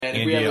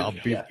and if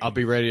Andy, we ever, I'll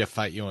be ready to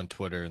fight you on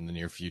Twitter in the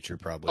near future,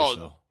 probably.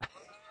 Oh,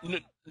 So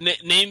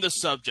name the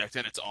subject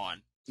and it's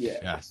on. yeah.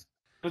 yes,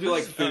 He'll do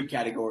like food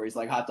categories,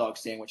 like hot dog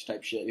sandwich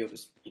type shit. He'll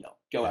just,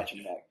 go at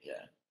your neck.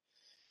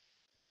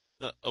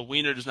 Yeah. A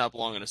wiener does not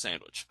belong in a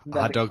sandwich. a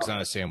hot dog's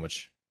not a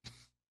sandwich.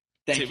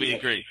 Thank you. We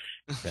agree.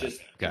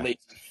 Just Okay. lazy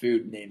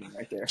food naming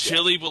right there.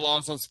 Chili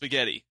belongs on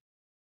spaghetti.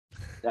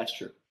 That's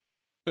true.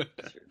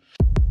 That's true.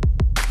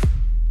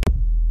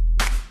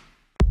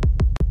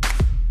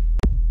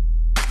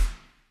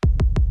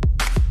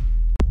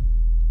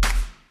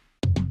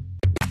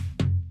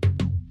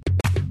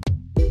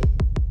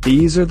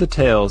 These are the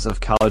tales of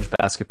college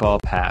basketball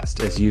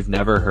past as you've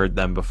never heard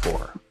them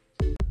before.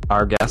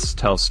 Our guests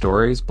tell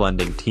stories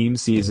blending team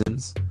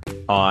seasons,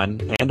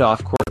 on and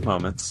off court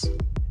moments,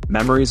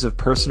 memories of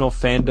personal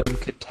fandom,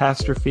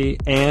 catastrophe,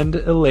 and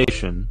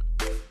elation,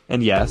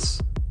 and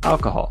yes,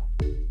 alcohol.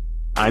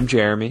 I'm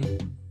Jeremy.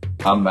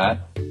 I'm Matt.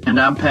 And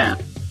I'm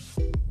Pat.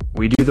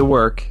 We do the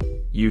work,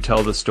 you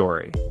tell the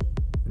story.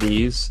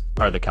 These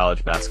are the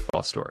college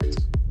basketball stories.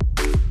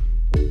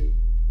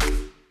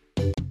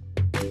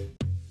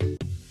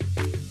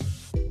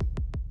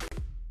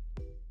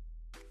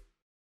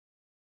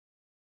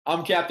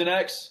 I'm Captain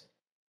X.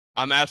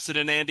 I'm absent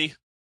Andy.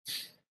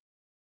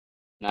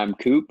 And I'm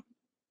Coop.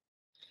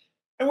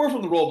 And we're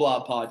from the Roll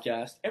Blob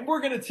podcast. And we're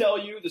going to tell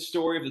you the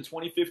story of the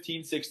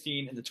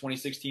 2015-16 and the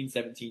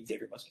 2016-17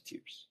 Xavier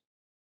Musketeers.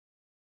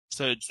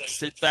 So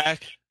sit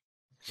back,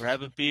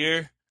 grab a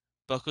beer,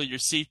 buckle your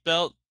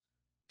seatbelt,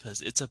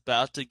 because it's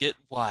about to get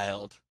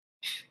wild.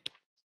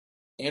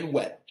 And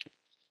wet.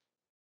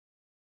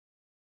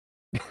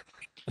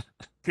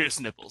 Pierce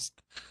nipples.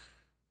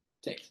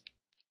 Thanks.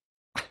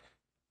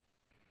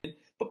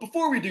 But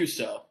before we do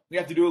so, we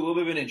have to do a little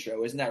bit of an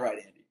intro. Isn't that right,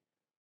 Andy?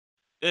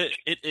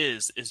 It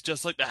is. It's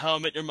just like the How I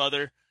Met Your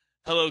Mother.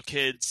 Hello,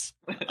 kids.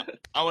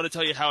 I want to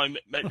tell you how I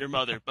met your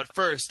mother. But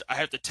first, I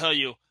have to tell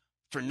you,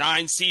 for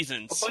 9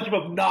 seasons... A bunch of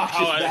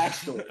obnoxious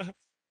backstory.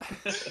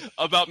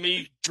 about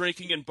me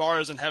drinking in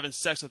bars and having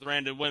sex with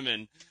random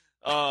women.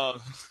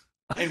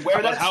 And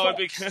where that's how I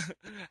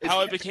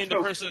became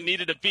the person I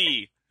needed to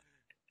be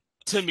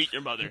to meet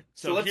your mother.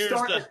 So let's here's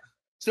start.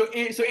 So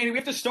Andy, we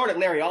have to start at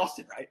Larry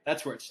Austin, right?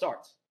 That's where it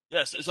starts.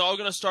 Yes, it's all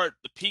going to start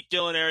the Pete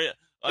Gillen area.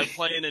 I'm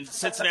playing in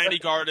Cincinnati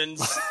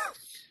Gardens.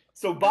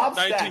 So Bob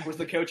Stack was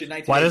the coach in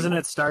 1980. Why doesn't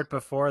it start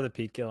before the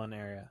Pete Gillen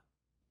area?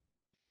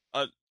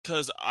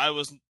 Because I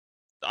was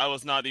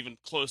not even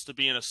close to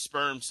being a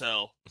sperm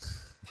cell.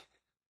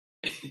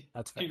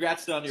 That's fair.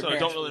 Congrats on your So I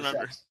parents. don't really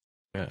remember.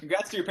 Yeah.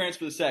 Congrats to your parents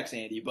for the sex,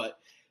 Andy. But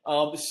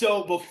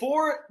so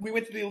before we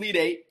went to the Elite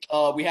Eight,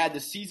 we had the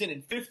season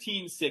in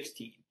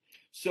 15-16.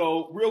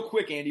 So real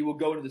quick, Andy, we'll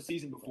go into the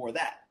season before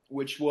that,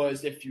 which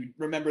was, if you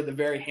remember, the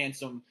very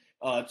handsome,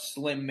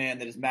 slim man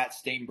that is Matt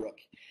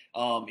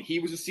Stainbrook. He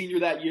was a senior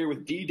that year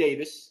with D.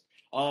 Davis,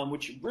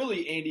 which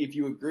really, Andy, if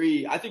you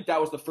agree, I think that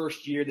was the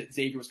first year that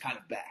Xavier was kind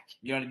of back.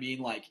 You know what I mean?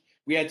 Like,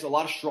 we had a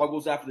lot of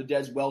struggles after the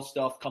Des Wells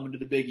stuff coming to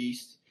the Big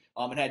East.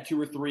 And had 2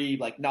 or 3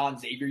 like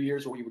non-Xavier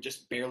years where we were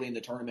just barely in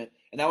the tournament,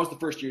 and that was the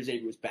first year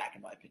Xavier was back,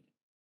 in my opinion.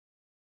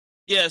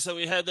 Yeah, so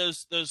we had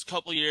those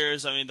couple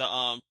years. I mean,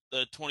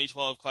 the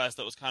 2012 class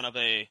that was kind of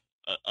a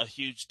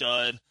huge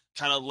dud,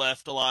 kind of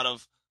left a lot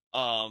of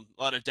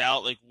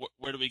doubt. Like,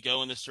 where do we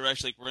go in this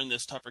direction? Like, we're in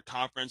this tougher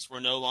conference. We're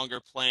no longer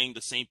playing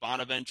the St.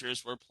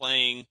 Bonaventures. We're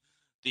playing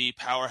the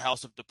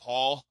powerhouse of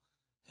DePaul,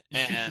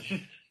 and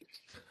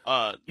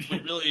we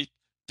really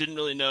didn't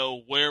really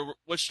know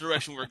which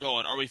direction we're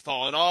going. Are we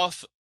falling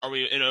off? Are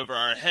we in over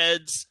our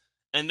heads?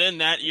 And then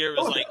that year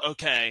was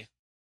okay.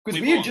 Because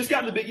we had just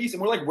gotten the Big East,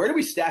 and we're like, where do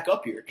we stack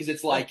up here? Because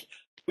it's like,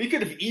 we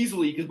could have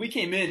easily, because we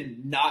came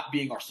in not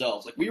being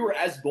ourselves. Like, we were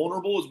as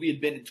vulnerable as we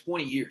had been in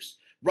 20 years,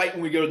 right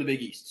when we go to the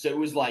Big East. So it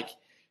was like,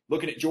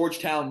 looking at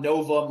Georgetown,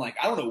 Nova, I'm like,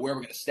 I don't know where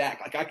we're going to stack.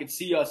 Like, I could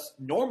see us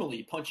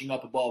normally punching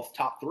up above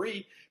top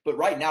 3, but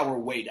right now we're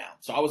way down.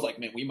 So I was like,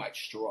 man, we might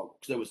struggle,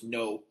 because there was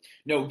no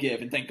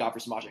give. And thank God for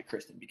Samaje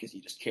Kristen, because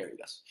he just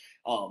carried us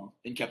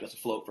and kept us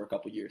afloat for a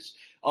couple years.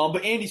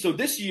 But Andy, so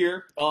this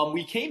year,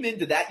 we came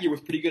into that year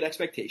with pretty good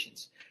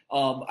expectations. We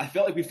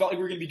felt like we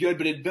were going to be good,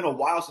 but it had been a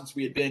while since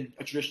we had been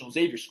a traditional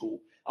Xavier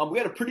school. We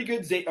had a pretty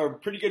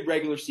good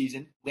regular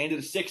season, landed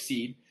a 6th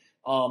seed,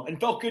 and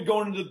felt good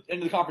going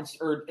into the conference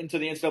or into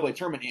the NCAA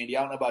tournament. Andy,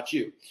 I don't know about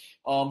you.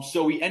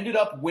 So we ended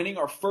up winning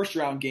our first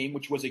round game,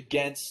 which was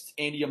against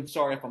Andy. I'm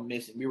sorry if I'm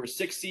missing. We were a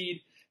 6th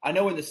seed. I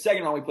know in the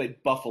second round we played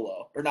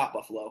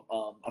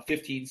a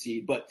 15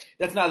 seed, but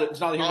it's not here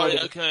nor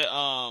there. Okay.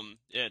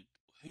 Yeah.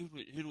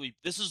 Who do we?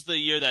 This is the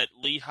year that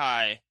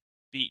Lehigh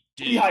beat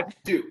Duke. Lehigh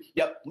beat Duke.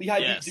 Yep. Lehigh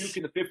beat Duke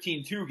in the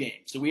 15-2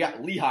 game. So we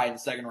got Lehigh in the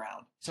second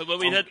round. So, but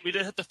we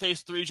did have to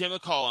face 3J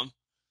McCollum.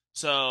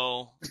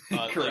 So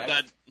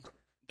correct.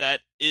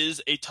 That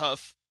is a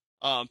tough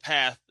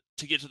path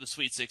to get to the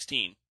Sweet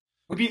 16.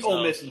 We beat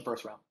Ole Miss in the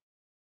first round.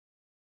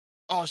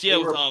 Oh yeah,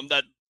 with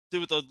that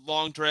dude with the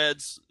long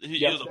dreads.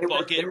 He was a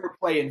bucket. They were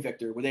playing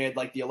Victor, where they had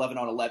like the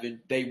 11-on-11.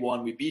 They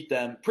won. We beat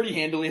them pretty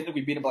handily. I think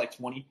we beat them by like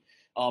 20.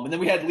 And then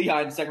we had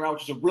Lehigh in the second round,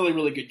 which was a really,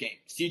 really good game.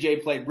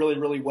 CJ played really,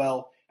 really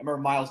well. I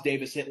remember Miles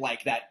Davis hit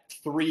like that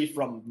 3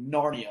 from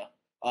Narnia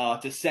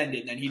to send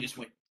it, and then he just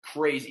went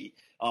crazy.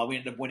 We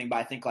ended up winning by,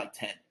 I think, like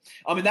 10.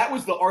 And that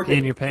was the argument.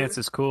 In your pants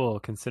is cool.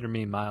 Consider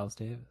me Miles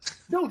Davis.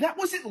 No, that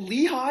wasn't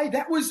Lehigh.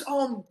 That was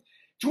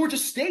Georgia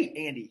State,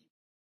 Andy.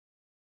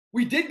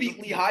 We did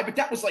beat Lehigh, but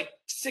that was like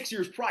 6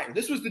 years prior.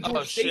 This was the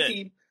Georgia State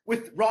team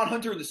with Ron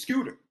Hunter and the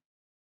Scooter.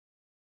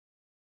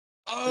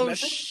 Oh, remember?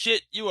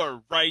 Shit, you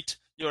are right.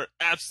 You are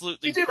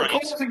absolutely right. He did for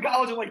Colts in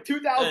college in like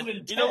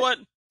 2010. You know what?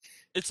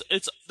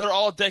 They're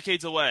all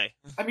decades away.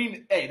 I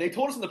mean, hey, they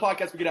told us in the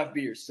podcast we could have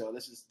beers, so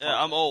this is. Yeah,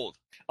 I'm old.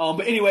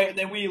 But anyway, and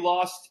then we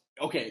lost.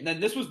 Okay, and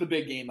then this was the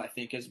big game, I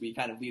think, as we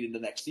kind of lead into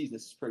next season.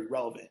 This is pretty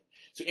relevant.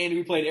 So, Andy,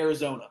 we played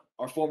Arizona.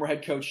 Our former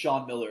head coach,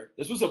 Sean Miller.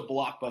 This was a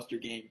blockbuster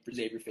game for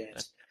Xavier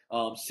fans.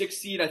 6th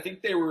seed, I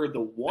think they were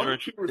the 1 or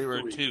 2 or 3. They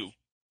were 2.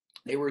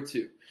 They were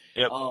 2.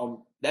 Yep.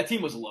 That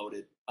team was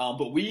loaded.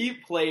 But we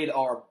played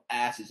our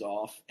asses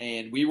off,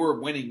 and we were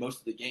winning most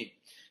of the game.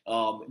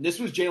 And this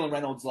was Jalen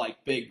Reynolds'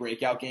 like big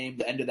breakout game.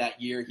 The end of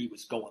that year, he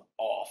was going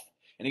off.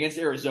 And against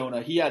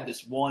Arizona, he had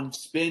this one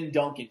spin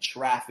dunk in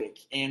traffic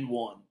and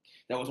one.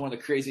 That was one of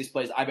the craziest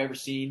plays I've ever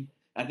seen.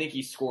 I think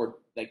he scored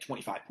like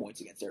 25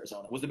 points against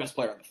Arizona. Was the best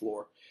player on the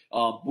floor.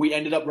 We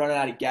ended up running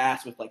out of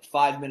gas with like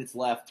 5 minutes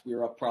left. We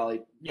were up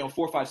probably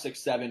 4, 5, 6,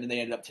 7, and they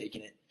ended up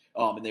taking it.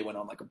 And they went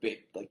on like a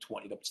big like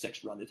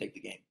 20-6 run to take the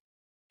game.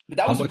 But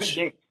that was a good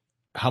game.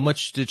 How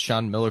much did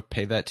Sean Miller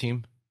pay that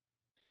team?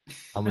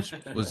 How much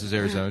was his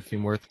Arizona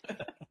team worth?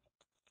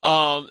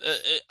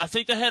 I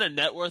think they had a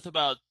net worth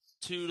about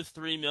 $2 to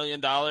 $3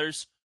 million.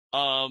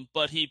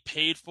 But he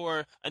paid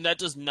for, and that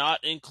does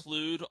not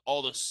include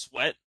all the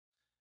sweat,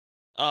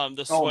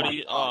 the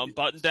sweaty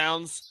button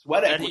downs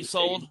that he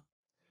sold.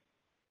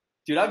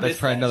 Dude, I missed that's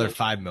probably that. another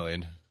 $5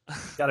 million.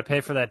 Got to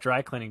pay for that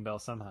dry cleaning bill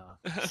somehow.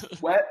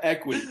 Sweat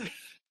equity.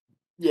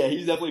 Yeah,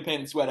 he's definitely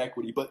paying sweat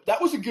equity. But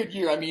that was a good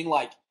year. I mean,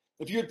 like,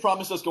 if you had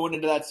promised us going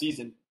into that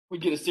season,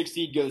 we'd get a 6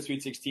 seed, go to the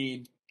Sweet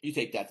 16, you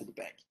take that to the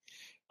bank.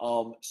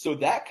 So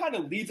that kind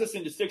of leads us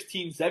into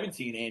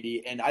 16-17,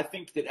 Andy, and I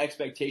think that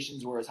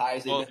expectations were as high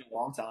as they've been in a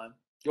long time.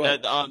 Go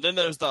ahead. Then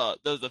there's the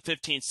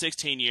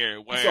 15-16 year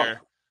where sorry,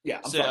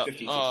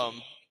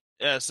 15-16.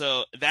 Yeah,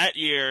 so that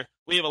year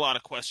we have a lot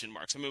of question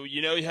marks. I mean,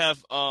 you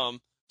have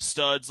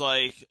studs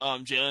like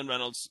Jalen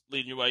Reynolds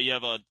leading your way. You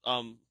have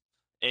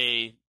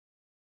a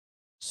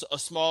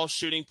small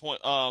shooting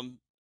point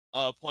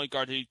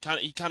guard who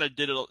kind of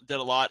did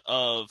a lot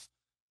of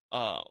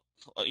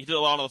he did a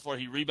lot on the floor.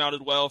 He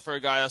rebounded well for a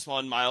guy that's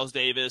one, Miles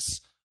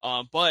Davis.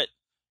 But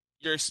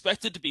you're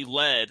expected to be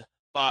led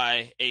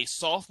by a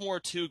sophomore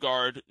 2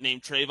 guard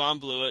named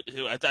Trayvon Blewett,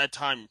 who at that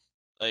time,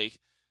 like,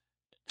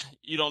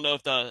 you don't know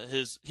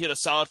if he had a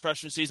solid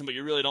freshman season, but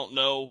you really don't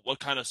know what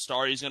kind of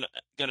star he's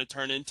gonna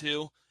turn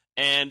into.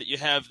 And you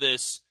have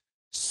this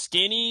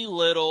skinny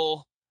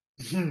little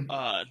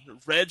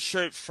red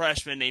shirt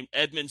freshman named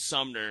Edmund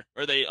Sumner,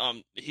 or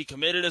he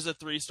committed as a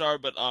 3-star,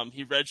 but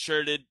he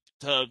redshirted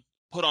to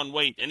put on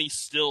weight, and he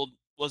still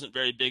wasn't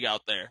very big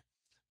out there.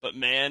 But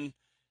man,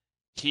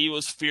 he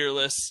was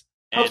fearless.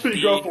 Helps when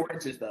you grow 4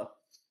 inches, though.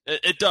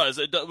 It does.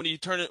 It does when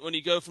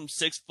you go from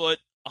 6 foot,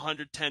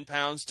 110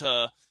 pounds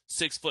to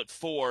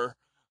 6'4",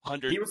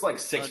 100. He was like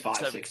 6'5",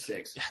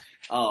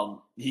 6'6".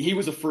 He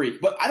was a freak,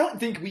 but I don't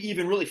think we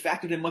even really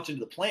factored in much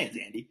into the plans,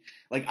 Andy.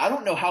 Like, I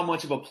don't know how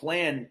much of a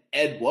plan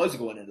Ed was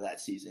going into that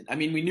season. I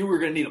mean, we knew we were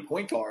going to need a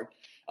point guard.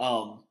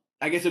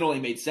 I guess it only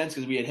made sense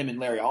because we had him and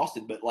Larry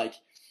Austin, but like,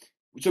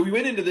 so we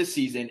went into this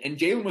season, and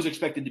Jalen was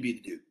expected to be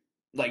the dude.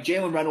 Like,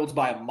 Jalen Reynolds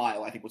by a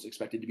mile, I think, was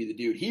expected to be the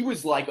dude. He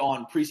was like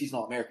on preseason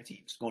All-America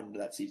teams going into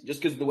that season,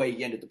 just because of the way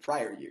he ended the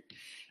prior year.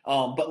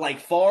 But like,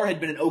 Farr had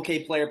been an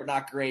okay player, but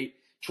not great.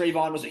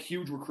 Trayvon was a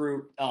huge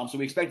recruit, so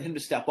we expected him to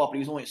step up, but he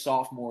was only a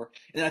sophomore.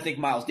 And then I think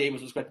Miles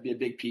Davis was expected to be a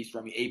big piece for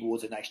him. Abel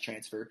was a nice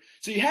transfer.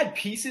 So you had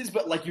pieces,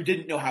 but like, you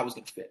didn't know how it was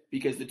going to fit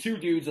because the 2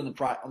 dudes on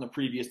the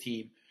previous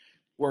team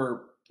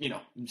were,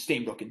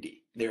 Stainbrook and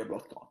D. They were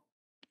both gone.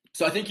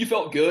 So I think you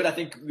felt good. I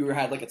think we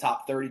had like a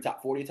top 30,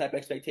 top 40 type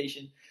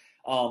expectation.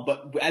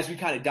 But as we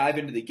kind of dive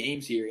into the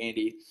games here,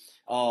 Andy,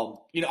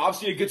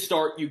 obviously a good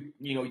start.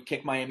 You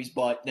kick Miami's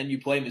butt. Then you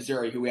play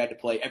Missouri, who we had to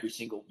play every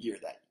single year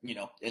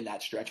in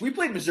that stretch. We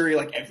played Missouri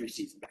like every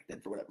season back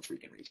then for whatever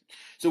freaking reason.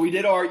 So we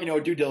did our,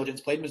 due diligence,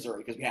 played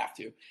Missouri because we have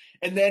to.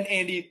 And then,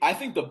 Andy, I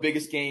think the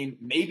biggest game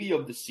maybe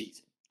of the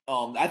season,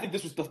 I think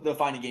this was the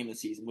defining game of the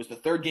season, was the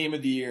 3rd game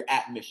of the year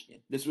at Michigan.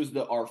 This was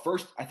our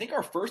first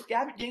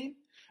Gavitt game.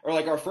 Or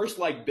like our first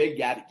like big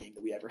Gavitt game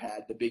that we ever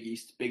had, the Big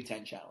East Big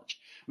Ten Challenge.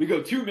 We go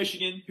to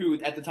Michigan,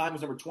 who at the time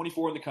was number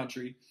 24 in the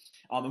country,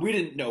 and we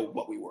didn't know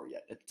what we were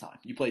yet at the time.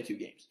 You play 2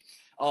 games,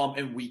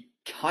 and we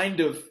kind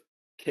of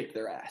kicked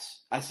their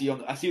ass. I see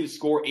the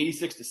score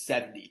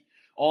 86-70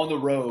 on the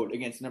road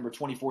against number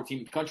 24 team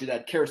in the country that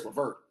had Karis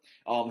LeVert,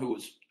 who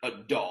was a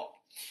dog.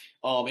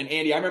 And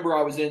Andy, I remember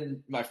I was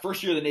in my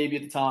first year of the Navy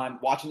at the time,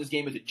 watching this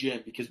game at the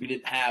gym because we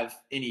didn't have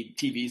any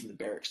TVs in the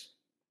barracks.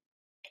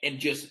 And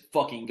just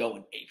fucking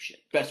going apeshit.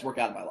 Best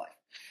workout of my life.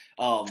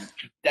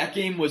 That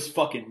game was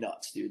fucking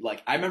nuts, dude.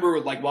 Like I remember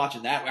like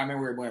watching that. I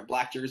remember we were wearing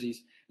black jerseys,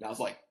 and I was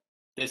like,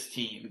 this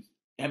team.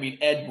 I mean,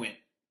 Ed went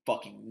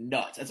fucking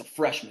nuts as a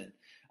freshman.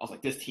 I was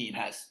like, this team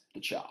has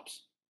the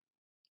chops.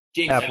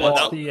 James Cap,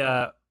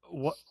 Barr,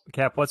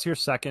 what's your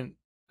second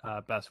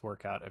best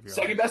workout of your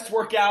second life? best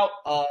workout.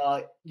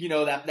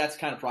 That's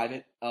kind of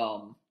private.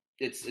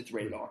 It's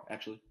rated R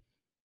actually.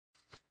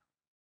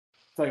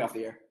 Take off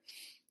the air.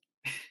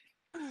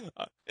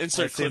 I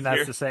Insert assume clip that's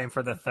here. the same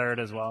for the third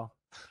as well.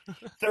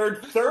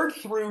 Third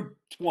through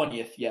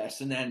 20th, yes,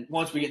 and then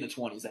once we get in the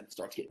 20s, then it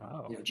starts getting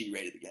G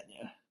rated again.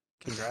 Yeah.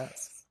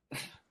 Congrats.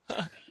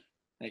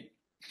 Like,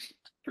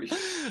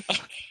 appreciate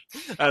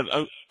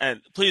it.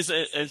 And please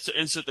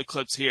insert the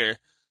clips here.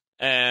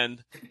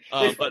 And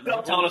But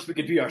don't tell us we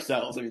could be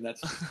ourselves. I mean,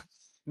 that's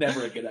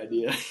never a good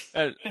idea.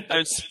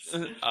 and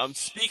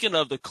speaking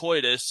of the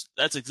coitus,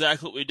 that's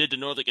exactly what we did to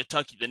Northern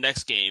Kentucky the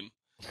next game,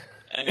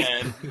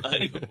 and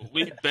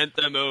we bent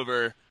them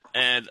over.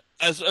 And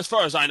as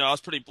far as I know, I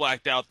was pretty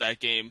blacked out that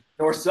game.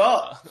 Norse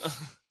up.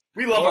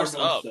 We love Norse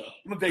our Norse up. though.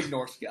 I'm a big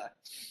Norse guy.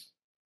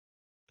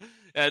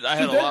 And I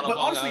had a lot of But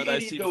Long honestly, Island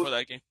Andy, iced tea before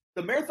that game.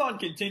 The marathon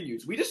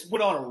continues. We just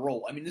went on a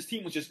roll. I mean, this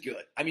team was just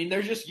good. I mean,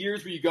 there's just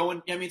years where you go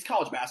in. I mean, it's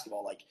college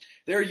basketball. Like,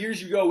 there are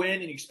years you go in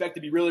and you expect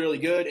to be really, really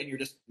good, and you're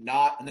just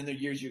not. And then there are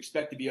years you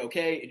expect to be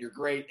okay, and you're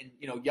great, and,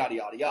 yada,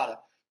 yada, yada.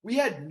 We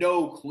had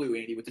no clue,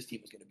 Andy, what this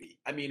team was going to be.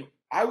 I mean,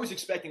 I was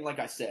expecting, like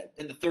I said,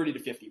 in the 30 to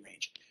 50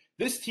 range.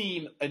 This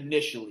team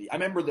initially, I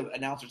remember the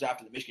announcers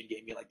after the Michigan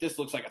game being like, this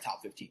looks like a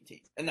top 15 team.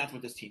 And that's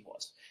what this team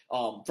was.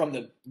 From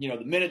the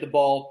minute the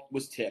ball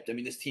was tipped, I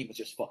mean, this team was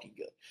just fucking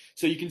good.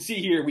 So you can see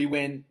here we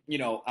win,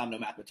 I'm no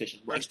mathematician.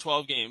 Right? First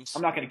 12 games.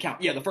 I'm not going to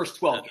count. Yeah, the first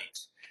 12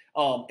 games.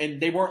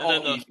 And they weren't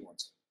all easy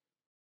ones.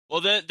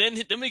 Well,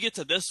 then we get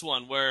to this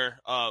one where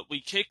we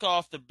kick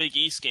off the Big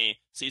East game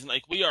season.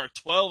 Like, we are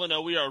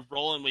 12-0. We are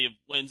rolling. We have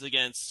wins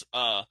against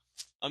a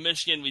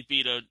Michigan. We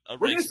beat a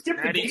ranked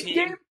Cincinnati team.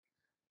 Game?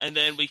 And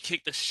then we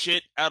kicked the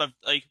shit out of,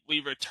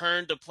 we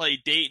returned to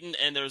play Dayton,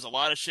 and there was a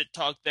lot of shit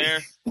talk there.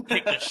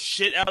 Kicked the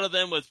shit out of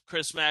them with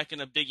Chris Mack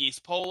and a Big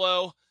East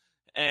polo.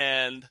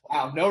 And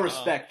wow, no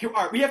respect. All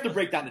right, we have to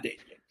break down the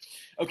Dayton game.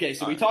 Okay,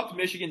 so we talked to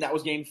Michigan. That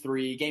was game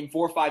 3. Game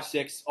 4, 5,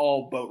 6,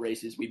 all boat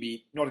races. We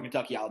beat Northern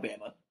Kentucky,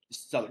 Alabama,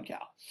 Southern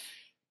Cal.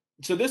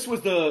 So this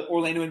was the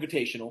Orlando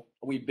Invitational.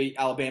 We beat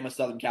Alabama,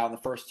 Southern Cal in the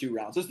first 2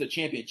 rounds. This is the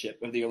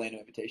championship of the Orlando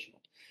Invitational.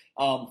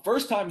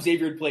 First time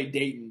Xavier had played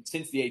Dayton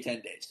since the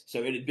A-10 days.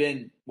 So it had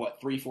been,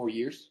 3-4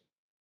 years?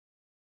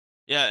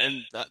 Yeah,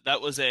 and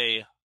that was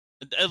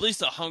at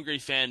least a hungry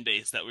fan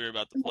base that we were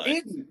about to play.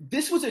 Andy,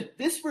 these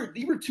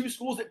were 2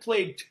 schools that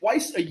played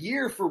twice a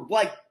year for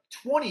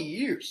 20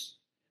 years.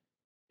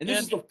 And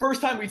this is the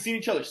first time we'd seen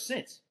each other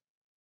since.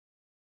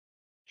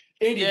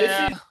 Andy,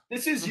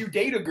 this is you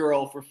date a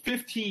girl for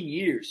 15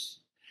 years.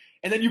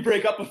 And then you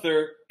break up with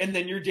her, and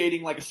then you're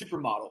dating a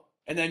supermodel.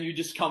 And then you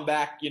just come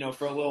back,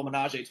 for a little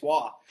menage a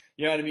trois.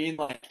 You know what I mean?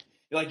 You're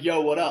like,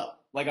 yo, what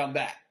up? I'm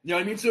back. You know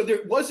what I mean? So there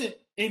wasn't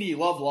any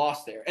love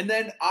lost there. And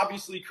then,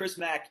 obviously, Chris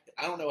Mack,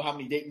 I don't know how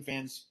many Dayton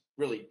fans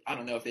really, I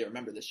don't know if they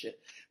remember this shit.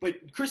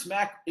 But Chris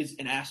Mack is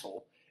an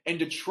asshole. And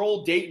to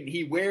troll Dayton,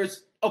 he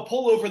wears a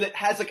pullover that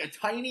has a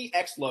tiny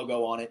X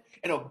logo on it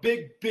and a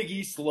big Big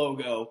East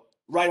logo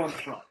right on the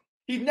front.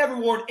 He'd never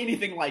worn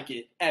anything like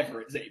it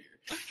ever at Xavier.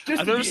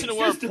 I've never seen him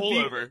wear a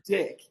pullover.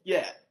 Dick,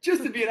 yeah,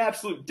 just to be an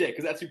absolute dick,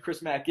 because that's who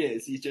Chris Mack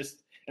is. He's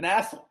just an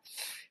asshole.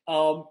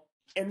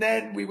 And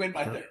then we win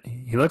by 30.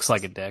 He looks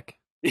like a dick.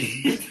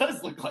 He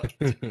does look like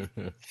a dick.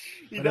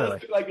 He does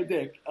look like a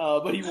dick,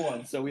 but he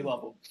won, so we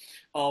love him.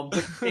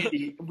 But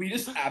Andy, we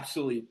just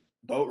absolutely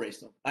boat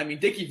raced him. I mean,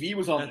 Dickie V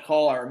was on the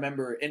call, I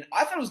remember, and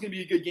I thought it was going to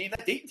be a good game.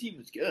 That Dayton team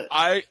was good.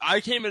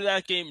 I came into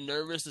that game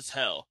nervous as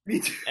hell.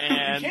 Me too.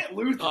 And, you can't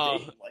lose the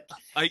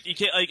Dayton. You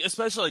can't,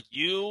 especially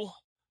you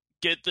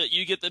get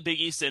the Big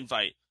East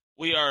invite.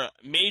 We are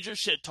major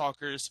shit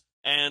talkers,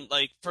 and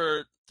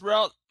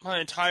throughout my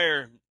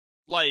entire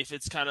life,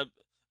 it's kind of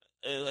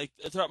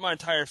throughout my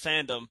entire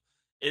fandom,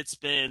 it's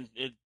been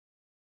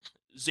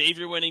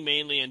Xavier winning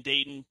mainly and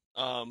Dayton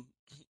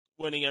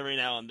winning every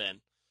now and then.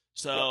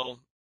 So,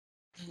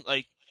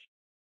 I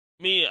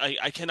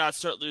cannot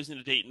start losing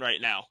to Dayton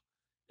right now.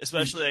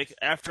 Especially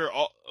after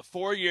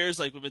 4 years,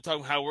 we've been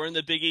talking how we're in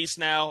the Big East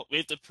now. We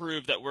have to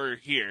prove that we're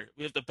here.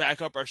 We have to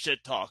back up our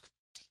shit talk.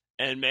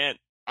 And man,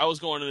 I was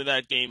going into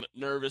that game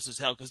nervous as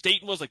hell because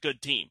Dayton was a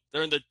good team.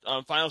 They're in the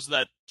finals of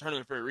that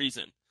tournament for a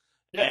reason.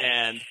 Yeah.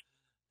 And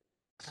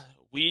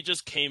we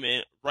just came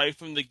in right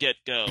from the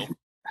get-go,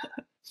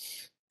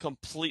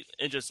 complete,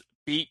 and just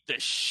beat the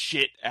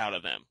shit out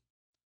of them.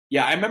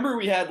 Yeah, I remember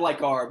we had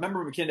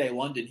remember McKinday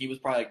London, he was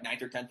probably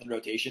 9th or 10th in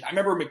rotation. I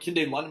remember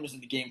McKinday London was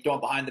in the game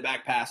throwing behind the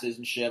back passes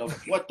and shit. I was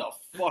like, what the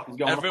fuck is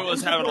going on? Everyone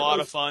was having a lot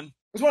of fun. It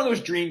was one of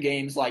those dream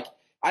games.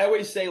 I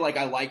always say,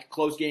 I like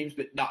close games,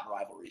 but not in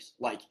rivalries.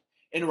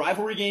 In a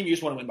rivalry game, you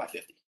just want to win by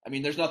 50. I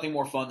mean, there's nothing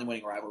more fun than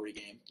winning a rivalry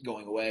game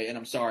going away. And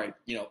I'm sorry,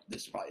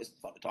 this probably isn't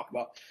fun to talk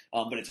about,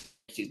 but it's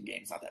a season game.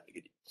 It's not that big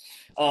a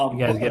deal. You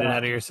guys get it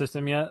out of your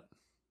system yet?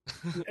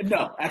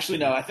 No, actually,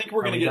 no. I think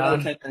we're going to we get another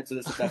done? 10 minutes of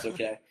this if that's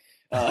okay.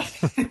 Uh,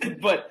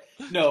 but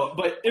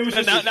it was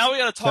And just now we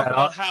got to talk Right,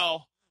 about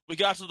how we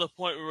got to the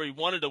point where we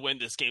wanted to win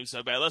this game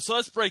so bad.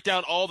 Let's break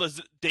down all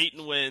the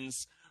Dayton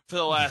wins for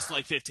the last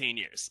 15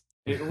 years.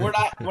 we're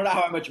not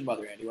How I Met Your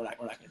Mother, Andy. We're not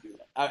going to do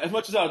that. As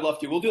much as I would love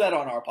to, we'll do that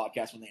on our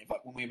podcast when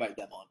we invite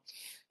them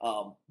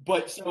on.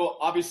 But so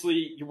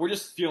obviously we're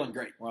just feeling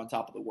great. We're on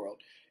top of the world.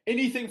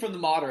 Anything from the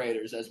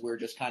moderators as we're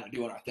just kind of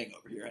doing our thing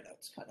over here? I know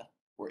it's kind of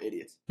we're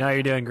idiots. No,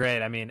 you're doing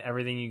great. I mean,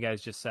 everything you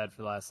guys just said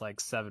for the last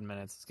 7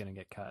 minutes is going to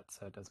get cut,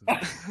 so it doesn't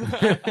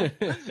matter.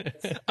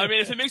 I mean,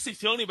 if it makes you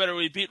feel any better,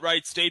 we beat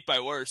Wright State by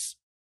worse.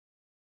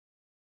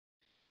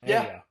 There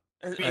Yeah.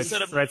 you go.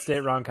 Instead of Red State,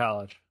 wrong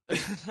college.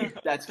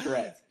 That's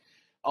correct.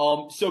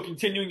 So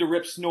continuing to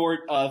rip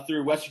snort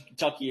through Western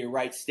Kentucky and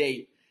Wright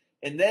State,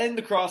 and then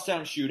the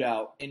crosstown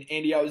shootout. And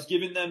Andy, I was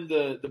giving them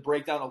the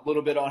breakdown a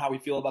little bit on how we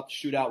feel about the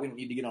shootout. We don't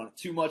need to get on it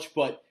too much,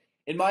 but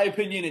in my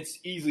opinion, it's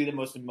easily the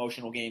most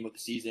emotional game of the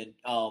season.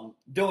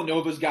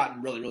 Villanova's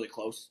gotten really, really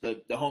close.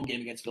 The home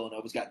game against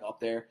Villanova's gotten up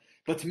there.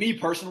 But to me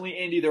personally,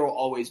 Andy, there will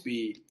always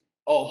be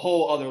a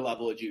whole other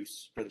level of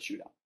juice for the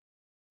shootout.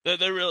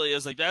 There really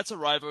is. That's a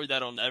rivalry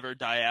that'll never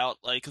die out.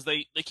 Because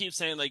they keep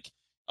saying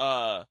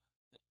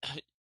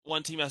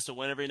one team has to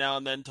win every now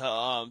and then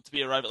to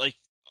be a rival.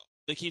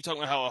 They keep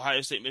talking about how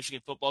Ohio State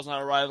Michigan football is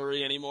not a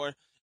rivalry anymore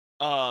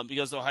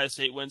because Ohio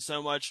State wins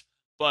so much.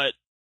 But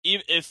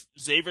even if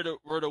Xavier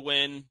were to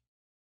win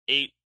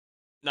 8,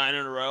 9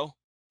 in a row,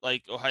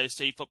 like Ohio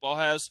State football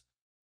has,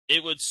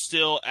 it would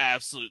still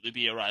absolutely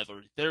be a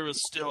rivalry. There will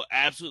still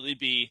absolutely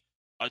be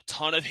a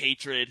ton of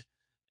hatred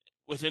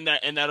within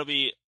that, and that'll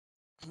be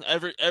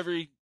every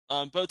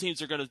both teams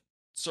are going to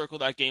circle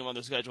that game on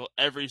their schedule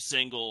every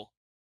single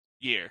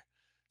year.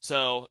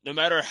 So no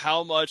matter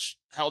how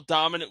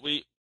dominant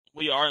we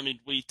are, I mean,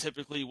 we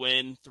typically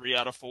win 3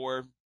 out of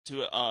 4.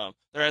 There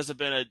hasn't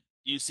been a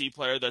UC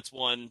player that's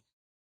won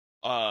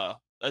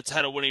that's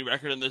had a winning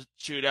record in the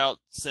shootout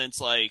since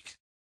the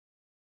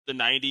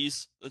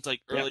 90s. It's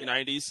early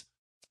 90s.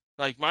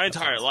 My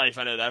entire life,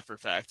 I know that for a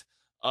fact.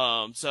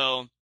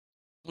 So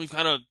we've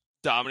kind of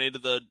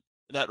dominated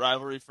that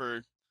rivalry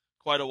for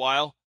quite a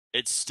while.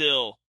 It's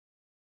still,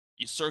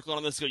 you circle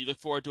on this go, you look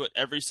forward to it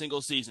every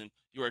single season.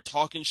 You are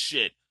talking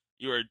shit.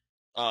 You are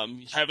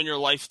having your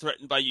life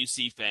threatened by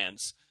UC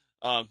fans.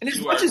 And as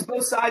much as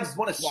both sides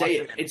want to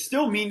say it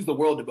still means the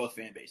world to both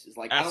fan bases.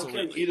 I don't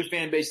care what either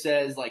fan base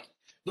says.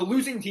 The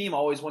losing team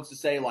always wants to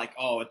say,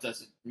 oh, it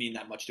doesn't mean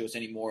that much to us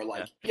anymore.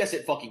 Yes,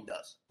 it fucking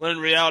does. When in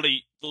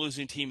reality, the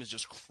losing team is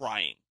just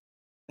crying.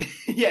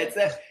 Yeah,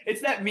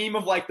 it's that meme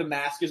of the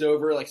mask is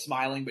over,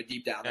 smiling, but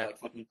deep down they're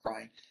fucking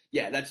crying.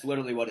 Yeah, that's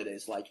literally what it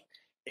is.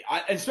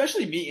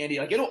 Especially me, Andy,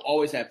 it'll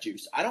always have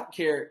juice. I don't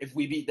care if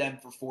we beat them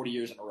for 40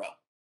 years in a row.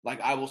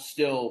 I will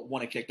still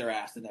want to kick their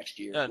ass the next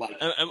year.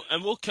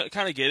 And we'll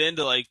kind of get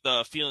into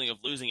the feeling of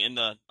losing in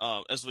the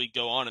as we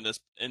go on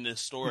in this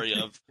story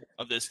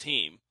of this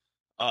team,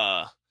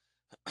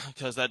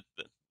 because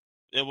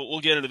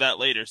we'll get into that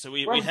later. So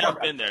we have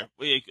been there.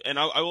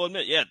 I will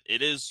admit,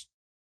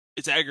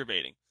 it's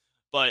aggravating,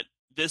 but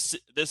this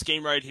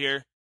game right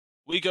here,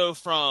 we go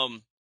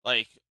from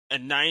a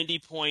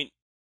 90-point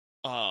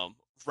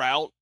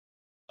route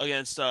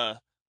against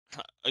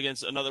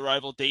another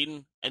rival,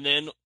 Dayton, and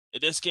then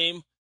this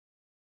game,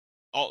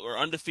 we're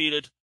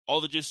undefeated.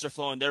 All the juices are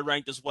flowing. They're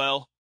ranked as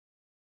well.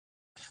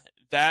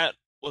 That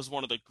was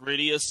one of the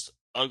grittiest,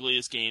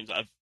 ugliest games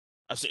I've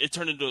seen. It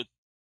turned into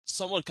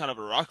somewhat kind of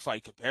a rock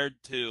fight compared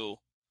to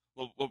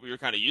what we were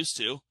kind of used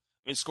to.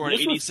 I mean, scoring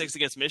 86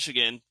 against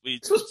Michigan.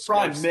 This was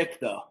prime Mick,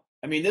 though.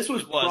 I mean, this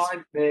was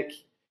prime Mick.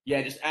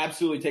 Yeah, just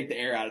absolutely take the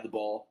air out of the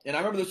ball. And I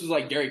remember this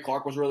was Gary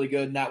Clark was really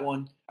good in that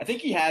one. I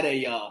think he had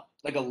a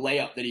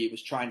layup that he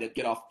was trying to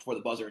get off before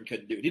the buzzer and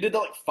couldn't do it. He did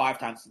that 5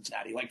 times in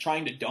Cincinnati,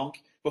 trying to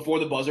dunk before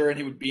the buzzer and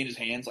he would be in his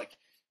hands.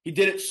 He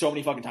did it so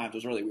many fucking times. It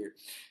was really weird.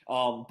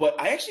 But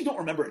I actually don't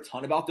remember a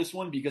ton about this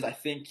one because I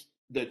think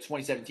the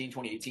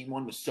 2017-2018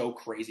 one was so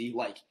crazy.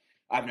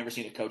 I've never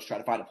seen a coach try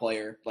to find a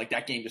player.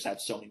 That game just had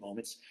so many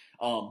moments.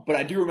 But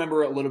I do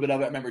remember a little bit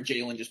of it. I remember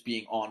Jalen just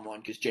being on one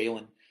because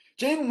Jalen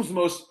was the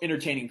most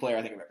entertaining player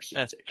I think I've ever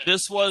seen.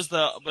 This was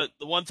but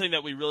the one thing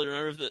that we really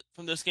remember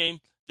from this game,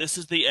 this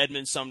is the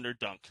Edmund Sumner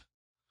dunk.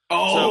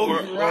 Oh,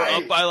 so we're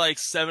up by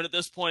 7 at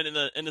this point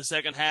in the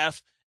second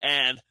half,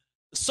 and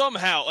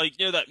somehow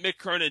that Mick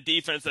Cronin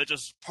defense that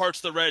just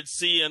parts the Red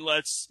Sea and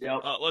lets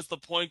the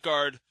point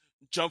guard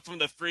jump from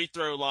the free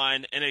throw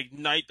line and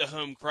ignite the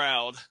home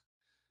crowd.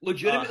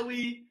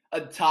 Legitimately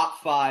a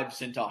top 5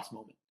 Centos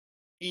moment,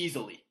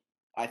 easily,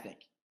 I think.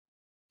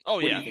 Oh,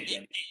 yeah.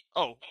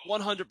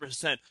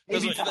 100%.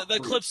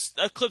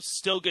 That clip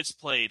still gets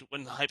played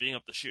when hyping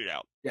up the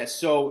shootout. Yeah,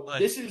 so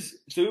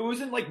it was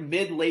in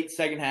mid-late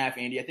second half,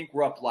 Andy. I think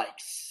we're up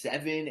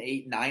 7,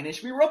 8,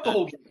 9-ish. We were up the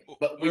whole game.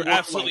 But we were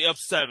absolutely up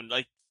 7.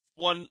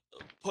 Put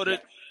your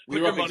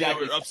money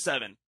exactly we're up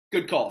 7.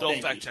 Good call.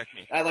 Don't fact check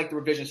me. I like the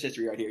revisionist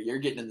history right here. You're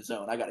getting in the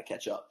zone. I got to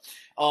catch up.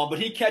 But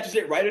he catches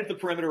it right at the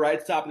perimeter, right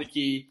at the top of the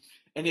key.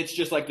 and it's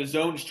just like the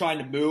zone is trying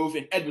to move,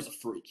 and Ed was a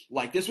freak.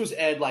 Like this was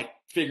Ed like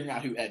figuring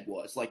out who Ed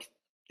was. Like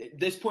at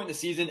this point in the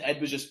season,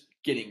 Ed was just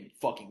getting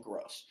fucking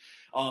gross.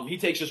 He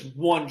takes just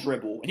one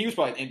dribble, and he was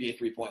probably an NBA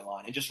 3-point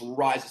line, and just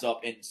rises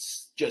up and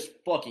just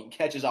fucking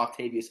catches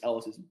Octavius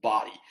Ellis's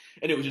body,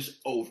 and it was just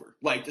over.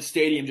 Like the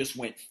stadium just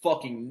went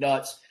fucking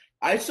nuts.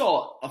 I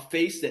saw a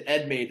face that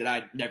Ed made that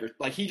I never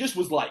like. He just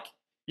was like,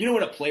 you know,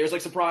 when a player's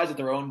like surprised at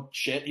their own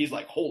shit, he's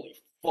like, holy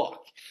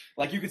fuck.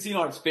 Like you could see it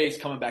on his face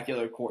coming back the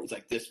other court. He's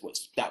like,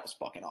 that was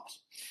fucking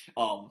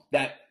awesome.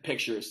 That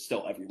picture is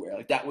still everywhere.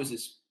 Like that was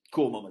as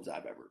cool moments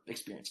I've ever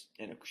experienced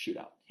in a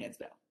shootout, hands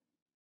down.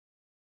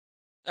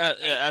 Yeah,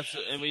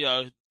 absolutely. And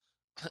we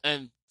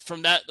and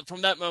from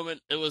that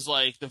moment, it was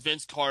like the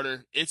Vince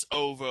Carter, it's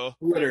over.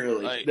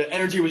 Literally, like, the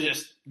energy was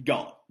just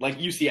gone. Like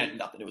UC had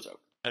nothing. It was over.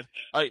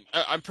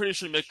 I'm pretty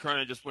sure Mick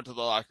Cronin just went to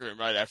the locker room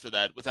right after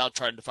that without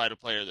trying to fight a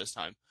player this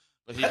time.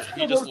 But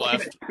he just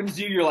left. It happens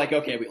to you, you're like,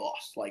 okay, we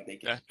lost. Like they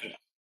can, Yeah.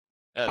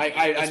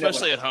 you know.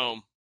 Especially at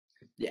home.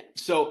 Yeah.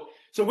 So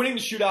winning the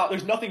shootout,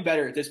 there's nothing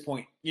better at this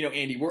point. You know,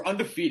 Andy, we're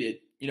undefeated.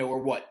 You know, we're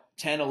what,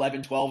 10,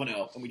 11, 12, and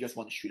 0, and we just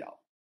won the shootout.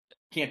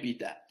 Can't beat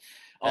that.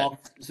 So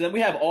then we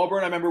have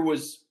Auburn. I remember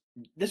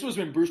this was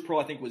when Bruce Pearl,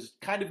 I think, was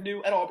kind of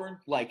new at Auburn.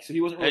 Like, so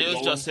he wasn't really. He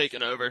was just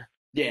taking over.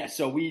 Yeah,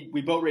 so we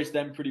boat raced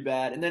them pretty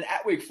bad. And then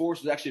at Wake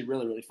Forest was actually a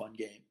really, really fun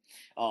game.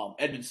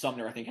 Edmund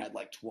Sumner, I think, had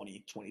like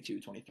 20, 22,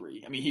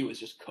 23. I mean, he was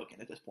just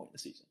cooking at this point in the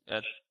season.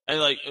 Yeah.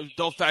 And like,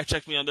 don't fact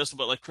check me on this one,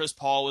 but like Chris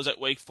Paul was at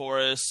Wake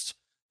Forest.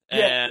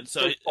 Yeah, and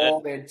so Chris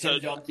Paul, they had Tim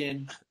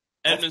Duncan.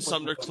 Edmund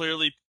Sumner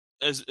clearly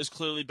is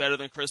clearly better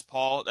than Chris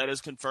Paul. That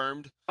is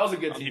confirmed. That was a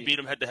good team. He beat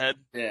him head to head.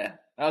 Yeah,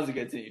 that was a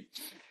good team.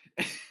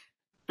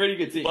 Pretty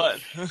good team. But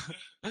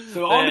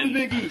so on to the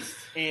Big East,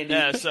 Andy.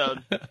 Yeah, so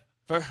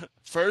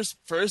first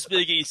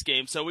Big East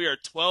game. So we are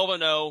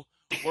 12-0.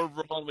 We're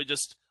rolling. We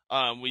just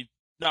we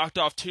knocked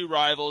off 2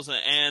 rivals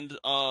and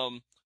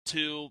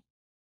 2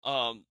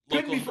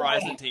 local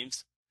Horizon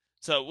teams.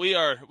 So we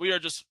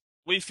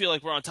feel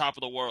like we're on top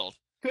of the world.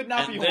 Could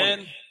not and be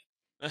then,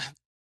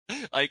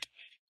 like,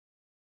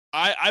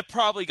 I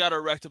probably got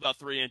erect about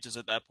 3 inches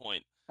at that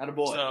point.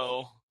 Attaboy.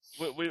 So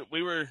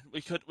we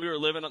were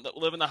living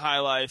the high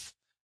life,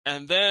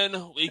 and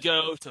then we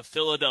go to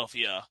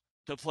Philadelphia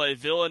to play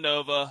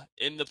Villanova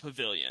in the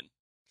Pavilion,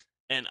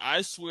 and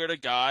I swear to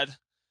God,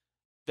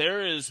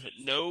 there is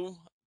no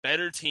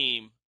better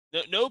team,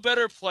 no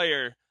better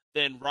player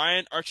than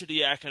Ryan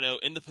Arcidiacono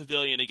in the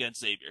Pavilion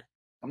against Xavier.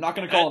 I'm not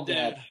going to call him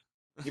Dad,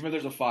 even if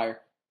there's a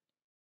fire.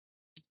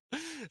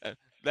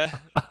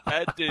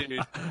 That dude.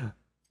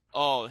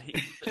 Oh,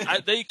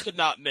 they could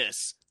not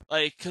miss.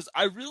 Like, because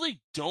I really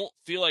don't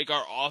feel like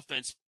our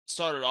offense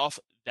started off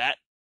that,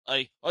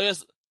 like, I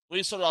guess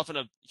we started off in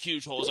a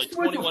huge hole. It was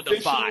like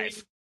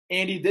 21-5.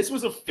 Andy, this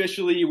was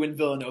officially when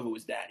Villanova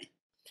was daddy.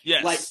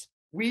 Yes. Like,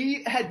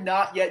 we had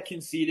not yet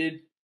conceded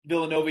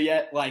Villanova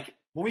yet. Like,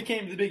 when we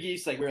came to the Big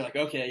East, like, we were like,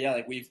 okay, yeah,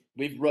 like, we've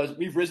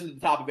risen to the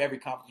top of every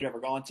conference we've ever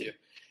gone to.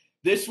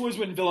 This was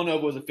when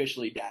Villanova was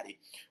officially daddy.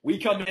 We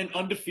come in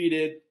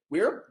undefeated.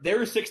 They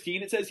were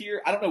 16, it says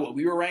here. I don't know what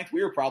we were ranked.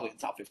 We were probably in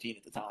the top 15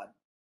 at the time.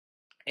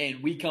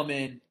 And we come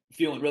in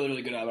feeling really,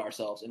 really good about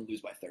ourselves and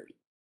lose by 30.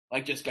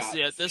 Like, just got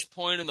See, at this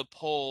point in the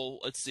poll,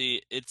 let's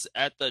see, it's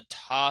at the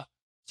top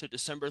to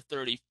December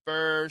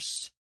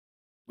 31st.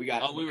 We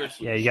got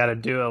Yeah, you got to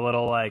do a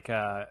little like we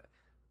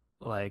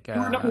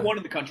were number 1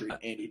 in the country,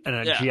 Andy. And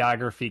a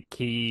geography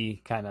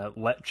key, kind of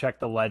check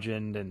the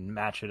legend and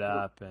match it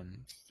up. And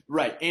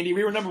right, Andy,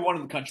 we were number 1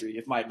 in the country,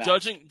 if my math.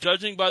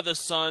 Judging by the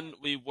Sun,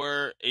 we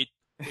were a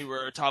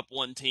top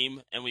 1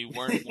 team, and we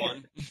weren't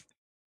one.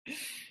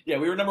 Yeah,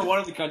 we were number 1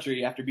 in the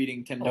country after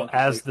beating Tim Duncan.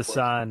 As the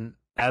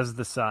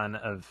son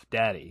of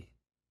Daddy.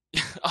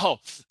 Oh,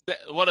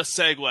 what a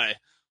segue!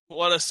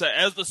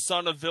 As the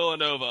son of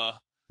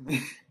Villanova.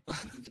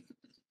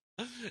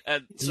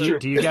 And so,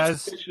 do you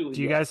guys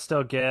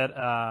still get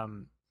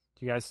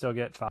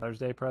Father's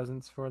Day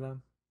presents for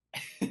them?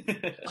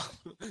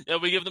 Yeah,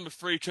 we give them a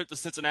free trip to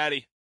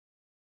Cincinnati.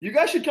 You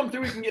guys should come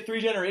through. We can get 3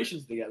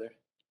 generations together.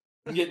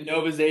 We can get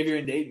Nova, Xavier,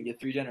 and Dayton. Get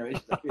 3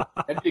 generations.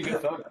 That'd be a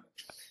good photo.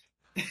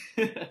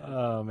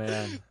 Oh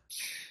man.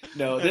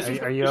 No, this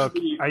are you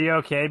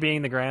okay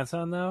being the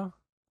grandson though?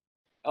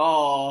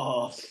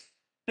 Oh.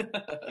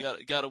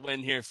 You gotta win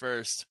here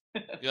first.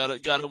 You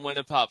gotta win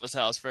at Papa's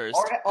house first.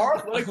 Our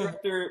athletic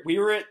director, we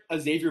were at a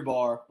Xavier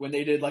bar when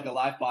they did like a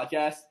live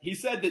podcast. He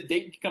said that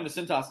Dayton can come to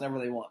Cintas whenever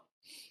they want.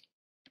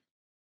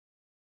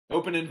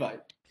 Open invite.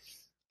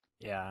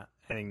 Yeah,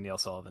 I think Neil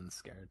Sullivan's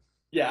scared.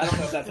 Yeah, I don't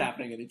know if that's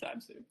happening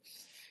anytime soon.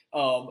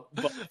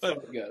 But so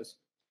it goes.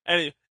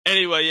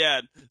 Anyway,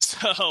 yeah.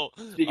 So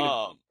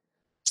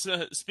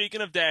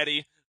speaking of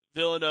Daddy,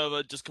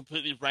 Villanova just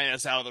completely ran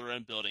us out of their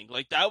own building.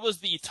 Like, that was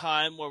the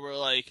time where we're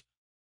like,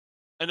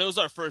 and it was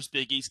our first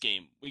Big East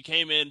game. We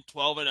came in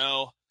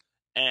 12-0,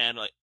 and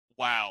like,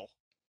 wow,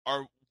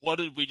 what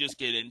did we just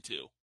get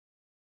into?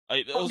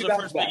 Like, it was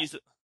our first Big East.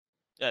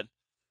 Yeah,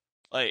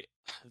 like,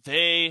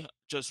 they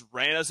just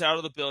ran us out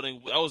of the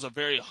building. That was a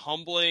very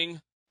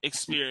humbling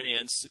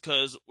experience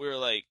because we were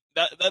like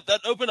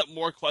that opened up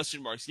more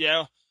question marks.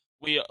 Yeah,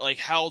 we like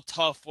how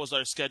tough was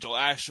our schedule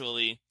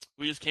actually?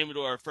 We just came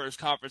into our first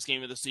conference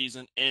game of the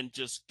season and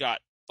just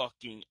got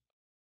fucking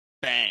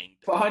banged.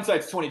 But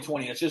hindsight's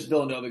 2020. It's just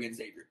Villanova against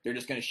Xavier. They're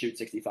just going to shoot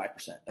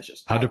 65%. That's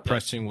just How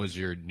depressing was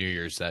your New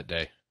Year's that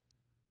day?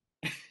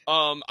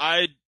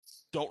 I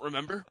don't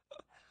remember.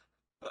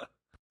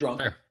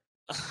 Drunk. Fair.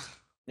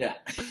 Yeah.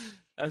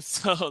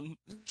 That's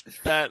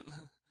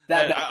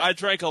I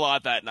drank a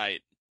lot that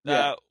night.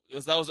 Yeah. It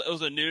was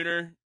a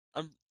nooner.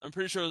 I'm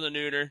pretty sure it was a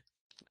nooner,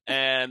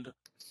 and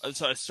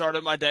so I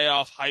started my day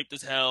off hyped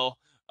as hell.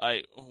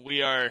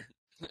 We are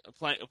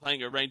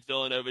playing a ranked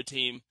Villanova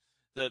team.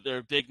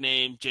 They're big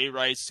name. Jay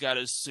Wright's got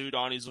his suit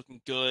on. He's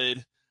looking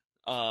good.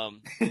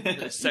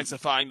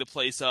 Sexifying the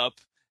place up,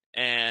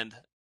 and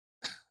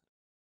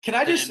Can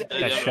I just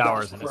Got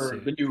showers in his for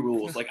suit. the new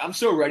rules? Like, I'm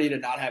so ready to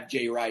not have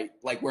Jay Wright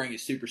like wearing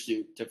his super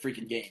suit to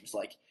freaking games.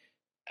 Like,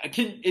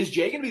 is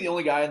Jay gonna be the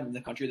only guy in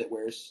the country that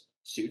wears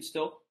suits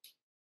still?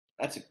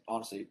 That's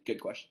honestly a good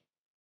question.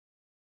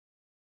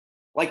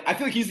 Like, I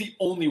feel like he's the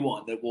only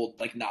one that will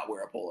like not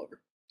wear a pullover.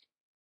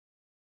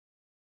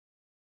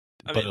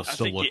 I But mean, he'll I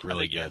still think look I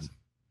really think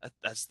good.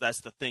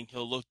 That's the thing.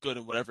 He'll look good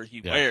in whatever he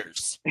Yeah.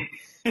 wears.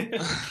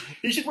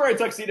 He should wear a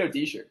tuxedo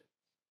T-shirt.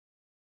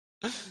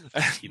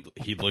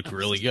 He'd look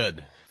really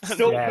good.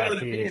 Still Yeah, better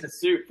than he me is. in a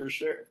suit for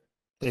sure.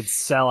 They'd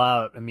sell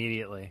out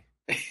immediately.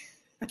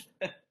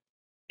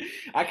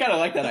 I kind of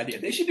like that idea.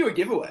 They should do a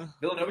giveaway.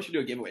 Villanova should do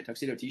a giveaway,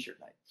 tuxedo T-shirt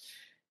night.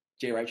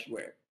 Jay Wright should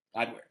wear it.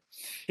 I'd wear it.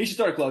 He should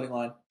start a clothing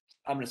line.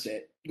 I'm going to say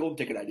it. Golden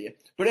ticket idea.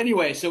 But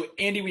anyway, so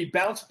Andy, we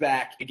bounced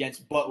back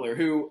against Butler,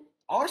 who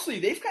honestly,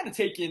 they've kind of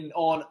taken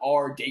on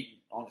our Dayton,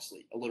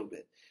 honestly, a little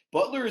bit.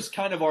 Butler is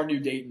kind of our new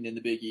Dayton in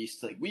the Big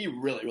East. Like, we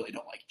really, really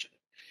don't like each other.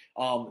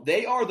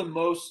 They are the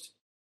most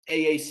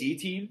AAC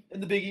team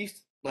in the Big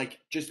East. Like,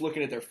 just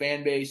looking at their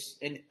fan base,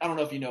 and I don't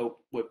know if you know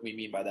what we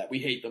mean by that. We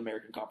hate the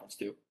American Conference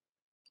too.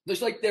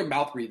 There's like they're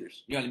mouth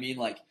breathers. You know what I mean?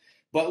 Like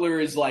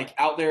Butler is like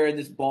out there in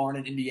this barn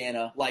in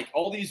Indiana. Like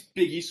all these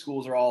Big East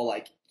schools are all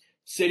like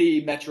city,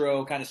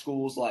 metro kind of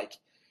schools, like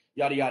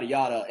yada yada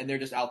yada, and they're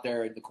just out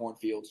there in the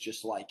cornfields,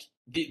 just like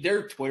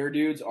their Twitter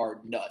dudes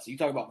are nuts. You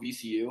talk about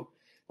VCU,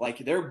 like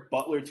their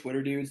Butler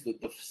Twitter dudes, the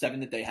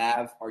 7 that they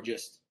have are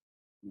just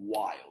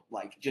wild.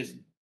 Like just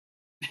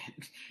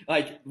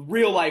like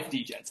real life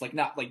degens, like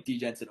not like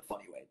degens in a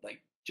funny way,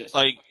 like just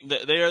Like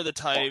they are the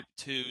type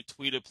to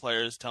tweet at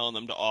players telling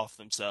them to off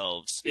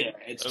themselves yeah,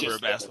 it's over just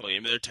a basketball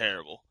game. They're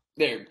terrible.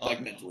 they're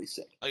like mentally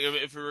sick. Like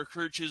if a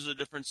recruit chooses a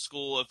different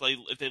school, if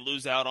they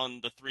lose out on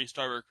the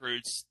 3-star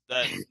recruits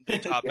that they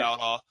top Yeah.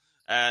 out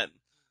at,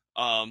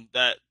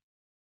 that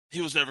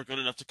he was never good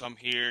enough to come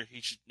here.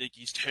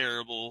 He's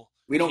terrible.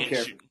 We don't Can't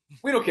care. shoot.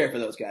 We don't care for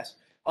those guys.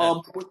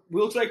 It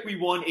looks like we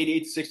won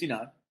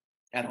 88-69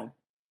 at home.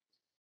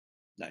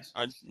 Nice.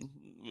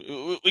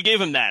 We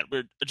gave him that.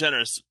 We're a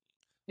generous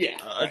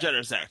Yeah.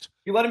 generous act.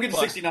 You let them get to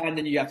But- 69,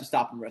 then you have to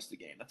stop them the rest of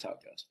the game. That's how it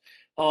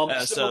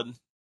goes. So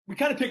We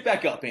kind of pick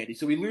back up, Andy.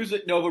 So we lose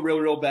at Nova real,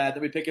 real bad.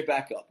 Then we pick it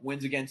back up.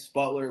 Wins against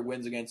Butler,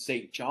 wins against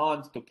St.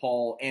 John's,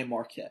 DePaul, and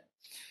Marquette.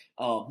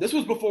 This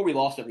was before we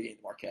lost every game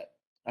to Marquette.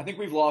 I think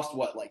we've lost,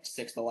 like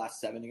 6 of the last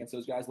 7 against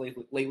those guys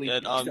lately?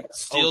 and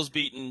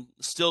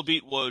still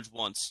beat Woj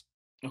once.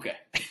 Okay.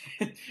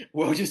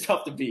 Woj is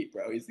tough to beat,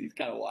 bro. He's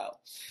kind of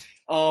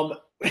wild.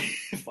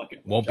 Fucking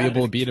Won't be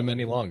able to beat him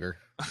any longer.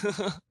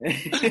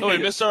 Oh, we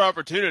missed our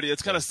opportunity.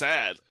 It's kind of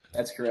sad.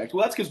 That's correct.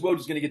 Well, that's because Woj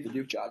is going to get the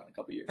Duke job in a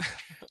couple years.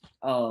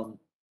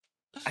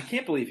 I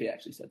can't believe he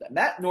actually said that.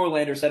 Matt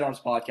Norlander said on his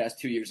podcast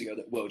 2 years ago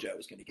that Wojo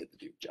was going to get the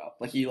Duke job.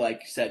 Like he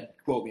said,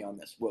 quote me on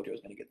this, Wojo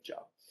was going to get the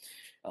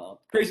job.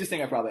 Craziest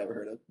thing I probably ever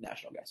heard a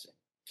national guy say.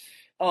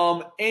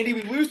 Andy,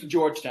 we lose to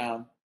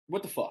Georgetown.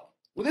 What the fuck?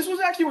 Well, this was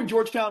actually when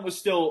Georgetown was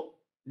still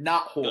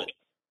not horrible.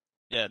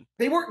 Yeah.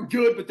 They weren't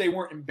good, but they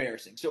weren't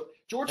embarrassing. So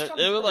Georgetown,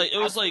 It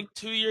was like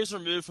 2 years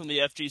removed from the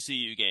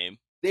FGCU game.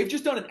 they've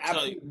just done an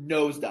absolute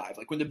nosedive.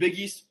 Like when the Big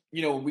East,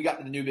 when we got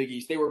to the new Big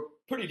East, they were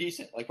pretty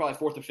decent, like probably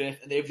 4th or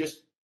 5th, and they've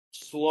just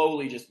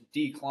slowly just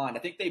declined. I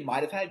think they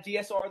might have had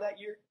DSR that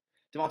year,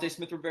 Devontae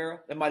Smith Rivera.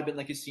 That might have been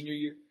like his senior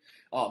year.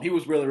 He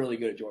was really, really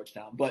good at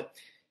Georgetown. But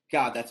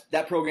God,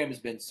 that program has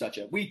been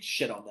we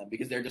shit on them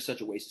because they're just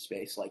such a waste of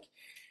space. Like,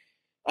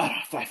 I don't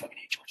know, I fucking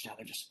hate Georgetown.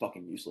 They're just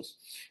fucking useless.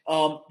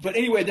 But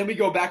anyway, then we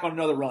go back on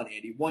another run,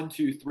 Andy. 1,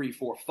 2, 3,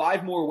 4,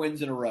 5 more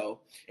wins in a row,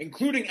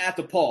 including at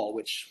the Paul,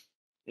 which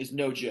is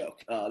no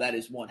joke. That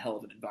is one hell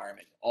of an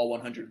environment. All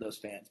 100 of those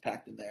fans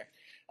packed in there.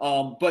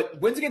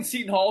 But wins against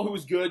Seton Hall, who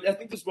was good. I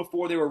think this was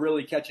before they were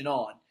really catching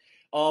on.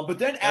 But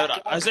then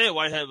Isaiah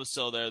Whitehead was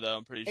still there, though,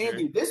 I'm pretty sure.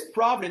 Andy, this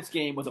Providence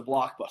game was a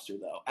blockbuster,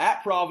 though.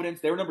 At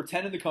Providence, they were number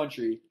 10 in the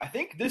country. I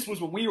think this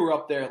was when we were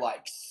up there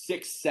like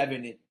 6,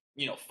 7,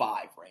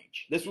 5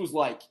 range. This was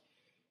like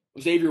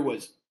Xavier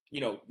was,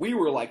 we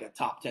were like a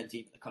top 10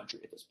 team in the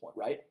country at this point,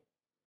 right?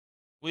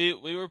 We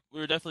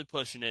were definitely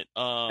pushing it.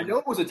 I know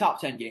it was a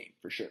top 10 game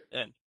for sure.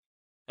 And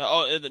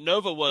the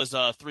Nova was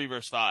 3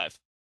 versus 5.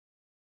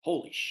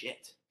 Holy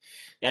shit.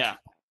 Yeah.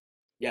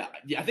 Yeah,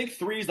 I think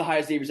 3 is the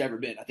highest Xavier's ever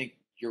been. I think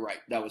you're right.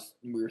 That was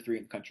we were 3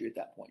 in the country at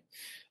that point.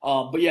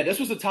 But yeah, this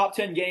was a top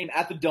 10 game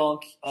at the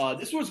Dunk.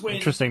 This was when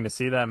Interesting to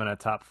see them in a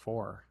top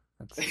 4.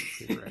 That's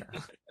super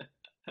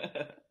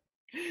rare.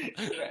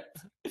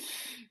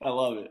 I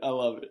love it. I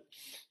love it.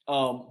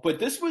 But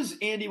this was,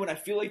 Andy, when I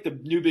feel like the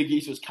new Big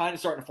East was kind of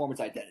starting to form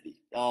its identity.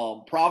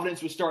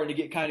 Providence was starting to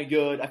get kind of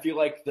good. I feel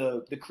like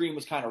the cream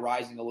was kind of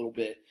rising a little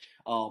bit,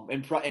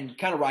 and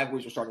kind of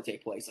rivalries were starting to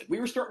take place. Like we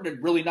were starting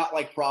to really not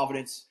like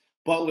Providence.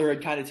 Butler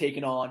had kind of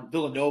taken on.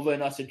 Villanova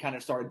and us had kind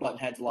of started butting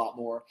heads a lot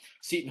more.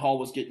 Seton Hall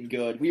was getting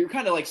good. We were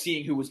kind of like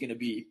seeing who was going to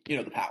be,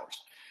 the powers.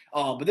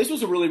 But this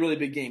was a really, really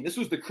big game. This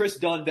was the Chris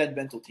Dunn, Ben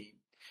Bentel team.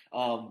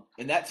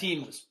 And that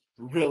team was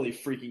really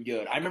freaking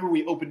good. I remember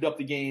we opened up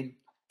the game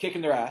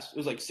kicking their ass. It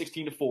was like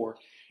 16-4.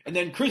 And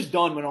then Chris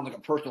Dunn went on like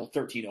a personal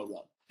 13-0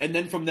 run. And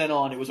then from then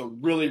on, it was a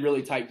really,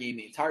 really tight game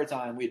the entire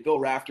time. We had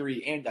Bill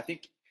Raftery and I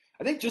think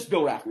just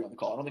Bill Raftery on the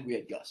call. I don't think we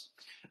had Gus.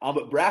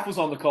 But Braff was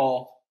on the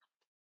call.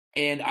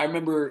 And I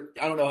remember,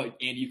 I don't know,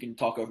 Andy, you can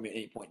talk over me at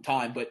any point in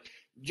time, but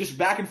just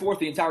back and forth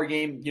the entire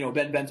game,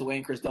 Ben Bentel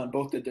and Chris Dunn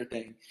both did their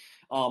thing.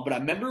 But I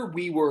remember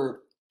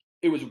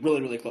it was really,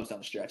 really close down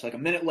the stretch. Like a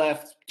minute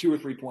left, 2 or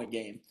 3 point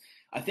game.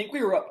 I think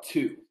we were up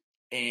 2.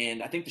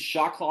 And I think the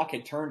shot clock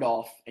had turned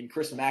off, and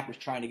Chris Mack was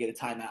trying to get a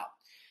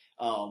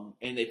timeout.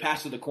 And they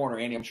passed to the corner.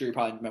 Andy, I'm sure you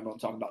probably remember what I'm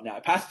talking about now. I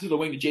passed it to the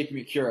wing to JP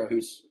McCura,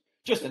 who's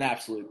just an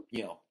absolute,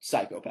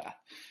 psychopath.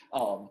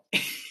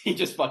 He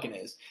just fucking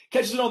is.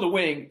 Catches it on the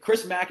wing.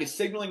 Chris Mack is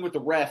signaling with the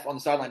ref on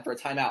the sideline for a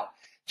timeout.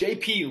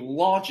 JP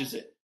launches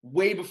it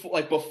way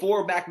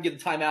before Mack can get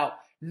the timeout.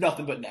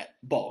 Nothing but net.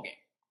 Ball game.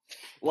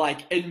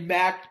 And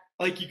Mack,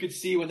 you could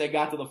see when they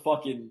got to the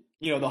fucking,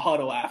 the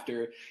huddle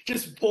after,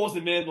 just pulls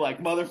him in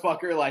like,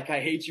 motherfucker, I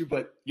hate you,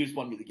 but you just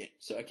won me the game,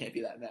 so I can't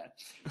be that mad.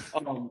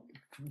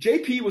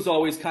 JP was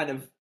always kind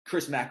of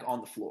Chris Mack on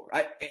the floor.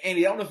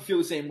 Andy, I don't know if you feel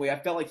the same way. I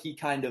felt like he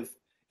kind of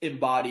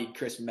embodied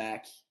Chris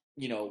Mack,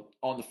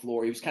 on the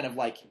floor. He was kind of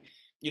like,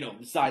 the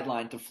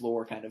sideline to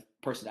floor kind of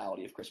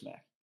personality of Chris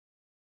Mack.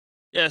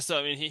 Yeah, so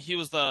I mean, he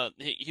was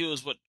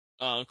what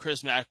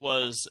Chris Mack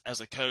was as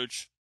a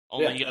coach.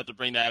 Only he got to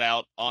bring that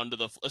out onto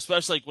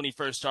especially when he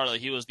first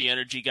started. He was the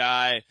energy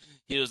guy.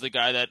 He was the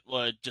guy that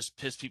would just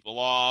piss people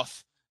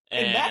off.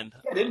 And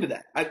Mack got into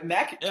that.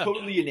 Mack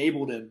totally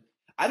enabled him.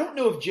 I don't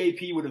know if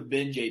JP would have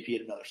been JP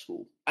at another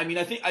school. I mean,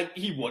 I think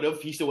he would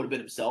have. He still would have been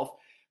himself.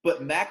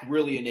 But Mack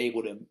really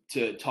enabled him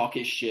to talk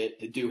his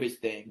shit, to do his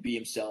thing, be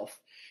himself.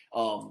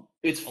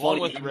 It's funny. Along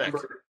with Rick.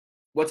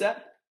 What's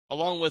that?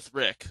 Along with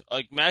Rick.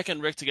 Mack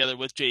and Rick together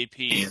with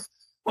JP.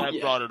 That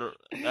brought it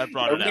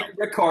out.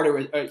 Rick Carter,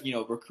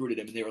 recruited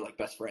him, and they were like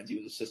best friends. He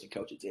was assistant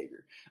coach at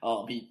Xavier.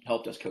 He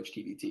helped us coach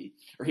TBT,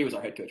 or he was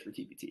our head coach for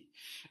TBT.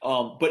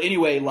 But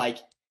anyway,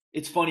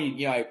 it's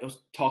funny. I was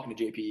talking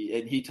to JP,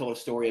 and he told a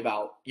story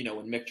about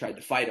when Mick tried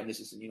to fight him. This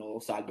is a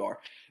little sidebar,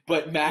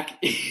 but Mac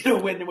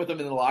went in with him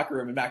in the locker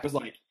room, and Mac was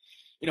like,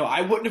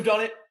 I wouldn't have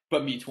done it,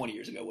 but me 20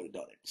 years ago would have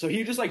done it. So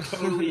he just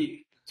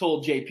totally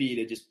told JP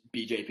to just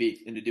be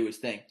JP and to do his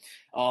thing.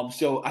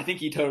 So I think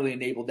he totally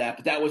enabled that,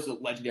 but that was a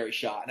legendary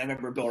shot. And I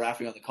remember Bill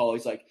Raftery on the call.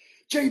 He's like,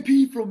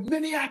 JP from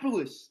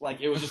Minneapolis.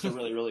 It was just a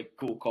really, really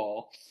cool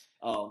call.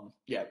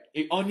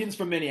 Onions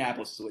from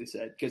Minneapolis is what he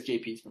said, because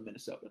JP's from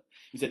Minnesota.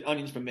 He said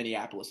onions from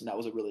Minneapolis, and that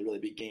was a really, really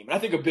big game. And I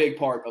think a big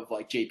part of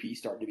JP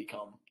starting to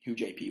become who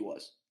JP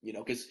was,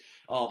 because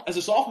as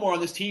a sophomore on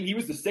this team, he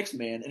was the 6th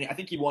man, and I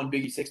think he won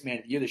Big East 6th man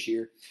of the year this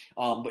year.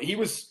 But he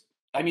was,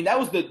 that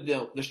was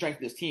the strength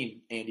of this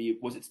team, Andy,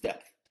 was its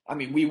depth.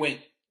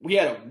 We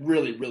had a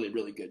really, really,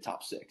 really good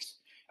top 6.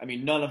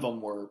 None of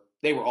them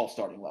they were all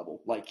starting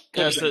level.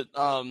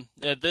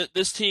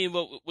 This team,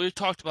 what we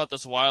talked about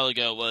this a while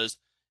ago, was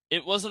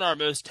it wasn't our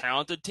most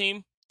talented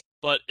team,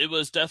 but it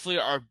was definitely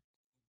our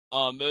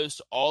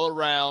most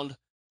all-around,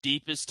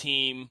 deepest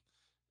team,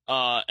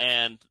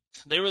 and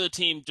they were the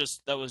team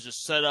that was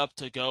just set up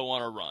to go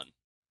on a run,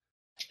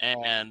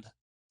 and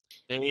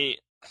they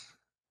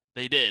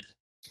did.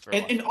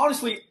 And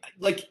honestly,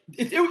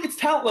 its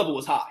talent level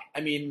was high.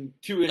 2 NBA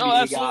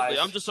absolutely. guys.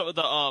 I'm just talking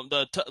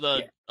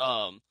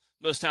the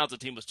most talented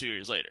team was 2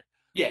 years later.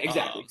 Yeah,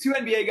 exactly. 2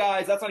 NBA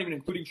guys. That's not even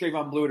including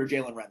Trayvon Blewett or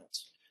Jalen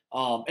Reynolds.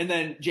 And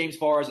then James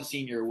Farr as a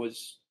senior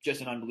was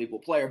just an unbelievable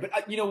player. But,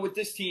 with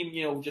this team,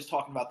 just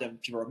talking about them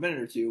for a minute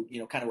or two,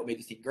 kind of what made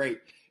this team great,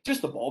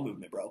 just the ball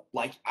movement, bro.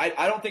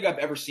 I don't think I've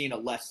ever seen a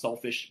less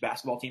selfish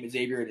basketball team at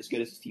Xavier, and as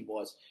good as this team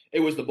was.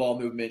 It was the ball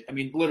movement.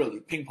 Literally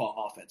ping pong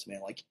offense,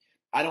 man.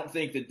 I don't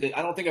think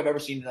I've ever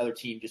seen another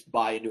team just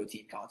buy into a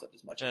team concept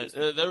as much as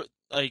this.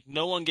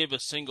 No one gave a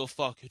single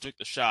fuck who took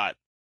the shot,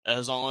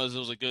 as long as it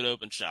was a good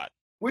open shot.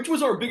 Which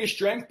was our biggest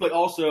strength, but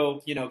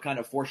also, kind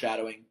of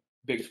foreshadowing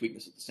biggest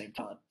weakness at the same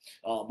time.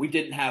 We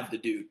didn't have the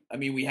dude.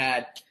 We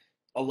had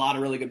a lot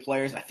of really good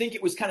players. I think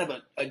it was kind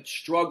of a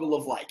struggle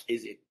of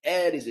is it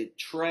Ed? Is it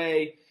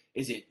Trey?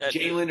 Is it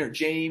Jalen or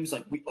James?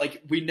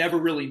 We never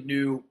really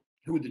knew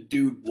who the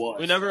dude was.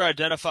 We never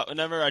identified.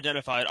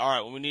 All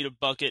right, when we need a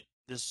bucket,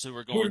 this is who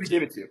we're going to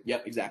give it to.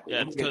 Yep, exactly.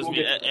 Yeah, because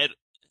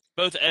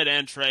both Ed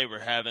and Trey were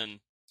having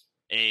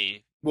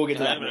a We'll get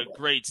to that. Having a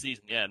great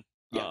season, yeah.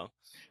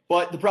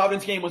 But the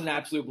Providence game was an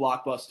absolute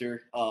blockbuster.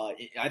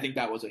 I think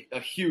that was a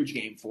huge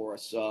game for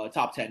us.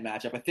 Top 10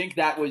 matchup. I think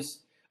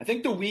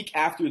the week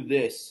after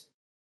this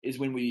is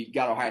when we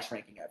got our highest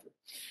ranking ever.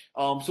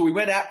 So we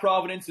went at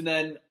Providence, and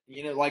then,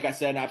 like I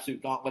said, an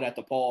absolute gauntlet at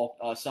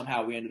DePaul.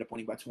 Somehow we ended up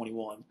winning by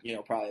 21.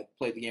 Probably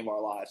played the game of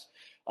our lives.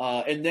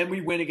 And then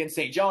we win against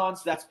St.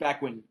 John's. That's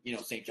back when,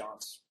 St.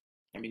 John's,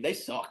 they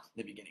sucked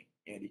in the beginning,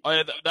 Andy. Oh,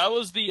 yeah, that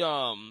was the,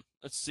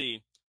 let's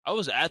see. I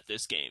was at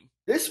this game.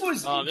 This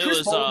was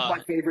Chris Mullen's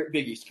my favorite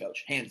Big East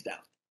coach, hands down.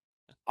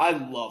 I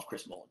love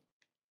Chris Mullen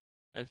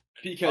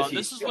because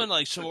this is when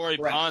Shamori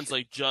Pons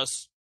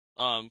just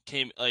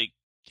came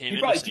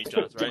into St.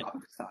 John's, right?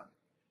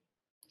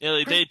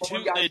 Yeah, they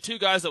had two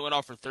guys that went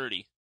off for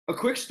 30. A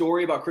quick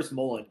story about Chris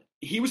Mullen: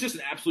 he was just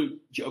an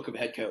absolute joke of a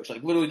head coach.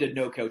 Literally did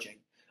no coaching.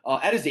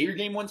 At a Xavier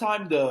game one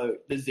time, the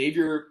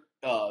Xavier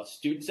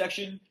student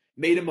section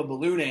made him a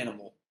balloon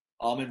animal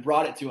and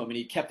brought it to him, and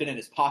he kept it in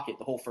his pocket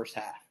the whole first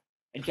half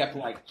and kept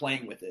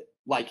playing with it.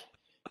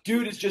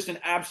 Dude is just an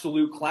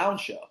absolute clown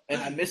show,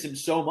 and I miss him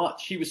so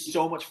much. He was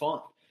so much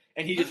fun,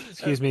 and he just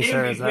excuse me,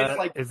 sir. Is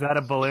that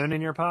a balloon in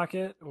your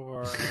pocket,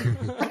 or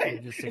right?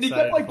 And he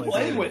kept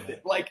playing with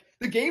it.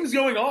 The game's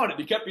going on, and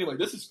he kept being like,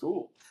 "This is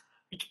cool."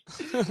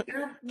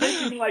 You're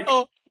making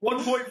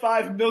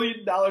 $1.5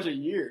 million a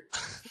year.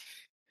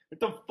 What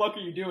the fuck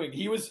are you doing?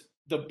 He was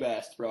the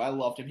best, bro. I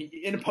loved him.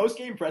 In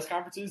post-game press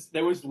conferences,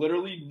 there was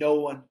literally no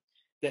one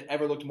that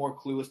ever looked more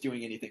clueless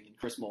doing anything than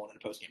Chris Mullen in a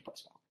post-game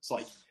press conference.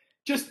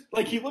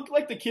 He looked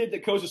like the kid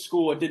that goes to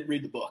school and didn't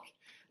read the book.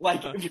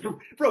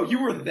 Bro,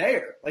 you were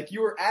there.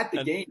 You were at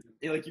the game.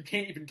 You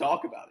can't even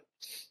talk about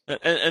it.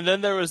 And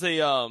then there was the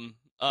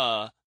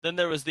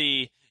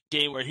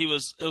game where it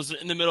was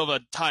in the middle of a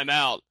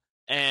timeout,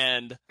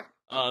 and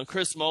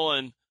Chris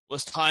Mullen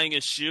was tying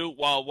his shoe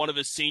while one of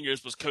his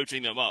seniors was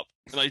coaching them up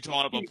and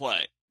drawing up a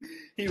play.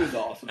 He was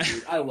awesome,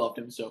 dude. I loved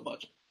him so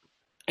much.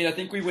 And I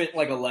think we went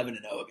 11-0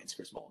 against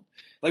Chris Mullen.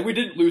 We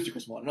didn't lose to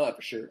Chris Mullen. I know that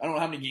for sure. I don't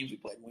know how many games we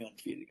played when we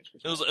undefeated against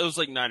Chris Mullen. It was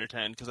 9 or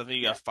 10 because I think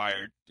he got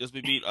fired because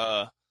we beat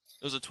it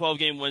was a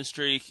 12-game win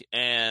streak,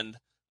 and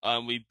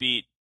we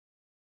beat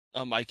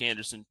Mike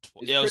Anderson.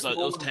 It was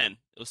 10.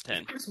 It was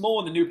 10. Is Chris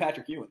Mullen the new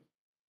Patrick Ewing?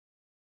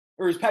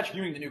 Or is Patrick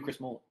Ewing the new Chris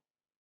Mullen?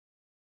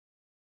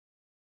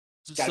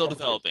 It's still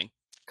developing.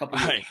 Couple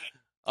years.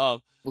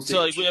 Right.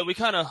 We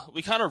kind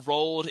of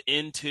rolled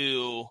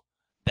into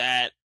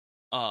that.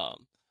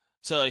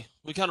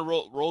 We kind of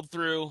rolled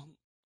through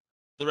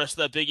the rest of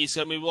that Big East.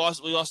 We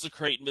lost to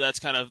Creighton, but that's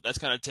kind of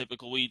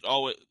typical.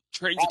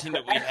 Creighton's a team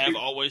that we have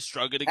always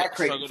struggled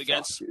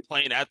against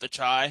playing at the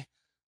Chi.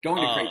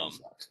 Going to Creighton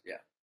sucks. Yeah.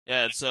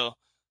 Yeah. So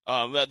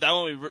that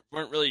one we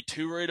weren't really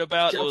too worried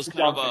about. It was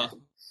kind of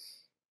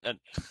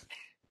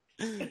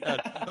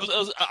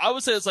I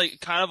would say it's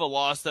kind of a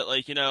loss that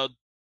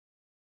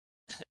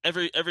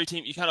every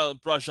team you kind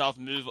of brush off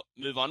and move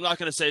on. I'm not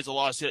going to say it's a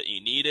loss that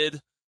you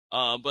needed.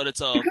 But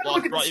it's a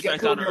loss brought you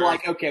back down to earth.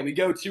 Okay, we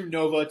go to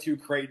Nova, to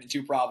Creighton,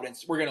 to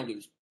Providence. We're gonna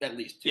lose at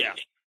least 2.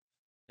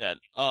 Yeah.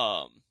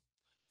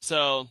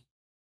 So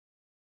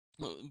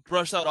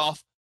brush that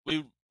off.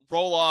 We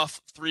roll off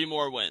 3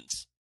 more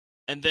wins,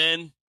 and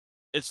then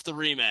it's the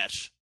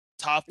rematch,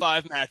 top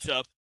 5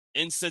 matchup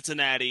in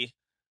Cincinnati.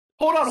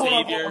 Hold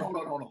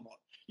on.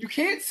 You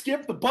can't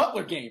skip the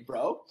Butler game,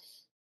 bro.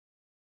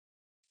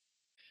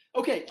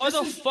 Okay. Why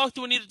the fuck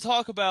do we need to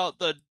talk about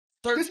the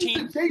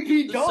 13? This is the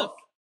JP dunk.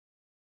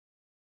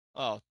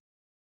 Oh,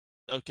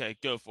 okay,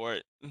 go for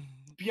it.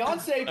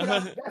 Beyonce put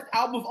out the best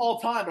album of all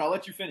time, but I'll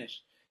let you finish.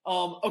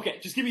 Okay,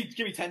 just give me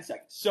 10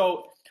 seconds.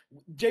 So,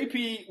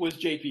 JP was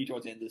JP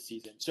towards the end of the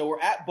season. So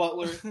we're at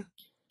Butler.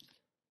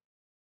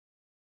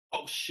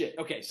 Oh shit.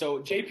 Okay, so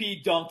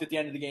JP dunked at the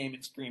end of the game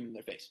and screamed in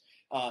their face.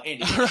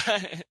 Andy.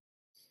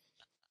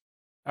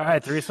 All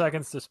right, 3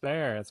 seconds to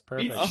spare. It's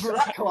perfect.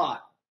 Shot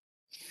clock.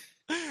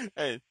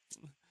 Hey,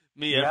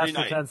 me you every asked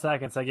night. for 10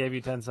 seconds. I gave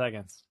you 10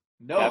 seconds.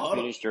 No, Got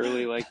finished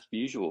early like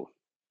usual.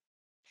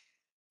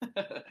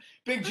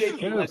 Big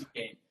JP was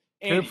game.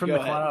 Coop from the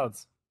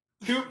clouds.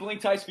 Coop,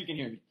 blink twice if you can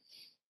hear me.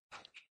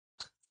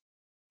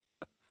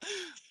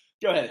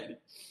 Go ahead, Andy.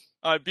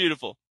 All right,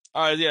 beautiful.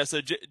 All right, yeah.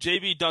 So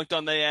JB dunked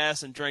on their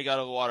ass and drank out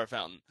of a water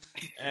fountain,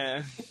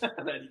 and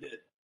that he did.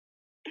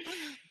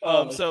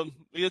 So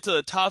we get to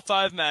the top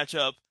 5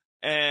 matchup,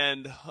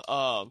 and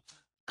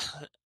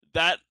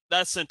that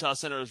Centos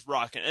Center is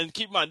rocking. And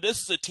keep in mind,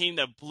 this is a team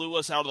that blew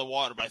us out of the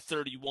water by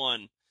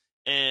 31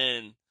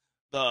 in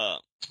the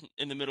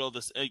middle of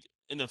this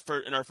in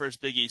our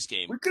first Big East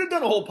game. We could have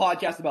done a whole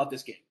podcast about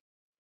this game.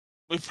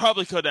 We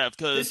probably could have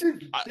because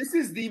this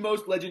is the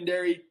most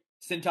legendary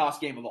Centos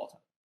game of all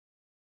time.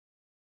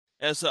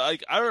 Yeah, so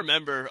I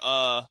remember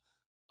I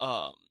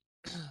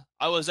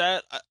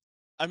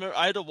remember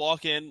I had to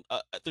walk in.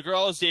 The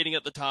girl I was dating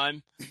at the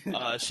time,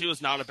 she was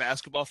not a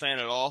basketball fan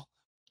at all.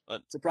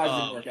 But, surprised it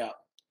didn't work out.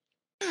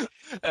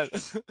 And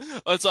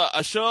so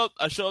I show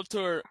up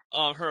to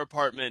her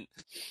apartment.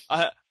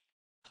 I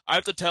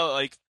have to tell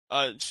her,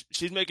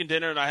 she's making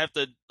dinner and I have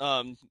to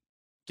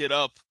get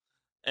up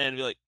and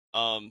be like,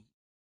 Um,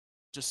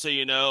 just so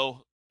you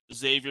know,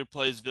 Xavier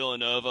plays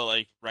Villanova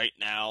like right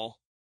now,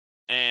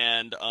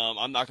 and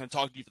I'm not going to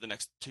talk to you for the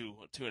next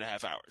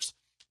 2.5 hours.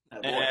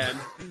 Oh, boy. And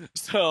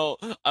so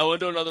I went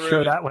to another Sure,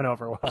 room. that went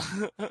over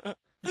well.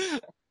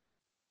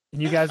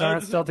 And you guys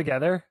aren't still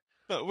together?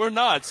 We're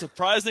not,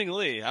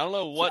 surprisingly. I don't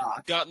know what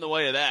Shocked. got in the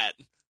way of that.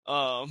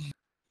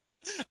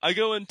 I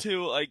go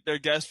into like their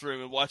guest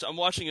room and I'm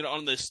watching it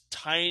on this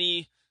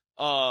tiny,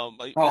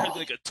 it has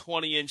like a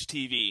 20-inch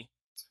TV.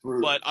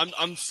 Brutal. But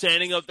I'm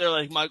standing up there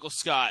like Michael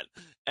Scott,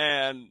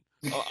 and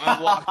I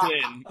walked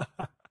in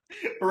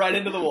right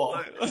into the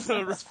wall.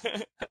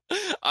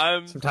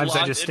 I'm Sometimes I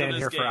locked just into stand this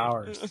here game. for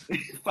hours.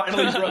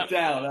 Finally broke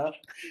down, huh?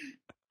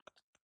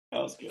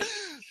 That was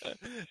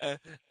good.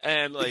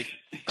 And like,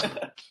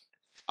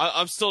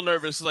 I'm still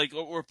nervous. Like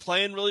we're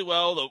playing really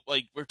well.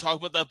 Like we're talking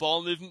about that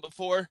ball movement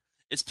before.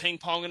 It's ping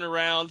ponging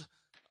around,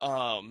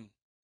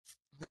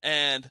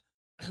 and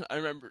I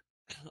remember,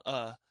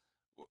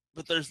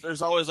 but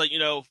there's always like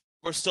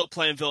we're still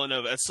playing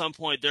Villanova. At some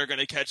point, they're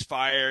gonna catch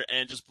fire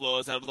and just blow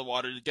us out of the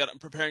water. To get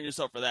preparing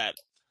yourself for that.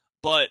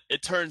 But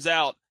it turns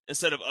out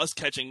instead of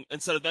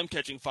them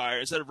catching fire,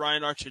 instead of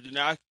Ryan Archer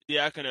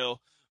Diacono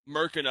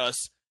murking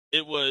us,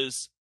 it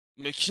was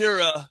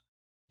Mikura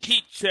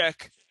heat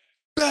check,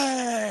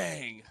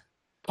 bang.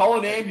 Call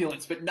an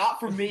ambulance, but not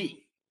for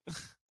me.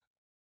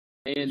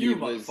 And You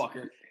was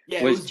motherfucker.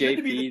 Yeah, it was was good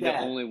to be JP the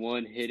dad. only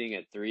one hitting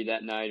a 3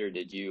 that night, or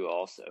did you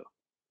also?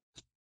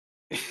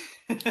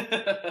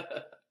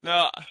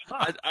 No,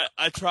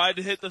 I tried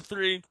to hit the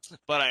 3,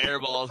 but I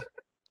airballed.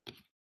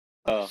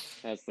 Oh,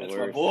 that's the That's my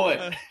worst.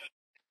 boy.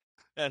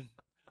 And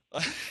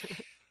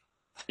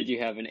Did you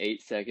have an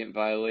 8-second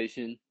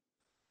violation?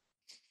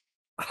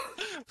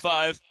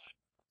 5.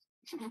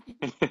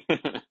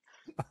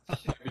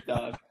 Every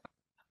time.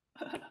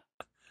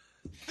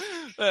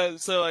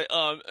 So like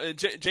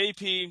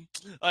JP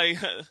like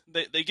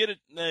they get it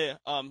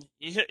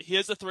he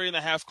hits a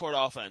 3.5 court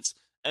offense,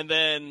 and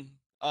then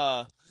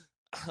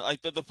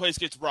like the place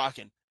gets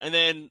rocking, and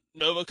then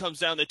Nova comes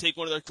down, they take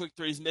one of their quick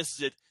threes,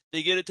 misses it,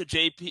 they get it to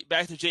JP,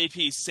 back to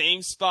JP,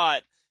 same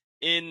spot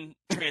in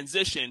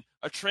transition.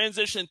 A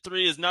transition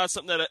 3 is not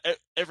something that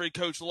every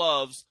coach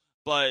loves,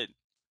 but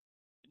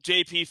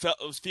JP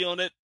was feeling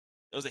it.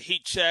 It was a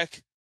heat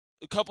check,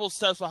 a couple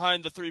steps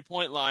behind the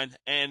 3-point line,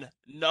 and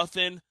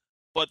nothing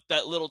but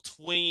that little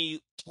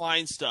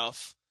twine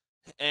stuff,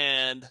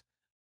 and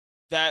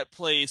that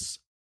place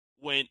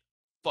went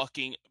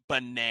fucking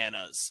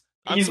bananas.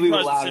 I'm Easily the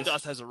surprised loudest.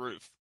 Cintas has a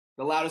roof.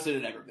 The loudest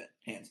it had ever been,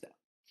 hands down.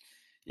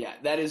 Yeah,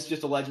 that is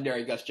just a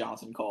legendary Gus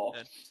Johnson call.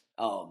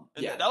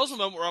 Yeah, that was a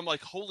moment where I'm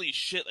like, holy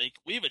shit, like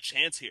we have a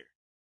chance here.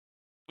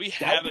 We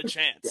have a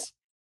chance. Yeah.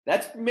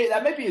 That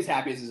may be as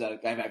happy as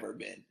I've ever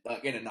been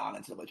in a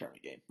non-NCAA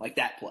tournament game, like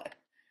that play.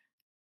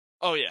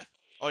 Oh yeah,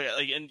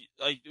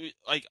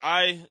 like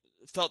I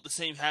felt the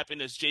same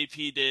happiness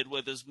JP did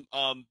with his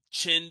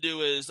chin to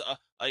his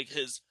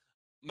his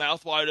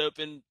mouth wide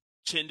open,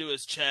 chin to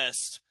his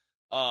chest,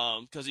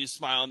 because he's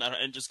smiling at her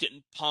and just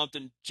getting pumped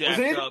and jacked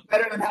Was it up.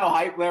 better than how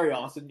hyped Larry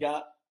Austin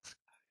got?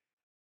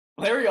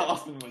 Larry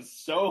Austin was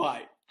so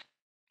hyped.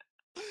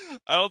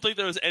 I don't think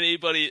there was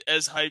anybody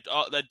as hyped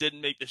that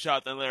didn't make the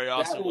shot than Larry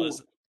Austin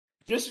was.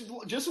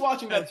 Just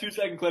watching that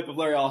 2-second clip of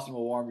Larry Austin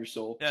will warm your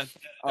soul. Yeah,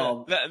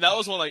 that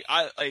was one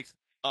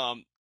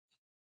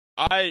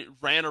I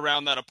ran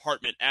around that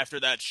apartment after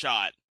that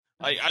shot.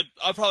 Like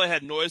I probably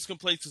had noise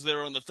complaints because they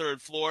were on the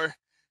 3rd floor,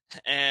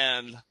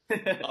 and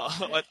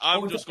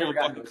I'm just going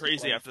fucking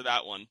crazy after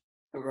that one.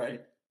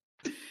 Right.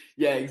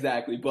 Yeah,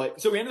 exactly.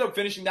 But so we ended up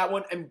finishing that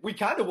one, and we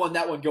kind of won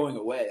that one going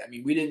away. I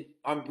mean,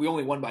 we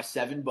only won by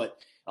 7, but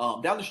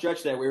down the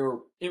stretch there,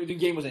 the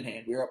game was in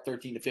hand. We were up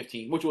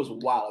 13-15, which was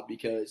wild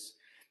because,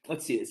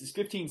 let's see, this is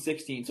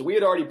 15-16. So we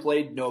had already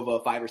played Nova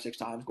 5 or 6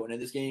 times going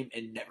into this game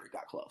and never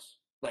got close.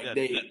 Like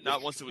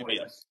not once did we beat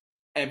them.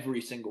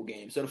 Every single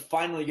game. So to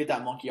finally get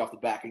that monkey off the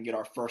back and get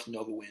our first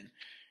Nova win,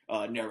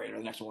 narrator,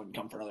 the next one wouldn't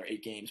come for another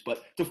 8 games.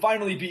 But to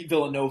finally beat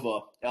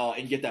Villanova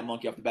and get that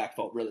monkey off the back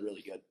felt really,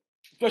 really good.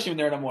 Especially when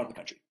they're number 1 in the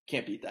country.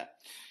 Can't beat that.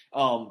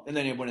 And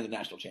then they winning the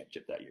national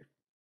championship that year.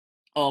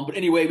 But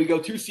anyway, we go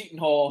to Seton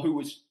Hall, who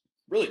was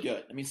really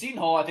good. I mean, Seton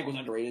Hall, I think, was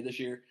underrated this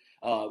year.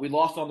 We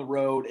lost on the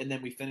road, and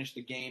then we finished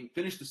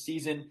the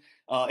season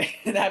in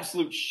an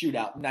absolute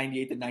shootout,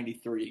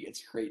 98-93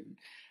 against Creighton.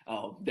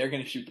 They're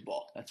going to shoot the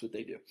ball. That's what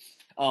they do.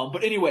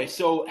 But anyway,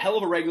 so hell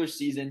of a regular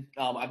season.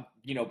 I'm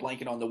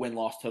blanking on the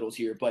win-loss totals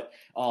here, but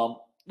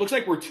looks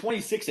like we're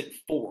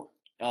 26-4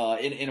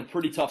 in a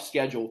pretty tough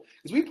schedule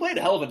because we played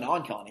a hell of a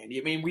non-con, Andy.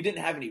 I mean, we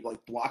didn't have any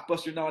like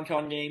blockbuster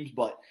non-con games,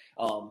 but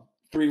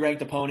 3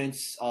 ranked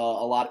opponents, a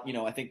lot.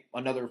 I think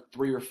another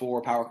 3 or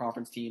 4 power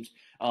conference teams.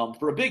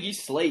 For a Big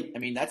East slate, I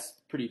mean, that's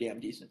pretty damn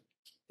decent,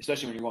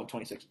 especially when you're going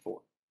 26-4.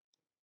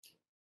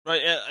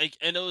 Right,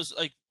 and it was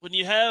like when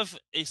you have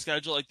a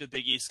schedule like the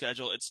Big East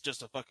schedule, it's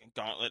just a fucking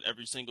gauntlet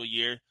every single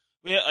year.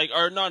 We had, like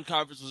our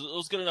non-conference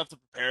was good enough to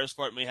prepare us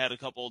for it. And we had a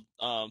couple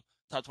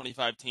top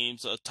 25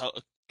 teams, a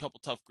couple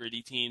tough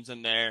gritty teams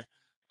in there.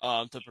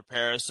 to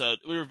prepare us. So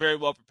we were very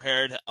well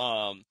prepared.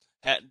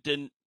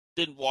 Didn't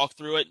walk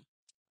through it.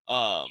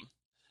 Um,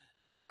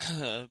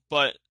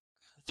 but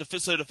to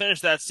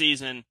finish that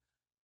season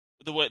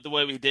the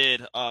way we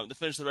did, to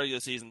finish the regular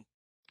season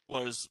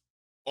was,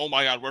 oh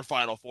my God, we're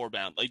Final Four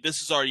bound. Like,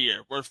 this is our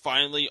year. We're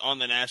finally on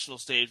the national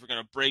stage. We're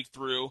gonna break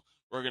through.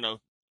 We're gonna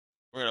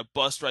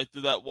bust right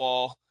through that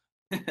wall.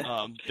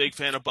 Big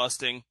fan of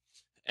busting,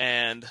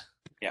 and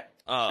Yeah,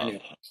 I knew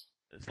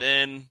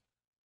then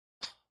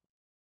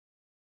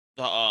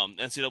the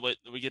NCAA.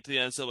 We get to the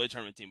NCAA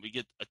tournament team. We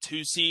get a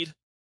 2 seed,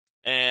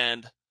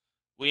 and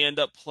we end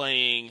up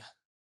playing.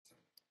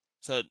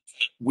 So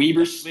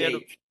Weber we had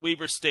State.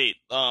 Weber State,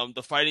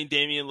 the Fighting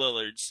Damian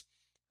Lillards,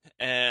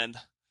 and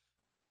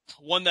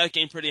won that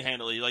game pretty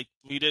handily. Like,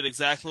 we did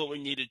exactly what we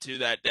needed to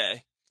that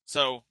day.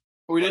 So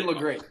We didn't look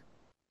great.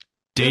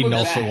 Dayton look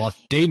also bad.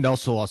 lost. Dayton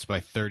also lost by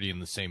 30 in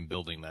the same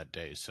building that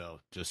day. So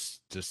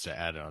just to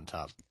add it on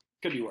top.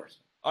 Could be worse.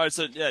 all right,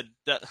 so yeah,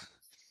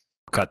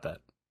 Cut that.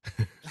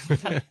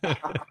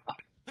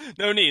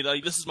 no need.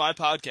 Like, this is my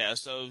podcast,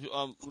 so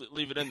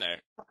leave it in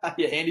there.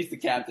 Yeah, Andy's the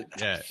captain.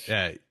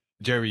 Yeah.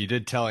 Jeremy, you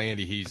did tell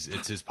Andy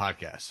it's his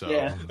podcast. So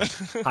Yeah.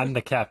 I'm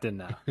the captain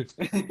now.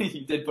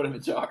 You did put him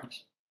in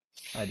charge.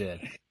 I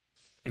did.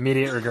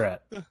 Immediate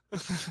regret.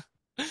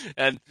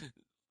 And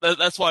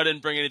that's why I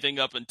didn't bring anything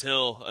up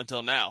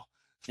until now.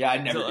 Yeah, I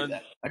never So, do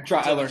that.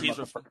 I learned keys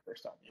about the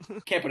first time. Yeah.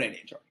 Can't put Andy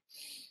in charge.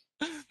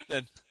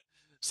 And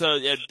so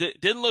yeah,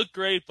 didn't look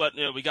great, but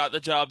we got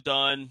the job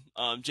done.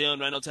 Jalen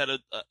Reynolds had a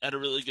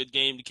really good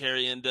game to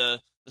carry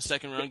into the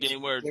second round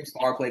game where James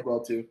Farr played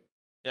well too.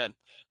 and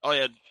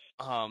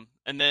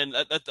then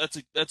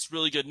that's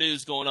really good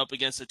news going up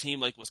against a team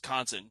like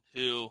Wisconsin,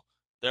 who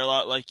they're a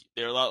lot like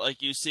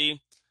UC.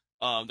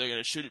 They're going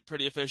to shoot it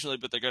pretty efficiently,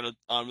 but they're going to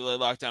really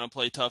lock down and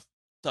play tough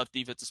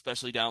defense,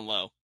 especially down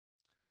low.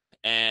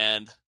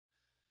 And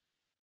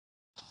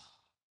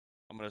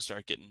I'm going to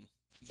start getting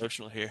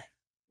emotional here.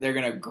 They're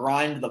going to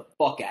grind the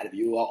fuck out of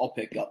you. I'll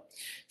pick up.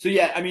 So,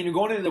 yeah, I mean,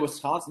 going into the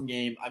Wisconsin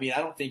game, I mean, I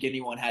don't think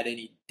anyone had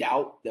any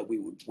doubt that we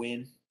would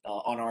win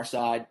on our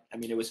side. I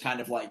mean, it was kind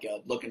of like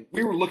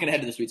we were looking ahead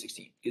to the Sweet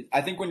 16.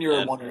 I think when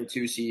you're a 1 or a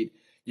 2 seed,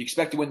 you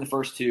expect to win the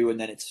first 2, and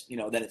then it's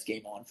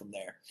game on from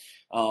there.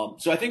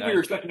 So I think we were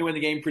expecting to win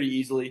the game pretty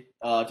easily.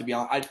 To be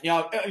honest,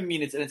 I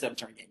mean, it's an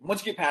NCAA game.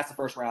 Once you get past the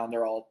first round,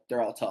 they're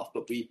all tough.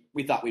 But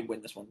we thought we'd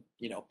win this one.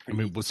 I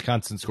mean,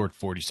 Wisconsin scored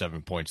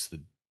 47 points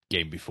the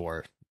game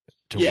before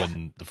to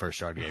win the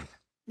first round game.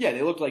 Yeah,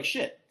 they looked like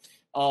shit.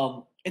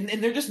 And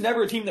they're just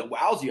never a team that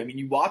wows you. I mean,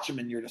 you watch them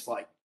and you're just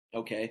like,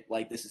 okay,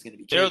 like this is going to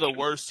be. They're the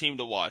worst team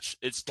to watch.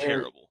 It's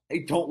terrible. They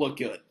don't look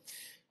good.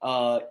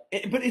 But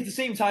at the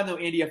same time, though,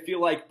 Andy, I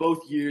feel like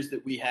both years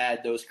that we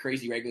had those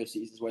crazy regular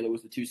seasons, whether it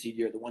was the 2 seed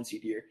year or the 1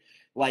 seed year,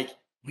 like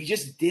we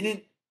just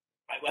didn't.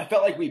 I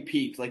felt like we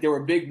peaked. Like there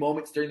were big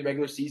moments during the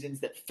regular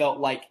seasons that felt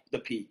like the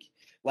peak.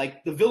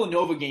 Like the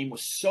Villanova game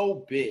was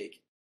so big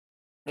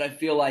that I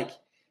feel like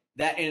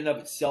that in and of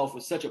itself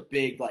was such a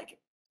big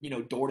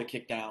door to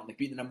kick down. Like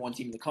beat the number 1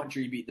 team in the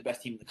country, beat the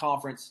best team in the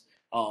conference.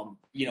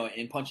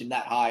 And punching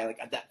that high, like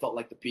that felt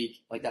like the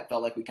peak. Like that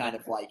felt like we kind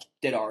of like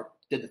did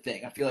the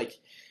thing. I feel like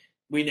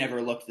we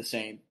never looked the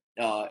same.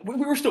 We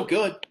were still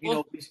good,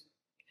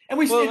 and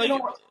we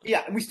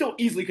still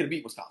easily could have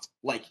beat Wisconsin.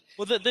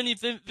 Then you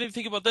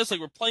think about this, like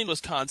we're playing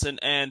Wisconsin,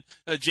 and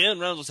Jalen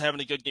Reynolds was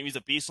having a good game. He's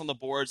a beast on the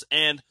boards,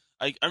 and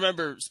I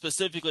remember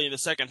specifically in the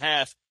second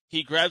half,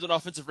 he grabbed an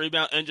offensive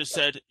rebound and just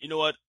said, "You know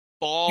what?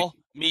 Ball,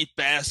 meet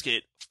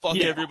basket, fuck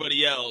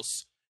everybody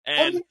else."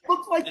 And it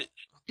looked like.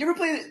 You ever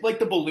play like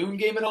the balloon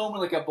game at home where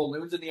like a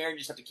balloon's in the air and you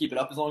just have to keep it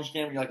up as long as you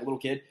can when you're like a little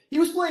kid? He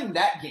was playing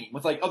that game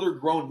with like other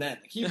grown men.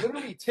 Like, he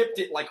literally tipped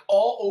it like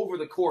all over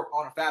the court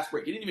on a fast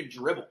break. He didn't even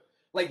dribble.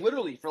 Like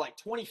literally for like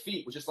 20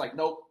 feet was just like,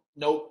 nope.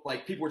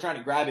 Like people were trying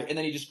to grab it and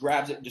then he just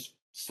grabs it and just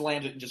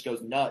slams it and just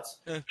goes nuts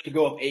to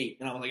go up 8.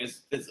 And I was like,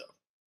 it's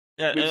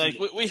yeah, and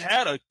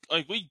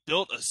like we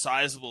built a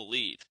sizable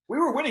lead. We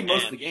were winning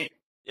most of the game.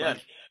 Yeah,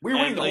 we were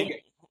winning the whole game.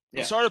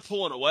 We started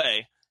pulling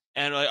away,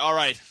 and we're like, all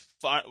right,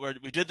 fine,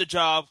 we did the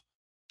job.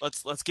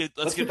 Let's get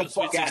to the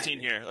Sweet 16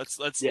 here.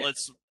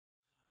 Let's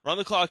run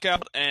the clock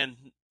out and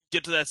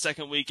get to that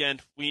second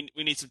weekend. We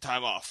need some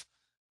time off.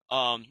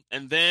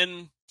 And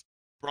then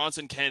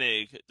Bronson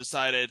Koenig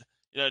decided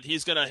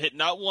he's gonna hit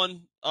not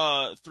 1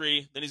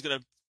 3, then he's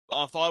gonna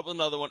follow up with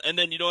another one, and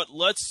then you know what?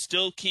 Let's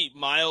still keep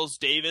Miles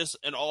Davis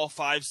and all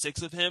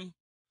 5-6 of him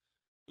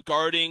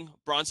guarding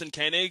Bronson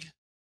Koenig.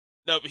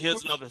 No, but he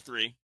hits another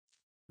 3.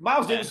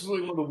 Miles Davis is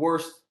really one of the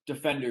worst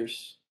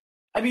defenders.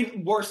 I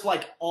mean, worst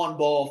like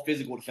on-ball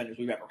physical defenders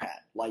we've ever had.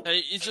 Like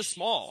he's just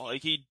small.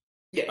 Like he's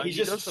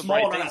just some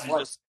small. Right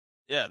things.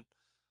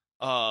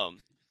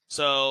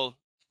 So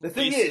the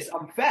thing is,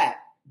 I'm fat,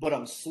 but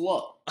I'm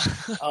slow.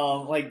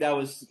 Like that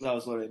was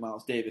literally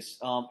Miles Davis.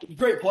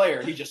 Great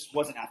player. He just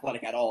wasn't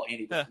athletic at all, and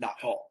he was not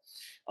tall.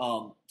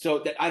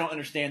 So I don't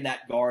understand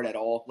that guard at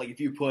all. Like if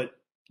you put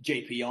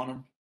JP on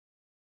him,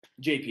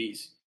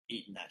 JP's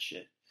eating that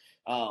shit.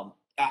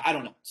 I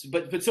don't know,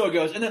 but so it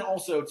goes. And then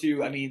also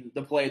too, I mean,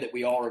 the play that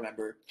we all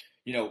remember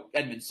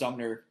Edmund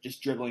Sumner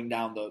just dribbling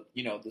down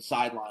the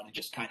sideline and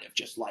just kind of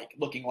just like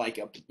looking like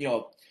a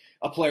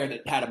player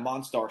that had a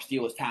Monstar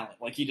steal his talent.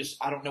 Like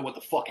I don't know what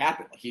the fuck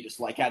happened. Like he just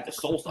like had the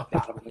soul sucked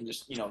out of him and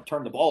just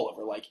turned the ball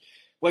over.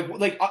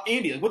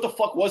 Andy, like what the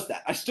fuck was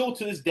that? I still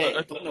to this day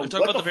don't know. We're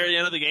talking about the very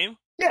end of the game.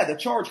 Yeah, the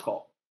charge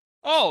call.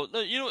 Oh,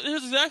 no,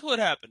 here's exactly what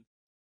happened.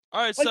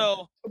 All right, Like,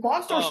 so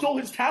Monstar stole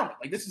his talent.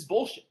 Like this is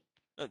bullshit.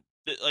 I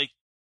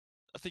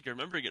think you're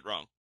remembering it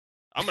wrong.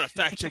 I'm gonna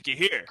fact check you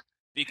here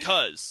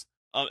because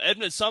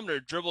Edmund Sumner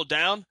dribbled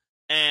down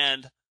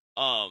and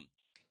fucking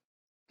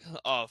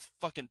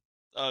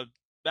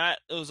Matt,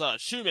 it was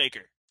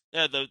Shoemaker.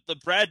 Yeah, the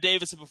Brad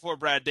Davidson before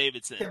Brad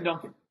Davidson. Tim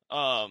Duncan.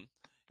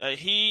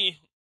 He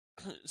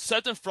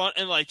stepped in front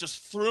and like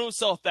just threw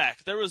himself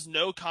back. There was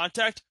no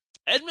contact.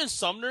 Edmund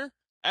Sumner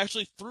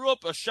actually threw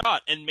up a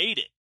shot and made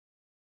it.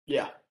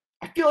 Yeah,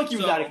 I feel like he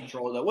was out of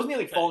control though. Wasn't he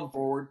like falling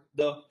forward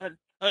though?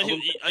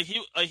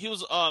 He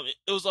was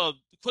it was a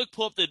quick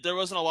pull up that there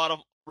wasn't a lot of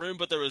room,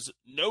 but there was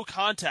no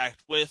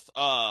contact with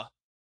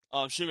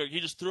Shoemaker.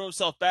 He just threw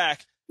himself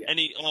back and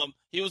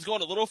he was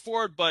going a little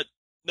forward, but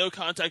no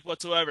contact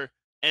whatsoever,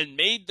 and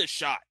made the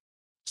shot.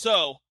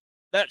 So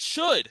that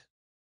should,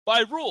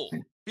 by rule,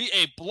 be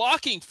a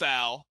blocking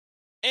foul,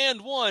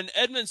 and one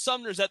Edmund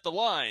Sumner's at the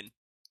line,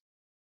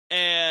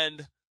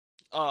 and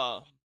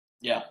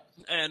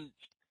and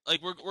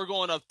like we're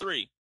going up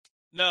 3.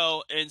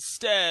 No,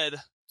 instead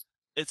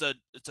it's a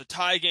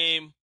tie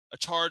game, a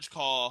charge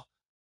call,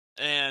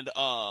 and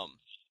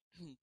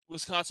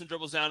Wisconsin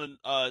dribbles down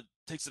and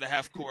takes it a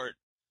half court,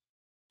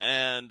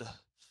 and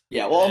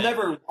yeah. Well,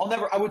 I'll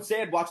never. I would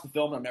say I'd watch the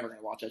film, but I'm never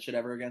gonna watch that shit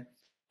ever again.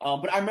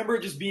 But I remember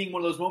it just being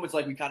one of those moments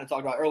like we kind of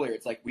talked about earlier.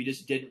 It's like we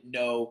just didn't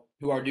know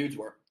who our dudes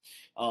were.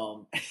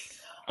 Wow.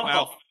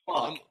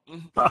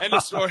 End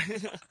of story.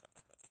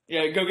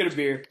 Yeah, go get a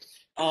beer.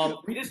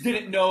 We just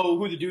didn't know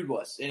who the dude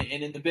was, and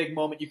in the big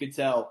moment, you could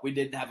tell we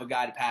didn't have a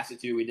guy to pass it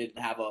to. We didn't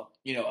have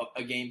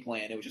a game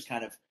plan. It was just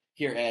kind of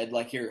here, Ed,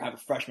 like here, have a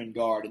freshman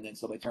guard, and then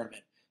somebody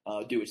tournament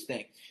do his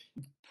thing.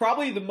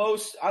 Probably the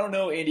most, I don't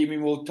know, Andy. I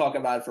mean, we'll talk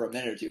about it for a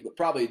minute or two, but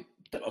probably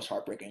the most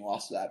heartbreaking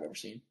loss that I've ever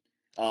seen.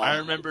 I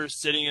remember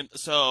sitting in.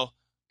 So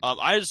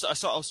I was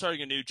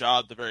starting a new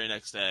job the very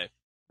next day,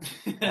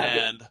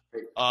 and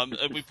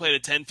we played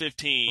at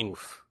 10:15,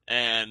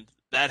 and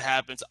that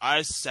happens.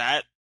 I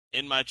sat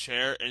in my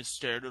chair and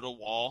stared at a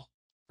wall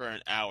for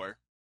an hour,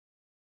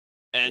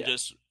 and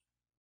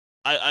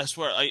I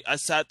swear I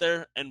sat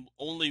there and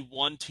only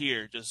one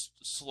tear just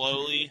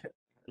slowly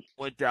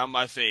went down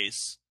my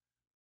face,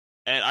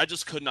 and I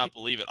just could not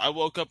believe it. I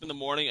woke up in the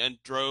morning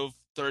and drove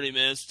 30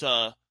 minutes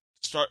to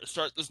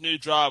start this new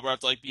job where I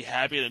have to like be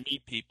happy to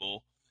meet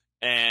people,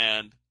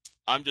 and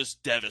I'm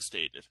just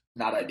devastated.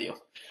 Not ideal.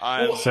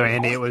 So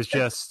Andy, it was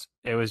just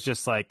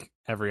like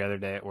every other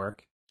day at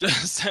work.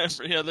 Just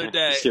every other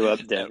day. Show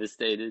up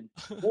devastated.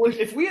 Well,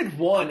 if we had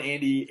won,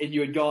 Andy, and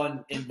you had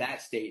gone in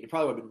that state, it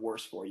probably would have been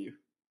worse for you.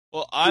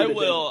 Well, I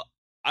will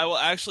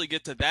actually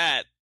get to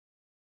that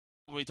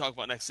when we talk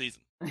about next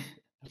season.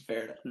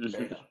 Fair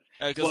enough.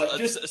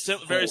 Because it's a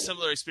very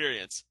similar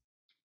experience.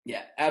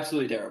 Yeah,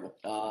 absolutely terrible.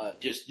 I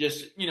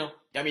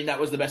mean, that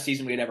was the best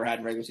season we had ever had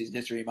in regular season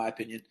history, in my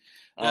opinion.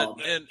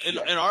 And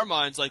in our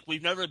minds, like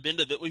we've never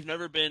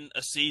been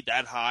a seed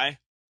that high,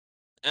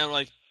 and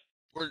like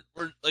we're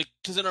like,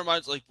 because in our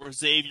minds, like we're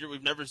Xavier,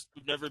 we've never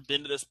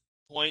been to this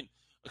point.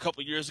 A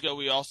couple years ago,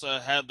 we also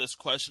had this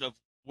question of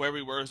where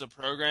we were as a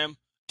program.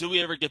 Do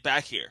we ever get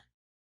back here?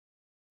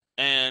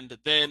 And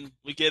then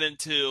we get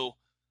into,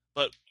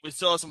 but we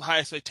still have some high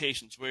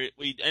expectations.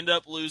 We end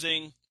up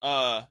losing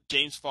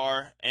James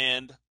Farr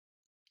and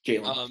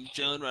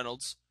Jalen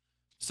Reynolds.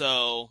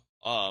 So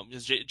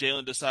because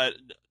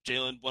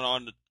Jalen went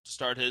on to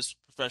start his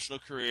professional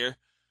career.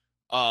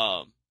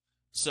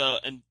 So,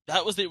 and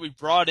that was we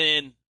brought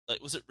in,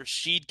 like, was it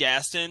Rashid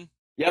Gaston?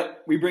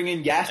 Yep, we bring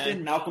in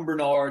Gaston, Malcolm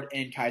Bernard,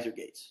 and Kaiser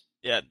Gates.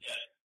 Yeah,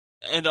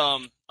 and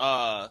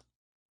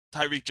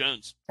Tyreek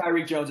Jones.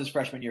 Tyreek Jones' is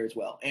freshman year as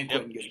well, and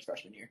Quentin Gooden's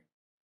freshman year.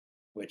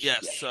 Which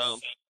so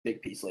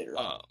big piece later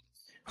on.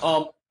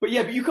 But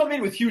you come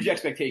in with huge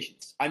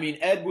expectations. I mean,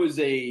 Ed was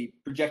a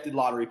projected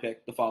lottery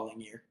pick the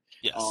following year.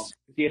 Yes.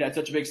 He had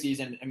such a big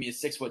season. I mean, a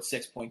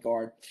 6'6" point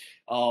guard.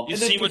 You've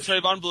seen what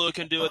Trayvon Blue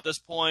can do at this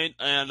point,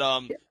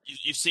 and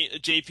you've seen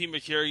J.P.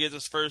 McCurry get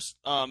his first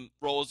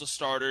role as a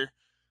starter.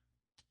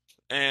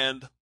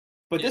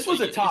 But this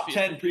was a top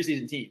 10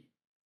 preseason team.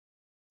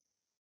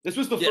 This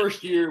was the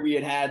first year we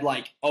had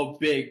like a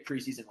big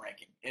preseason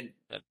ranking in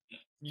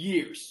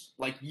years,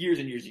 like years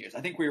and years and years.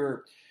 I think we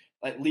were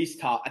at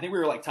least top. I think we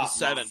were like top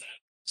seven.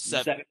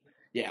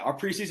 Yeah, our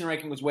preseason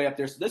ranking was way up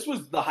there. So this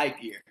was the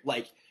hype year.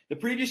 Like the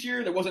previous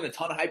year, there wasn't a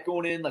ton of hype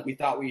going in. Like we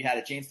thought we had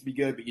a chance to be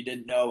good, but you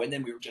didn't know. And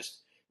then we were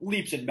just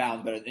leaps and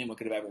bounds better than anyone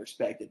could have ever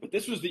expected. But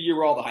this was the year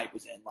where all the hype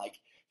was in. Like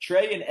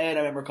Trey and Ed, I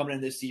remember coming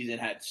in this season,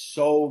 had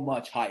so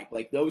much hype.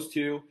 Like those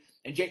two,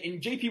 and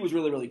JP was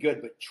really, really good,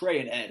 but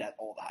Trey and Ed had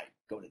all the hype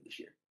going into this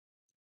year.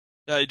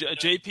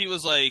 JP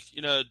was like,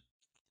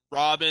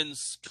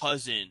 Robin's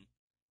cousin,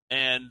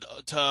 and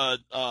to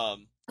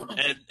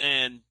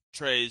and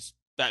Trey's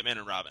Batman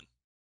and Robin.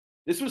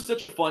 This was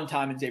such a fun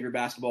time in Xavier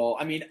basketball.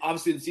 I mean,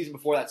 obviously the season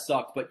before that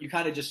sucked, but you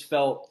kind of just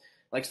felt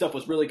like stuff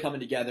was really coming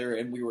together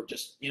and we were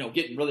just,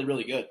 getting really,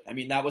 really good. I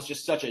mean, that was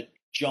just such a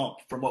jump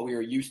from what we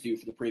were used to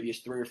for the previous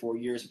 3 or 4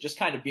 years of just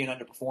kind of being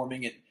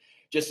underperforming and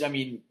just, I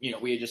mean,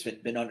 we had just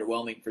been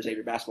underwhelming for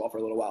Xavier basketball for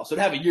a little while. So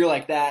to have a year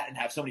like that and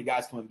have so many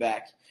guys coming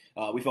back,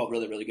 we felt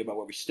really, really good about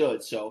where we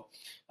stood. So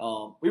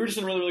we were just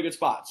in a really, really good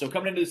spot. So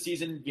coming into the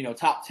season,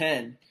 top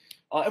 10,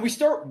 and we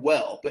start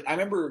well. But I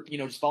remember,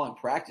 just following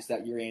practice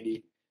that year,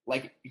 Andy,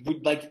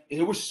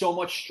 there was so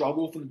much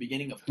struggle from the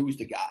beginning of who's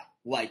the guy.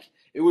 Like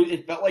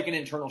it felt like an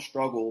internal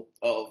struggle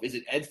of, is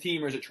it Ed's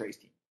team or is it Trey's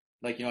team?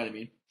 Like, you know what I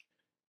mean?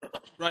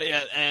 Right,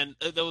 yeah, and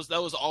that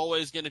was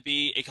always going to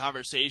be a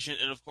conversation,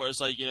 and of course,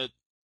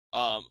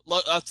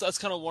 that's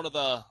kind of one of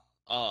the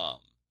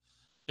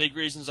big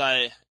reasons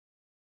I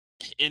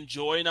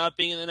enjoy not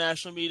being in the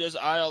national media's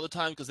eye all the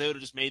time, because they would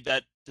have just made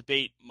that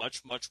debate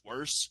much, much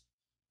worse.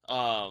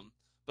 But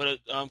it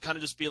kind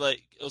of just be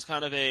like, it was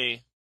kind of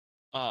a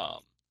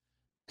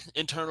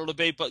internal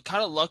debate, but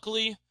kind of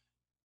luckily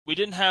we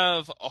didn't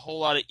have a whole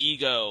lot of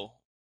ego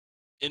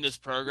in this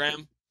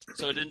program,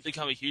 so it didn't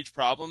become a huge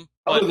problem.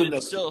 But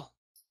it's still,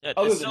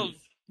 it's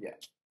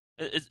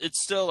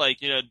still like,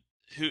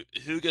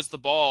 who gets the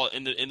ball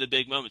in the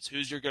big moments?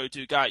 Who's your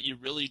go-to guy? You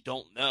really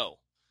don't know.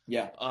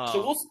 Yeah.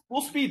 So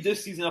we'll speed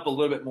this season up a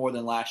little bit more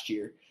than last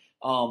year.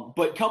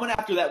 But coming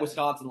after that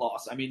Wisconsin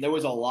loss, I mean, there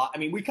was a lot. I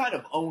mean, we kind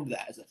of owned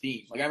that as a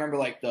theme. Like I remember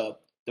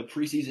the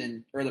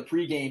preseason or the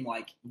pregame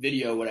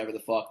video, whatever the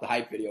fuck, the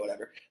hype video,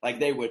 whatever. Like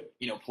they would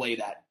play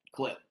that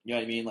clip. You know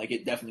what I mean? Like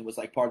it definitely was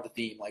like part of the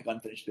theme. Like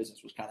unfinished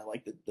business was kind of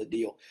like the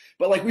deal.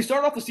 But like we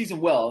started off the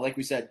season well. Like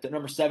we said, the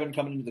number 7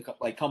 coming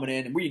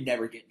in, and we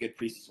never get good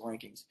preseason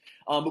rankings.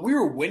 But we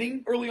were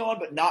winning early on,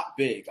 but not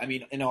big. I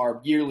mean, in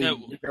our yearly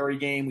Missouri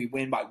game, we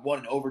win by 1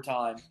 in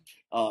overtime.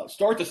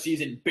 Start the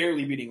season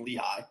barely beating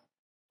Lehigh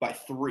by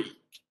 3.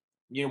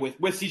 With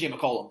CJ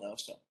McCollum though.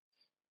 So.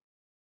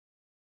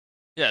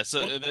 Yeah,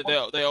 so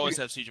they always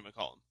have CJ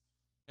McCollum.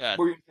 Yeah. What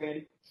were you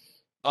saying?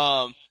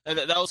 And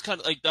that was kind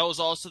of like, that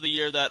was also the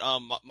year that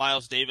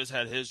Miles Davis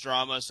had his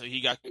drama, so he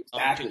got kicked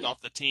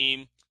off the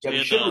team. So yeah,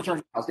 we should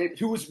return Miles Davis,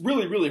 who was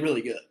really, really,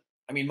 really good.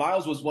 I mean,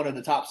 Miles was one of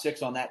the top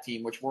 6 on that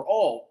team, which were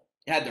all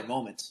had their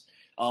moments.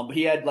 But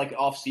he had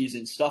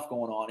off-season stuff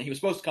going on, and he was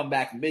supposed to come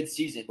back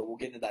mid-season, but we'll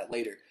get into that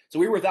later. So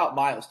we were without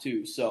Miles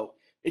too. So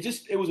it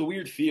was a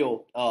weird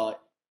feel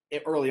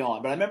early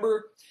on. But I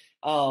remember,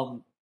 we're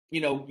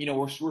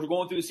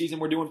going through the season,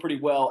 we're doing pretty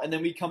well, and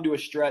then we come to a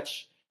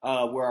stretch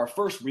where our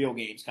first real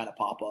games kind of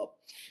pop up,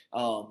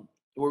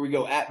 where we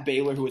go at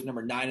Baylor, who was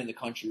number 9 in the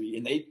country,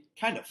 and they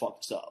kind of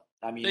fucked us up.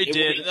 I mean, they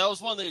did. That was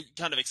one they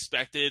kind of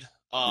expected.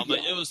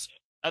 It was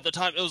at the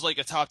time, it was like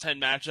a top 10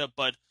 matchup,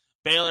 but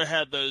Baylor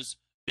had those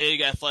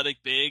big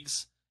athletic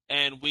bigs,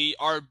 and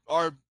our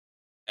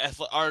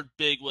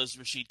big was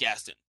Rashid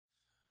Gaston.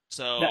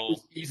 So that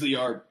was easily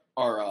our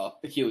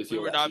Achilles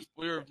heel.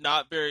 We were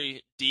not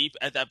very deep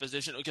at that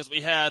position because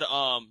we had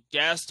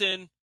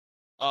Gaston,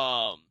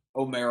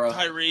 O'Mara,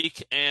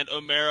 Tyreek, and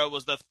O'Mara it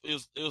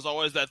was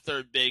always that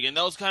third big, and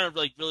that was kind of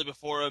like really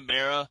before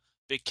O'Mara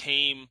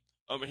became.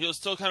 He was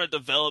still kind of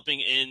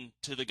developing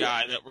into the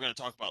guy that we're going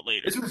to talk about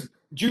later.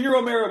 Junior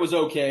O'Mara was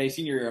okay.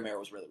 Senior O'Mara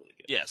was really, really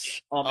good.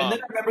 Yes. And then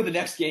I remember the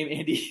next game,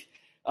 Andy,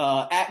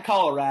 at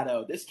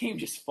Colorado. This game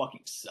just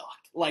fucking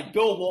sucked. Like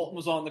Bill Walton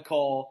was on the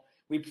call.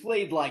 We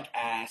played like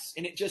ass,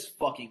 and it just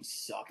fucking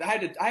sucked. I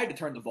had to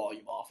turn the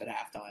volume off at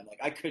halftime. Like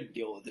I couldn't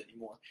deal with it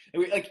anymore.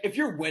 Like if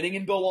you're winning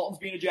and Bill Walton's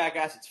being a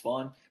jackass, it's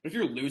fun. But if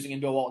you're losing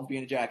and Bill Walton's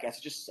being a jackass,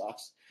 it just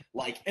sucks.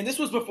 Like, and this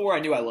was before I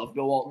knew I loved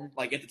Bill Walton.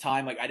 Like at the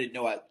time, I didn't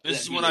know.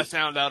 This is when I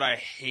found out I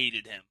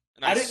hated him,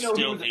 and I didn't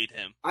still hate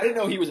him. I didn't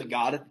know he was a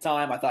god at the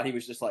time. I thought he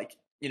was just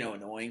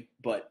annoying.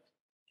 But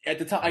at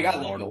the time, I got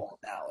Bill Walton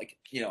now.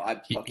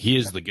 He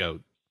is the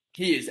GOAT.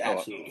 He is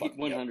absolutely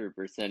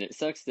 100%. It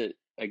sucks that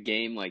a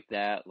game like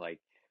that, like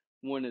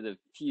one of the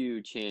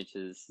few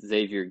chances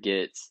Xavier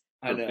gets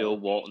for Bill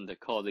Walton to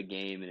call the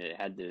game, and it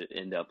had to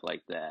end up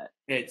like that.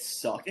 It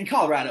sucked. And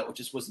Colorado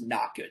just was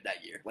not good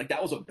that year. Like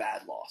that was a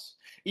bad loss.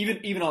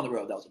 Even on the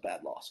road, that was a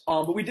bad loss.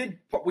 But we did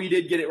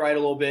get it right a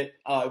little bit.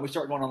 We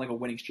started going on a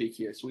winning streak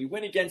here. So we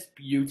went against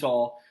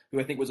Utah, who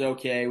I think was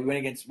okay. We went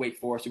against Wake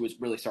Forest, who was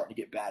really starting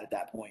to get bad at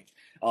that point.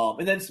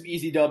 And then some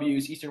easy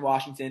W's, Eastern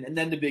Washington, and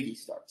then the Big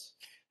East starts.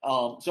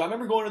 So I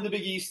remember going to the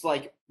Big East,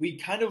 we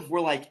kind of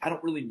were I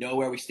don't really know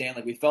where we stand.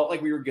 Like we felt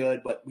like we were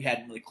good, but we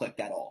hadn't really clicked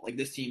at all. Like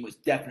this team was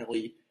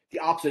definitely the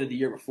opposite of the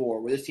year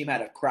before, where this team had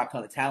a crap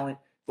ton of talent,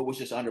 but was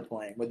just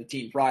underplaying. Where the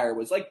team prior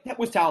was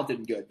talented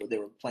and good, but they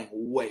were playing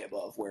way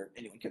above where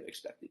anyone could have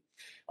expected.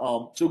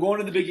 So going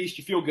to the Big East,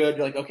 you feel good.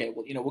 You're like, okay,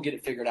 well, we'll get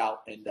it figured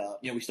out, and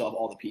we still have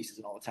all the pieces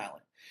and all the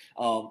talent.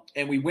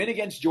 And we win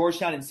against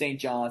Georgetown and St.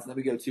 John's, and then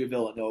we go to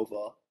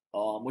Villanova.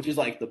 Which is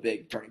the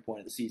big turning point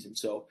of the season.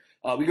 So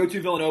we go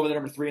to Villanova, they're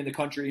number 3 in the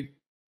country.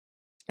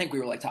 I think we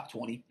were top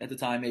 20 at the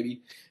time,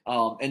 maybe.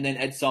 And then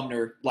Ed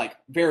Sumner,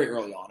 very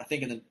early on, I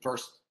think in the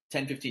first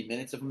 10, 15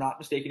 minutes, if I'm not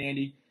mistaken,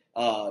 Andy,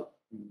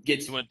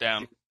 gets He went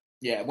down.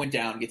 Yeah, went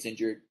down, gets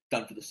injured,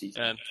 done for the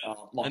season.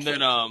 And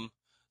then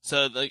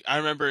so like I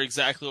remember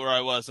exactly where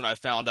I was when I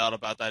found out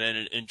about that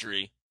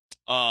injury.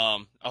 I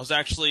was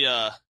actually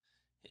at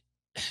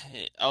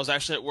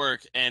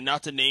work, and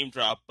not to name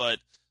drop, but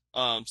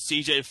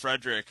CJ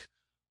Frederick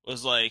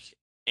was like,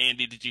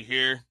 Andy, did you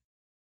hear?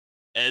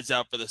 Ed's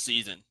out for the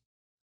season.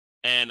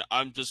 And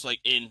I'm just like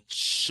in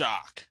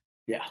shock.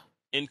 Yeah.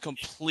 In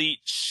complete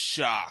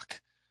shock.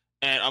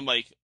 And I'm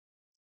like,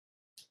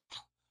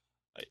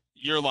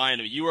 you're lying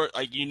to me. You are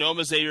like, I'm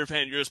a Xavier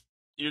fan.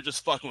 You're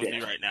just fucking with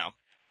me right now.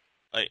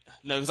 Like,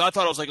 no, because I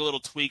thought it was like a little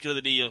tweak of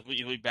the knee.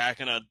 You'll be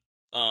back in a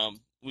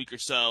week or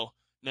so.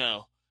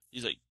 No,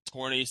 he's like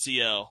torn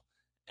ACL,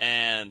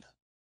 and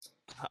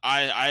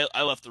I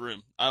left the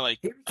room.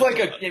 He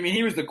was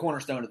he was the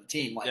cornerstone of the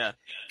team. Like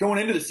going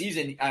into the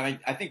season,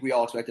 I think we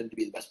all expected him to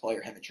be the best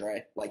player, him and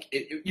Trey. Like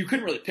you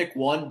couldn't really pick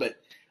one, but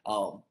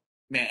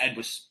man, Ed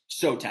was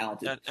so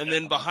talented. And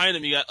then behind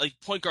him, you got like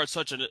point guard,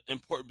 such an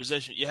important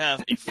position. You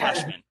have a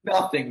freshman,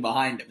 nothing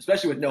behind him,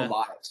 especially with no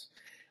Miles.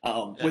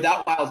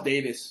 Without Miles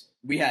Davis,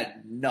 we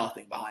had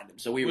nothing behind him.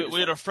 So we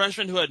had a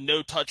freshman who had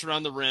no touch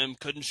around the rim,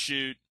 couldn't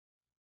shoot.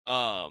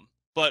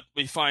 But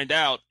we find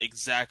out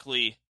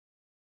exactly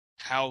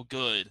how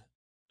good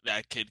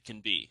that kid can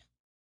be.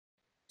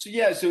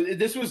 So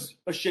this was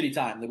a shitty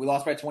time. We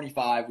lost by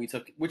 25.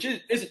 Which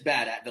isn't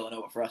bad at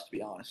Villanova for us, to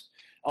be honest.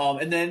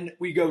 And then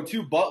we go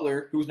to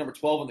Butler, who's number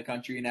 12 in the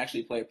country, and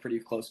actually play a pretty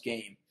close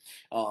game.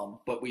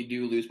 But we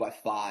do lose by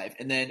 5.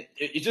 And then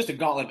it's just a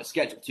gauntlet of a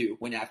schedule too.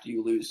 When after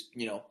you lose,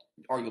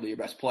 arguably your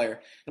best player.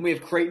 Then we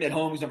have Creighton at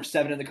home, who's number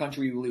 7 in the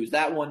country. We lose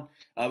that one.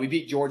 We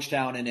beat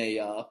Georgetown in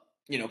a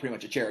pretty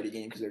much a charity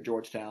game because they're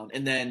Georgetown.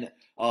 And then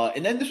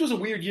this was a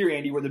weird year,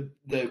 Andy, where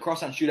the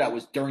crosstown shootout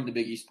was during the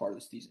Big East part of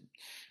the season,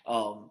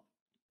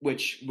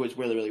 which was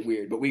really, really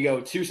weird. But we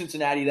go to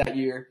Cincinnati that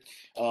year.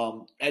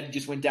 Ed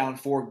just went down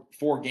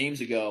four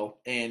games ago,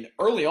 and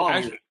early on,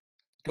 actually,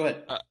 go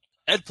ahead.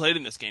 Ed played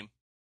in this game.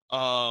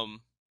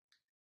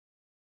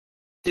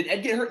 Did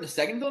Ed get hurt in the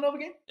second Villanova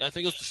game? Yeah, I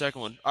think it was the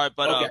second one. All right,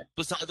 but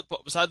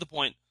beside the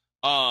point,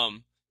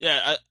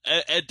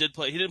 Ed did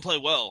play. He didn't play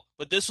well,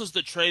 but this was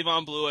the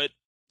Trayvon Blewett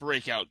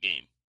breakout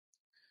game.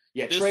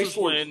 Yeah, this Trey was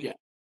when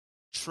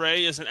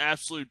Trey is an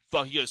absolute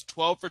fuck. He goes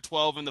 12 for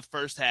 12 in the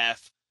first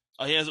half.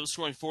 He ends up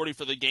scoring 40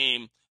 for the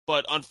game,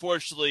 but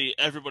unfortunately,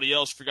 everybody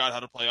else forgot how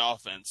to play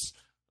offense.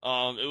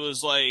 It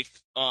was like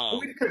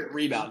we couldn't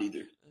rebound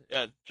either.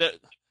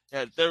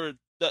 There were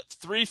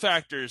 3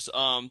 factors.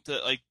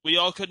 We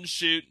all couldn't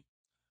shoot.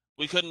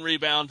 We couldn't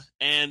rebound,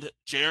 and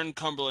Jaron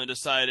Cumberland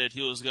decided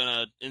he was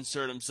gonna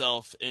insert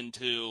himself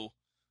into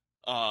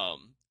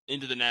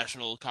the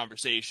national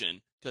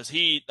conversation because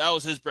that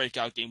was his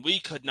breakout game. We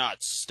could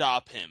not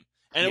stop him,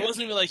 and it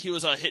wasn't even like he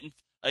was hitting.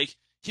 Like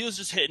he was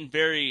just hitting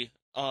very.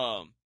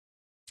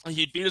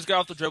 He'd beat his guy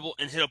off the dribble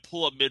and hit a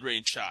pull-up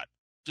mid-range shot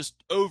just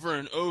over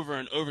and over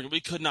and over, and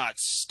we could not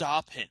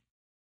stop him.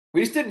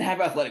 We just didn't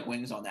have athletic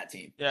wings on that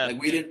team. Yeah.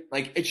 We didn't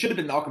it should have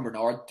been Malcolm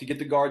Bernard to get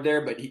the guard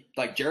there, but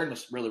Jaron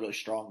was really, really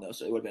strong though,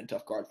 so it would have been a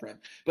tough guard for him.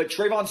 But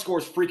Trayvon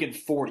scores freaking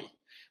 40.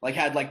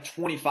 Had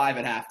 25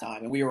 at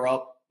halftime, and we were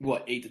up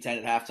 8 to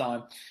 10 at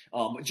halftime.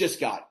 Just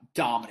got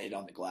dominated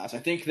on the glass. I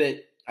think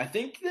that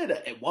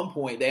at one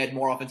point they had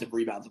more offensive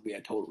rebounds than we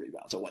had total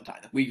rebounds at one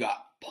time. We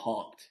got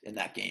punked in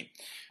that game,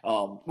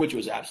 which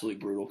was absolutely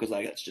brutal because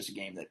that's just a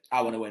game that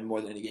I want to win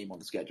more than any game on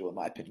the schedule, in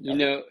my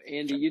opinion.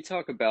 Andy, you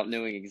talk about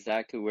knowing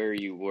exactly where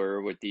you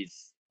were with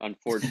these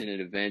unfortunate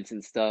events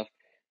and stuff.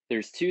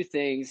 There's 2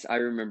 things I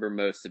remember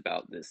most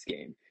about this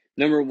game.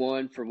 Number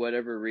one, for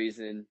whatever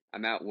reason,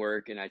 I'm at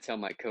work and I tell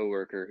my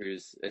coworker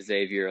who's a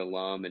Xavier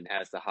alum and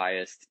has the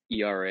highest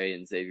ERA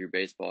in Xavier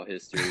baseball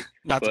history.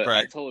 Not but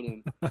I told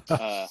him,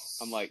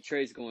 I'm like,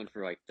 Trey's going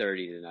for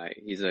 30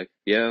 tonight. He's like,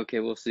 yeah, okay,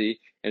 we'll see.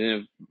 And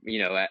then,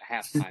 at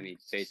halftime, he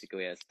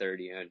basically has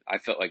 30, and I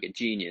felt like a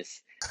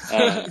genius.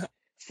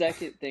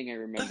 Second thing I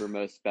remember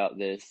most about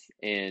this,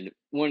 and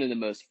one of the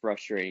most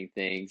frustrating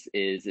things,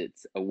 is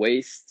it's a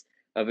waste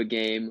of a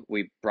game.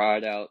 We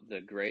brought out the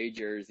gray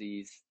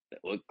jerseys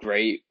that look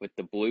great with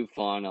the blue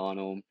font on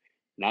them,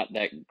 not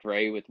that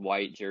gray with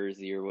white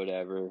jersey or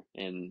whatever,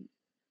 and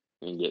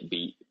get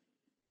beat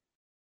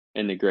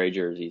in the gray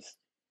jerseys.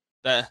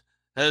 That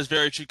is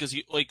very true because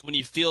when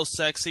you feel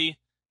sexy and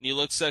you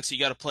look sexy,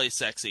 you got to play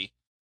sexy.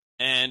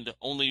 And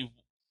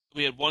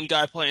we had one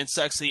guy playing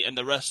sexy, and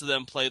the rest of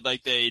them played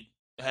like they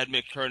had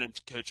Mick Kernan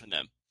coaching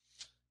them.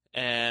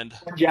 And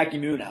Jackie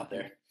Moon out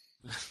there.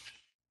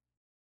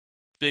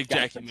 Big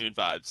Jackie Moon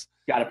vibes.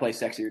 Got to play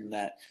sexier than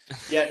that.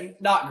 Yeah,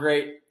 not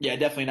great. Yeah,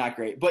 definitely not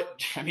great. But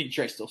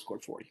Trey still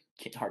scored 40.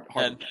 Hard to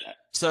get that.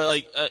 So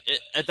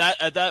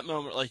at that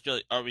moment,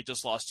 we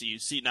just lost to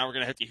UC. Now we're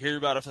gonna have to hear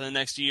about it for the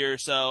next year or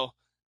so.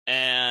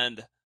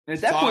 And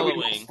at that point,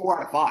 we lost 4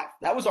 out of 5.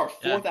 That was our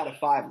 4th out of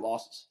 5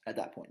 losses at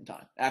that point in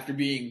time. After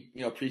being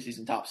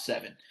preseason top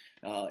 7,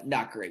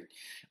 Not great.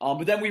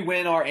 But then we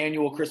win our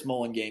annual Chris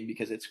Mullen game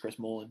because it's Chris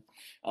Mullen.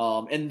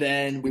 And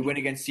then we win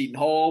against Seton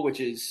Hall, which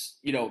is,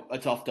 a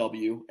tough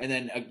W. And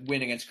then a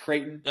win against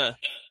Creighton. Yeah,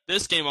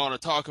 this game I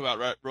want to talk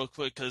about real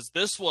quick because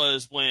this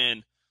was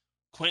when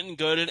Quentin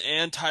Gooden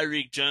and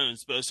Tyreek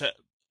Jones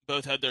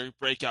both had their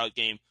breakout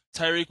game.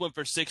 Tyreek went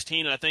for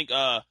 16, and I think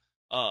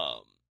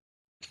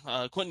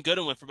Quentin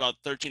Gooden went for about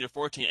 13 or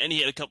 14, and he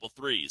had a couple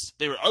threes.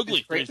 They were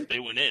ugly threes, but they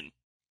went in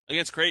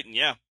against Creighton.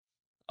 Yeah,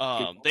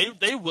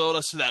 they willed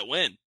us to that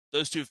win.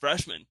 Those two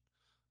freshmen.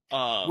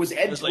 Was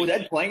Ed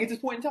playing at this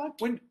point in time?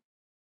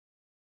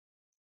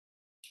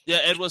 Yeah,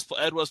 Ed was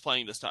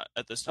playing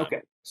at this time.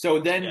 Okay, so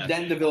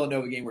then the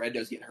Villanova game where Ed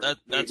does get hurt.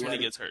 That's when he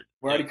gets hurt.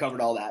 We already covered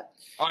all that.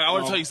 All right, I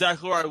want to tell you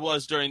exactly where I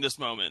was during this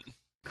moment.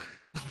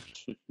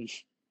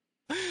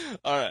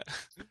 All right.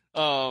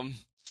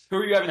 Who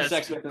are you having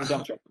sex with in the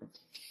dump truck?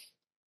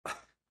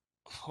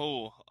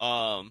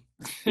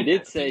 He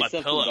did say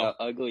something pillow. about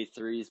ugly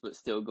threes, but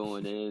still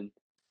going in.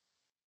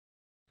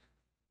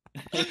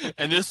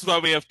 And this is why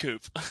we have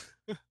Coop.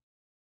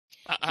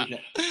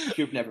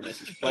 Coop never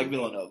misses, like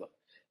Villanova.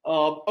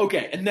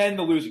 Okay, and then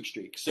the losing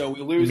streak. So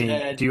we lose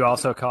Ed. Do you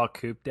also call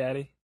Coop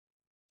Daddy?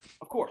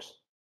 Of course.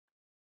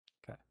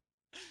 Okay.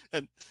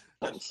 And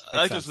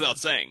that goes without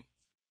saying.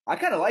 I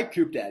kind of like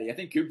Coop Daddy. I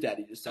think Coop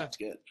Daddy just sounds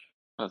good.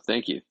 Oh,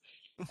 thank you.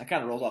 That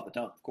kind of rolls off the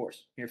tongue, of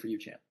course. Here for you,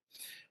 champ.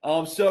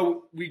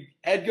 So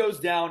Ed goes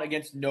down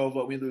against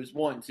Nova. We lose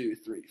 1, 2,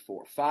 3,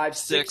 4, 5,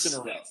 6 in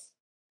a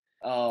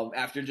row.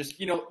 After just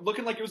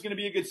looking like it was going to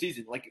be a good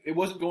season. Like it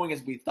wasn't going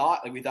as we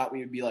thought. Like we thought we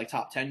would be like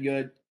top 10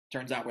 good.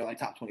 Turns out we're like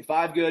top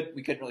 25 good.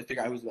 We couldn't really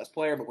figure out who was the best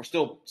player, but we're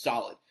still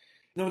solid.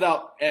 And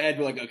without Ed,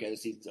 we're like, okay, the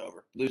season's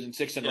over. Losing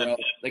 6 in a row,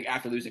 like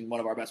after losing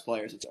one of our best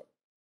players, it's over.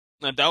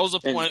 And that was a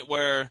point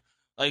where,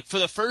 like, for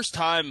the first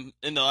time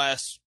in the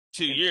last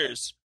 2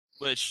 years,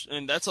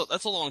 and that's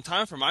a long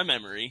time from my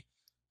memory.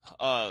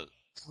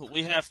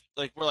 We have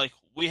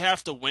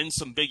to win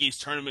some Big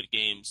East tournament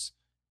games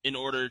in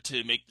order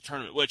to make the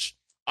tournament. Which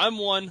I'm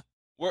one.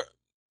 We're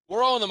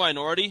all in the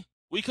minority.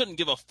 We couldn't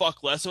give a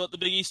fuck less about the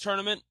Big East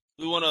tournament.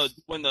 We want to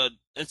win the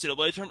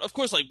NCAA tournament. Of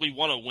course, like we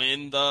want to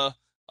win the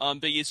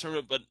Big East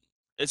tournament, but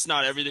it's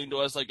not everything to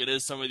us like it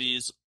is some of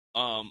these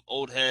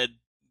old head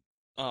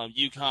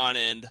UConn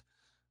and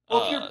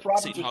well, if you're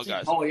Seton Hall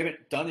guys. Oh, you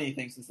haven't done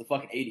anything since the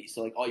fucking 80s,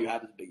 so like all you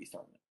have is the Big East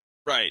tournament.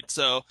 Right.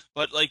 So,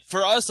 but like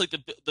for us, like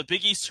the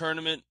Big East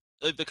tournament,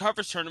 like the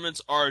conference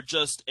tournaments are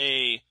just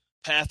a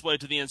pathway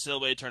to the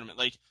NCAA tournament.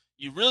 Like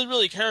you really,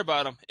 really care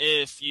about them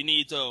if you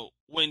need to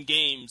win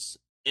games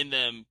in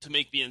them to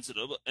make the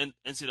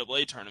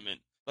NCAA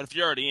tournament. But if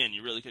you're already in,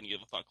 you really couldn't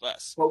give a fuck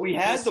less. But we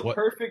had the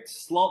perfect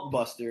slump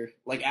buster.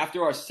 Like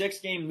after our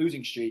 6-game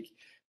losing streak,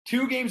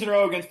 2 games in a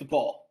row against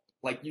DePaul.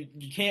 Like you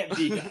can't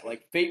beat that.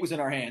 Like fate was in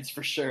our hands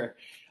for sure.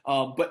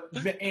 But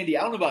Andy,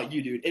 I don't know about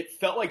you, dude. It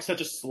felt like such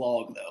a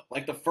slog though.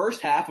 Like the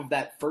first half of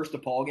that first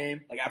DePaul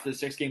game, like after the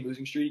 6-game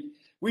losing streak,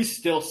 we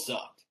still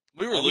sucked.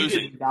 We were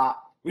losing.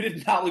 We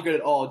did not look good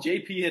at all.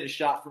 JP hit a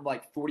shot from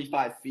like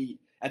 45 feet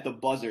at the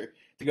buzzer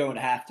to go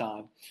into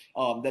halftime.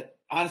 That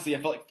honestly,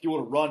 I felt like fuel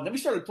to run. Then we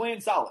started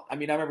playing solid. I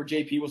mean, I remember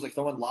JP was like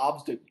throwing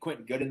lobs to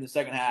Quentin Gooden in the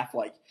second half.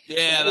 Like,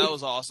 yeah, that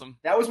was awesome.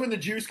 That was when the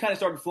juice kind of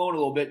started flowing a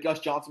little bit. Gus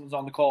Johnson was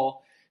on the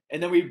call,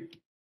 and then we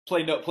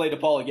played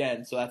DePaul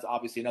again. So that's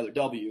obviously another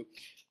W.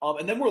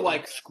 And then we're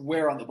like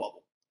square on the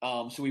bubble.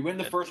 So we win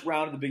the first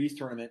round of the Big East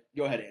tournament.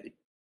 Go ahead, Andy.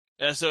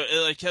 Yeah. So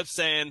it like kept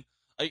saying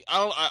like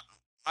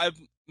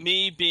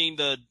me being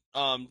the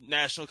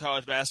national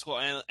college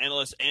basketball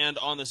analyst and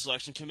on the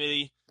selection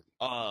committee.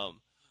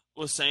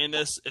 Was saying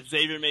this, if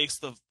Xavier makes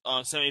the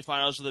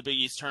semifinals of the Big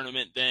East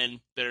tournament, then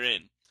they're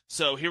in.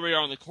 So here we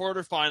are in the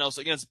quarterfinals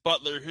against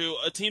Butler, who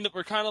a team that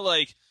we're kind of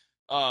like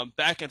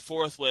back and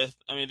forth with.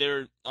 I mean,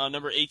 they're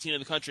number 18 in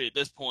the country at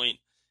this point,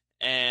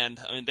 and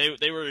I mean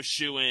they were a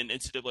shoe-in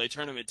NCAA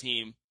tournament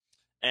team,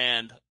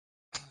 and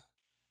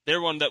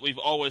they're one that we've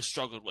always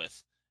struggled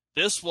with.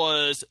 This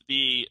was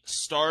the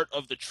start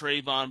of the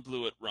Trayvon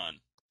Blewett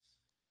run.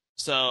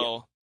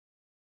 So,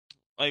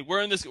 like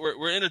we're in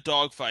a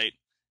dogfight.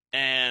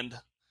 And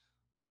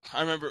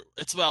I remember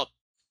it's about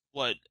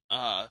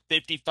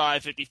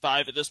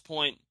 55-55 at this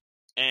point,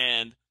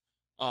 and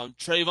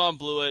Trayvon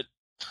Blewett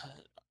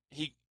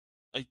he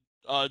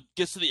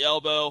gets to the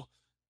elbow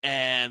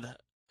and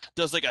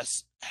does like a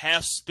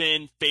half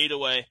spin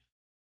fadeaway.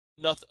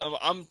 Nothing.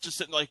 I'm just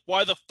sitting like,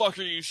 why the fuck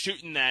are you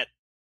shooting that?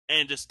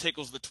 And just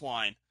tickles the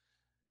twine.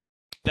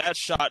 That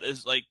shot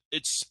is like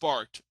it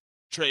sparked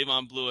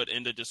Trayvon Blewett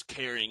into just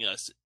carrying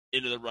us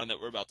into the run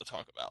that we're about to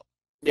talk about.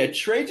 Yeah,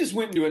 Trey just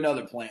went into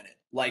another planet.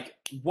 Like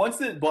once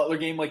the Butler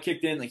game like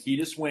kicked in, like he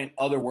just went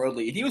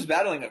otherworldly. And he was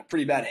battling a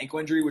pretty bad ankle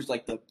injury, which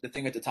like the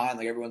thing at the time.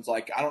 Like everyone's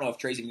like, I don't know if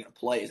Trey's even gonna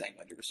play. His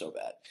ankle injury was so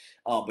bad.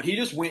 But he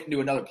just went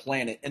into another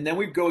planet. And then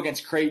we go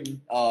against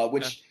Creighton, so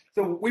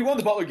we won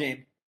the Butler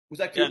game. Was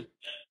that good?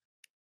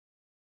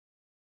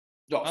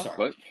 Yeah. Oh, sorry.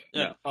 What?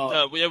 Yeah.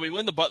 We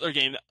win the Butler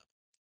game.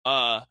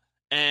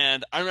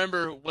 And I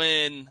remember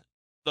when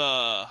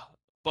the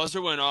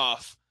buzzer went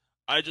off,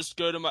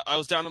 I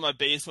was down in my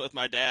basement with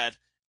my dad,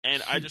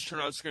 and I just turned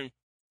around and screamed,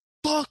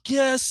 "Fuck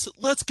yes,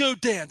 let's go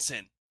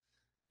dancing!"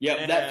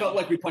 Yeah, that felt And-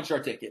 like we punched our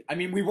ticket. I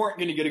mean, we weren't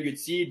going to get a good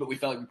seed, but we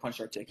felt like we punched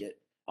our ticket.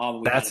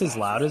 We That's kinda as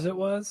got loud it. as it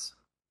was.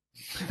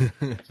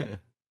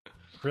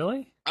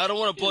 Really? I don't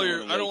want to blow You your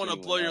don't I don't wanna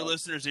want to wake blow your anyone up.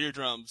 listeners'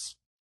 eardrums.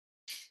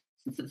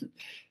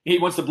 He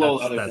wants to blow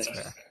other That's things.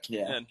 fair.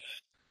 Yeah, And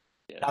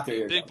Yeah. not their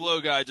big eardrums.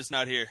 blow guy, just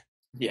not here.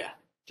 Yeah,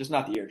 just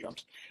not the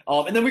eardrums.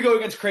 And then we go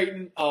against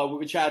Creighton,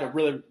 which had a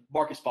really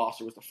Marcus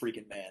Foster was the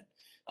freaking man.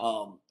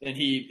 And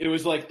it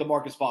was like the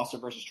Marcus Foster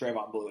versus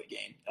Trayvon Blewett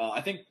game.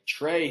 I think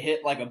Trey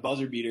hit like a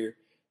buzzer beater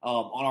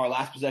on our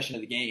last possession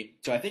of the game.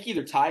 So I think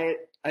either tie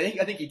it. I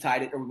think he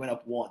tied it or we went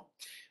up 1.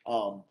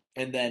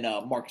 And then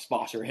Marcus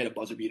Foster hit a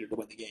buzzer beater to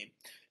win the game.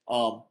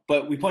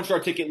 But we punched our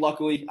ticket.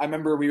 Luckily, I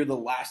remember we were the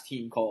last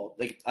team called.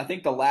 Like I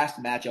think the last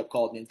matchup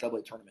called in the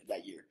NCAA tournament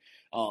that year,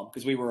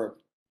 because we were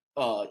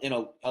in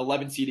a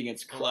 11 seed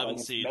against 11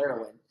 seed.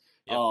 Maryland.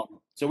 Yep.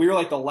 So we were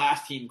like the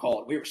last team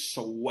called. We were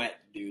sweating,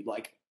 dude.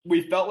 Like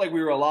we felt like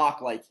we were a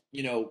lock. Like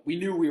we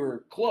knew we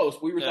were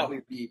close. We Yeah. thought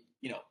we'd be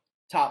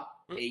top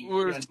 8.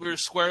 We were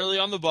squarely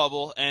on the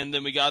bubble, and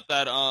then we got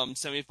that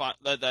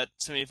that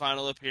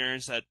semifinal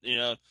appearance that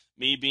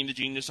me being the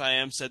genius I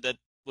am said that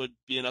would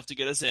be enough to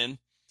get us in,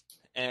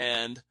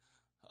 and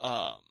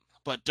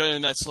but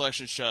during that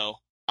selection show,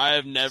 I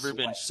have never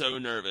been so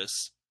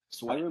nervous.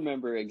 I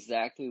remember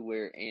exactly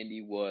where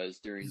Andy was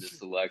during the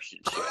selection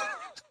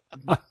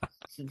show.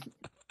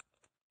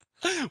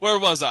 Where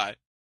was I?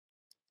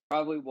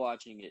 Probably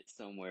watching it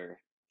somewhere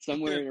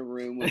in a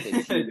room with a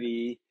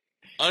TV.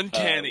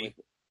 Uncanny.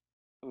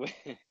 With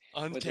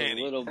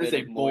Uncanny. a little That is bit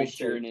a of bold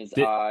moisture in take. his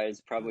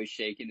eyes, probably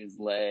shaking his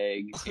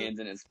leg, hands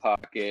in his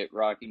pocket,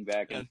 rocking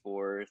back and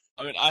forth.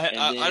 I mean, And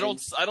I then-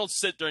 don't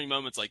sit during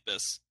moments like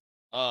this.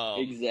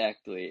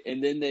 Exactly.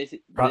 And then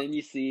then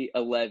you see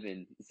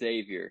 11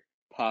 Xavier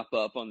pop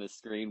up on the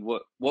screen.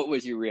 What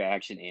was your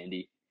reaction,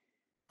 Andy?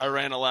 I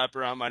ran a lap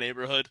around my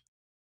neighborhood.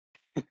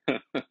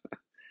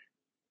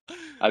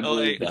 I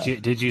believe Like,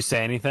 that. Did you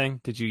say anything?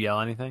 Did you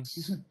yell anything?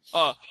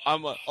 I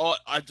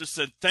just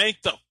said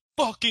thank the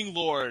fucking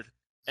Lord,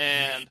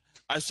 and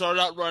I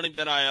started out running.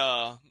 Then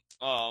I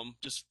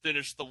just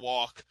finished the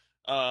walk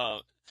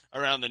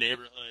around the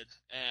neighborhood,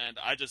 and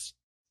I just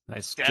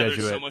Nice gathered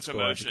Jesuit so much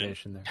school emotion.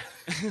 education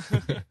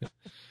there.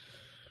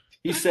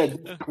 He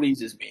said, "This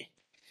pleases me."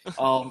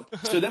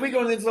 So then we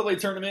go to the NCAA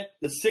tournament,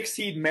 the 6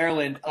 seed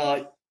Maryland.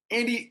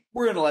 Andy,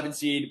 we're an 11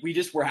 seed.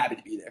 We're happy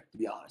to be there, to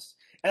be honest.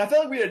 And I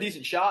felt like we had a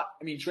decent shot.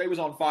 I mean, Trey was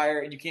on fire,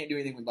 and you can't do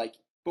anything with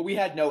but we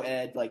had no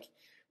Ed. Like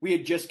we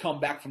had just come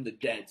back from the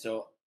dead,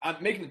 so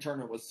making the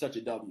tournament was such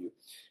a W.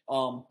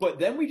 But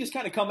then we just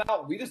kind of come out,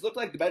 and we just looked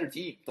like the better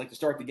team, like to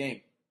start the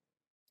game.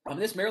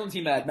 This Maryland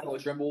team had Melo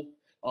Trimble.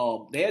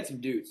 They had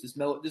some dudes. This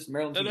Maryland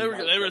team.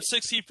 And they were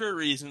 6 seed for a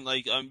reason.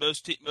 Like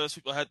most people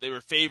they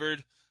were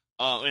favored,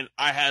 and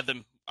I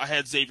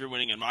had Xavier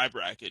winning in my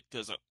bracket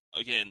because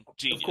again,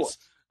 genius.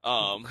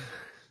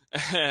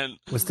 And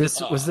Was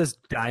this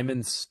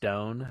Diamond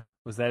Stone?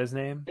 Was that his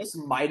name? This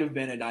might have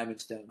been a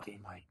Diamond Stone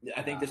team. Oh my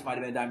I think this God. might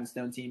have been a Diamond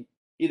Stone team.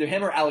 Either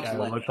him or Alex Yeah, it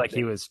Len. looked like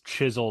he was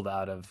chiseled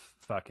out of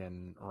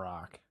fucking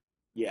rock.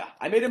 Yeah,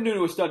 I made him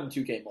into a stud in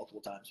 2K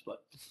multiple times,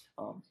 but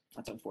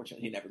that's unfortunate.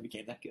 He never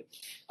became that good.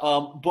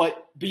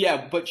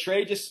 But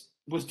Trey just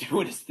was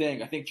doing his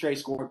thing. I think Trey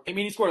scored. I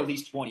mean, he scored at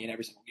least 20 in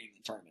every single game in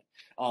the tournament.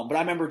 But I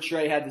remember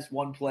Trey had this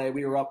one play.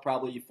 We were up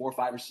probably 4,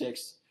 5, or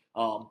 6.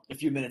 A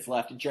few minutes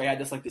left, and Trey had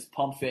this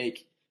pump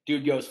fake.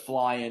 Dude goes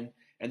flying,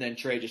 and then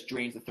Trey just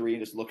drains the 3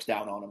 and just looks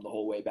down on him the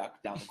whole way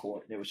back down the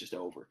court, and it was just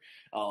over.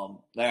 I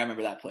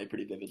remember that play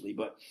pretty vividly.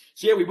 But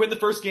so yeah, we win the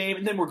first game,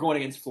 and then we're going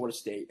against Florida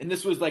State, and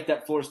this was like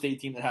that Florida State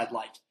team that had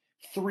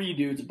 3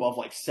 dudes above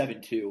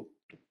 7'2".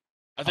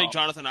 I think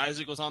Jonathan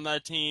Isaac was on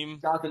that team.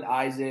 Jonathan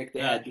Isaac, they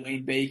Yeah. had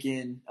Dwayne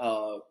Bacon,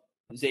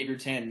 Xavier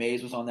Tan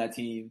Mays was on that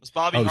team. Was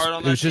Bobby Hart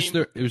on it that was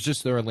team? it was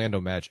just the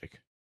Orlando Magic.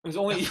 It was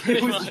only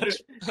it was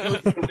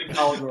the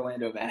college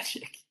Orlando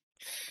Magic.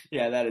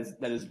 Yeah, that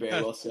is very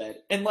well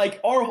said. And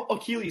our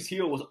Achilles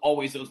heel was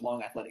always those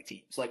long athletic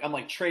teams. I'm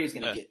like Trey's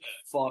gonna get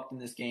fucked in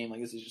this game.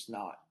 This is just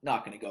not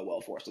gonna go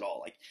well for us at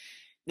all.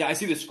 Yeah, I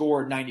see the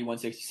score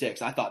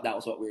 91-66. I thought that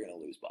was what we were gonna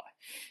lose by.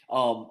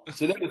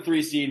 So then the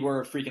 3 seed,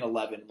 we're freaking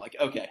 11.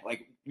 Okay,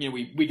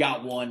 we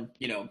got one.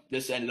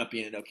 This ended up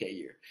being an okay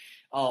year.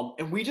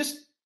 And we just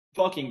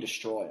fucking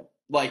destroy them.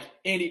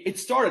 Andy, it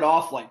started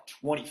off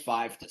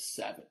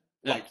 25-7.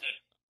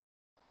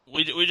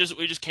 We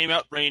just came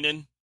out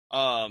raining.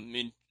 I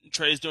mean,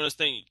 Trey's doing his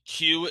thing.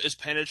 Q is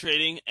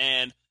penetrating,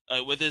 and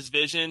with his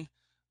vision,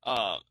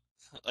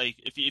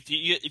 if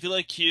you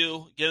let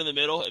Q get in the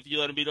middle, if you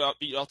let him beat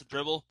you off the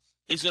dribble,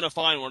 he's gonna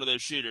find one of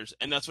those shooters,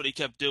 and that's what he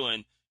kept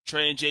doing.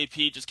 Trey and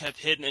JP just kept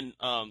hitting,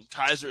 and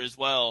Kaiser as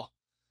well.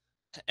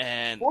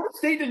 And Florida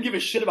State didn't give a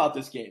shit about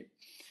this game.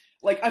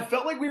 I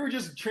felt like we were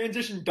just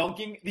transition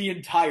dunking the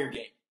entire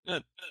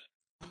game.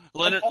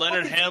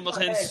 Leonard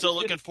Hamilton's still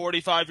looking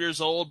 45 years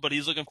old, but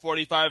he's looking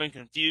 45 and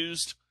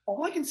confused.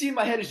 all I can see in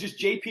my head is just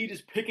JP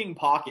just picking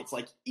pockets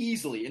like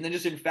easily, and then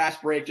just in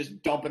fast break,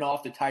 just dumping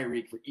off to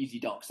Tyreek for easy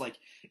dunks. Like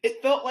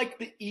it felt like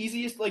the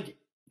easiest. Like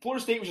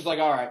Florida State was just like,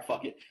 all right,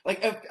 fuck it.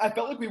 Like I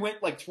felt like we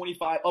went like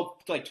 25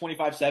 up to like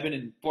 25-7,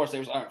 and Florida State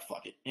was all right,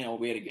 fuck it. You know,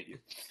 we had a good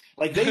year.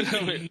 Like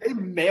they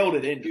mailed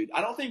it in, dude.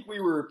 I don't think we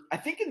were. I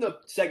think in the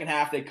second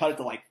half they cut it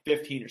to like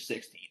 15 or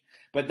 16,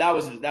 but that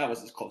was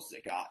as close as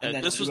it got. And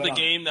then this was the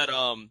game that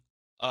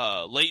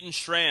Leighton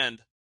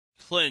Strand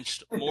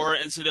clinched more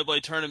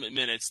NCAA tournament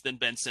minutes than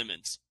Ben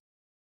Simmons.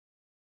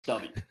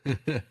 W.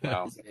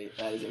 Wow.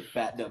 That is a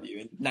fat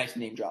W. And nice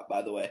name drop,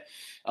 by the way.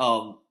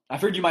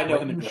 I've heard you might know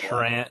him.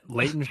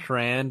 Leighton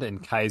Strand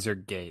and Kaiser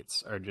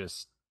Gates are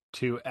just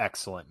two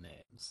excellent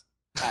names.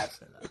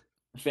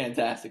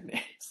 Fantastic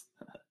names.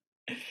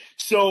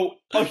 So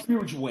a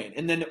huge win,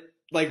 and then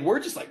like we're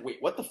just like, wait,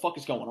 what the fuck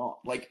is going on?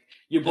 Like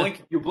you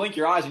blink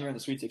your eyes, and you're in the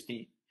Sweet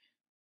 16.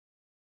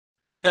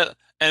 Yeah,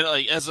 and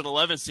like as an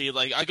 11 seed,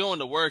 like I go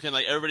into work and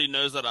like everybody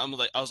knows that I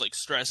was like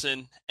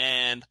stressing,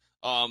 and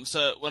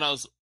so when I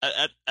was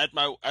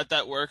at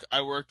that work,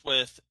 I worked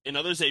with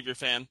another Xavier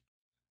fan,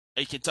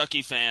 a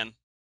Kentucky fan,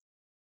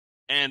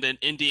 and an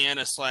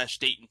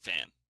Indiana/Dayton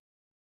fan.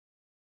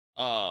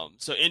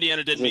 So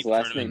Indiana didn't make Is his the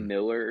last tournament. name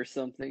Miller or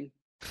something?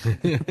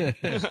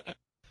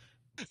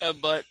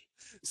 But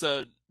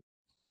so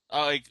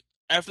like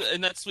after in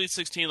that Sweet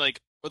 16,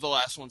 like we're the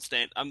last one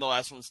I'm the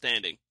last one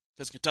standing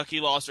because Kentucky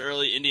lost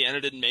early.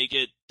 Indiana didn't make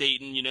it.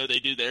 Dayton, they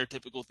do their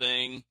typical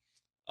thing.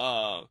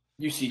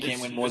 UC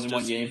can't win more than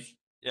one game.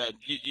 Yeah,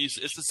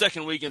 it's the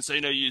second weekend, so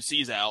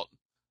UC's out.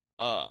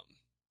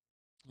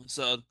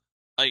 So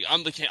like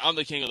I'm the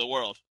king of the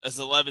world. As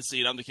the 11th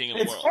seed, I'm the king of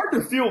the world. It's hard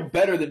to feel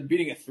better than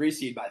beating a 3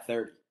 seed by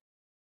 30.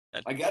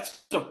 Like that's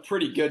a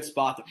pretty good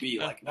spot to be.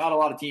 Like not a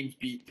lot of teams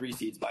beat 3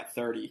 seeds by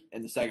 30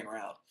 in the second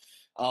round.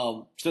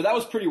 So that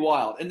was pretty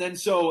wild. And then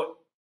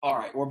all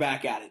right, we're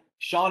back at it.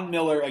 Sean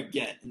Miller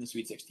again in the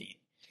Sweet 16.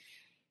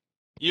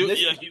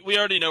 We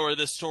already know where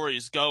this story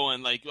is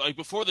going. Like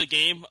before the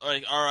game,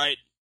 like all right,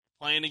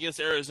 playing against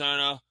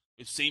Arizona,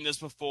 we've seen this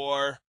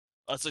before.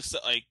 Let's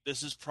like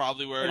this is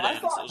probably where it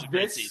ends. It was a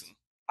great season.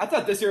 I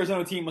thought this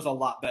Arizona team was a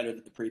lot better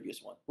than the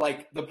previous one.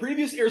 Like the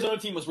previous Arizona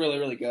team was really,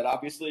 really good.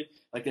 Obviously,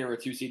 like they were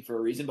a 2 seed for a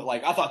reason. But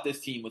like I thought this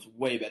team was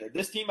way better.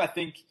 This team I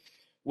think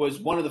was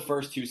one of the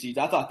first 2 seeds.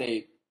 I thought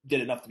they did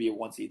enough to be a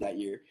 1 seed that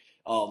year.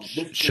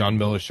 Sean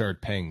Miller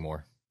started paying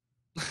more.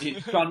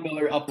 Sean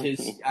Miller upped his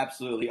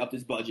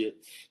budget.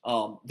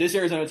 This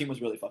Arizona team was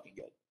really fucking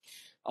good.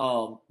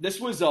 This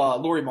was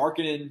Lauri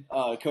Markkanen,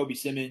 Kobe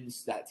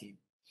Simmons, that team.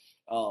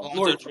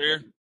 Alonzo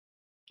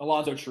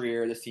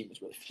Trier. This team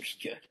was really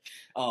freaking good.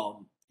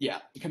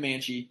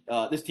 Comanche.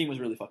 This team was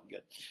really fucking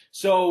good.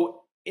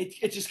 So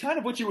it's just kind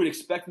of what you would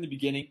expect in the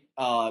beginning.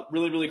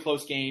 Really, really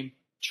close game.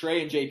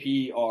 Trey and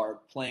JP are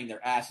playing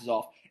their asses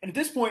off. And at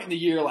this point in the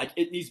year, like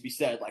it needs to be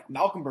said, like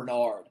Malcolm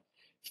Bernard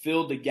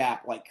filled the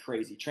gap like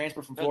crazy.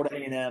 Transfer from Florida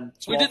A&M.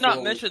 We did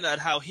not mention that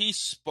how he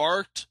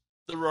sparked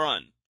the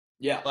run.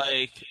 Yeah.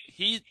 Like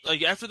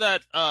after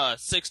that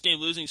 6-game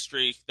losing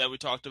streak that we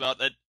talked about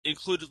that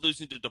included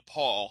losing to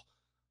DePaul,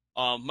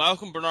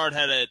 Malcolm Bernard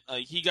had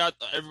he got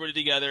everybody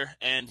together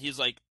and he's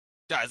like,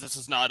 guys, this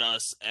is not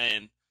us,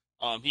 and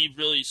he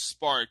really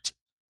sparked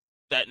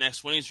that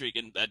next winning streak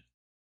and that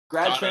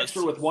grad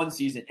transfer with 1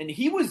 season, and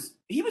he was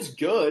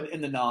good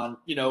in the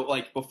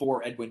like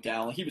before Ed went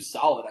down. Like, he was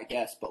solid, I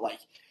guess, but like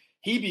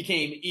he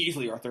became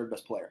easily our 3rd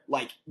best player.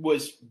 Like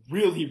was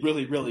really,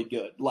 really, really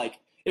good. Like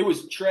it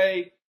was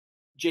Trey,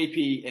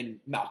 JP, and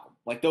Malcolm.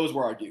 Like those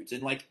were our dudes,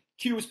 and like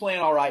Q was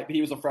playing all right, but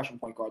he was a freshman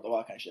point guard, all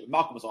that kind of shit. But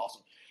Malcolm was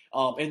awesome.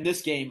 In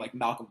this game, like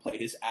Malcolm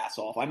played his ass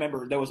off. I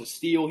remember there was a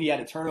steal. He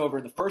had a turnover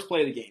in the first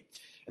play of the game,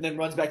 and then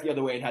runs back the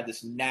other way and had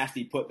this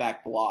nasty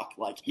putback block.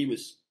 Like he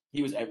was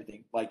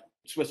everything. Like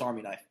Swiss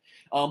Army knife.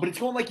 But it's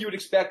going like you would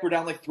expect. We're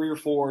down like 3 or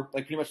 4,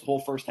 like pretty much the whole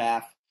first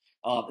half.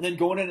 And then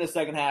going into the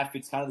second half,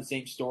 it's kind of the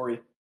same story.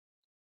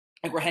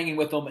 Like we're hanging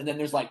with them, and then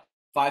there's like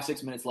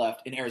 5-6 minutes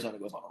left, and Arizona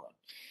goes on a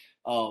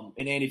run.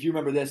 And Andy, if you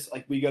remember this,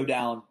 like we go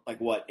down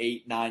like what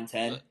 8, 9,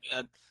 10.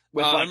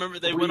 I remember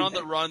they went on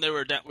the run.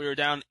 We were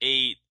down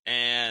 8,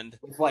 and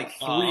with like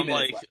 3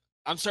 minutes left.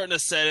 I'm starting to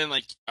set in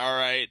like, all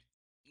right,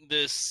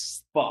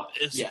 this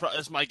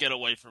might get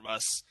away from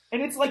us.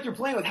 And it's like you're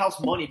playing with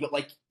house money, but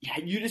like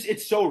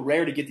it's so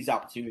rare to get these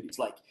opportunities.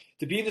 Like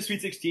to be in the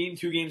Sweet 16,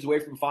 2 games away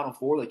from the Final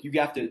Four, like you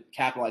have to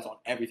capitalize on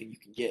everything you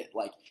can get.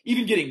 Like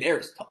even getting there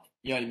is tough.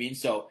 You know what I mean?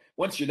 So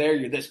once you're there,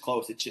 you're this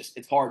close.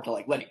 It's hard to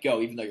like let it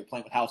go, even though you're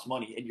playing with house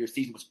money and your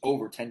season was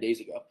over 10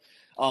 days ago.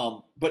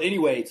 But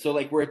anyway, so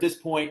like we're at this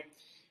point,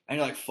 and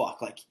you're like,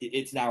 fuck, like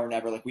it's now or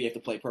never. Like we have to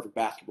play perfect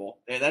basketball,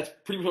 and that's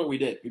pretty much what we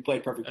did. We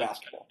played perfect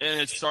basketball.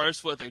 And it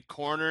starts with a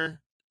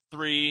corner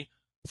 3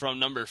 from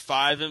number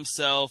 5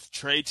 himself,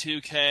 Trey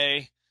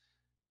 2K,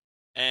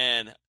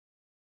 and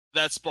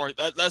that sparked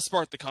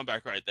the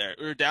comeback right there.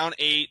 We were down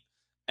 8,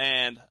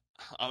 and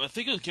I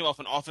think it came off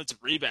an offensive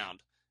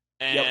rebound,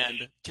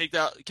 and kicked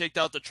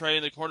out the Trey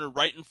in the corner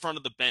right in front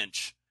of the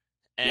bench.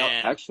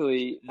 And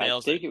actually, I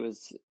think it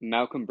was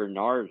Malcolm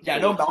Bernard. Yeah, I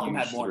know Malcolm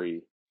had more.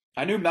 3.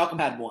 I knew Malcolm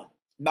had one.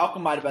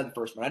 Malcolm might have had the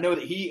first one. I know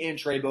that he and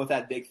Trey both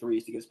had big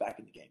threes to get us back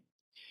in the game.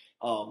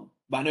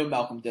 But I know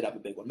Malcolm did have a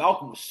big one.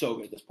 Malcolm was so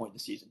good at this point in the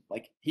season.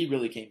 Like, he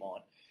really came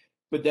on.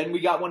 But then we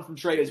got one from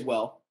Trey as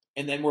well.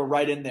 And then we're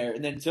right in there.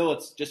 And then until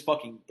it's just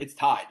it's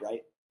tied,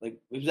 right? Like,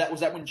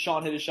 was that when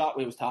Sean hit his shot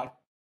when it was tied?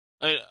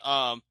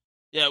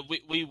 Yeah,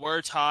 we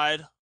were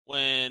tied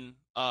when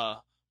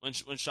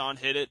Sean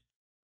hit it,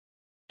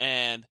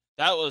 and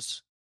that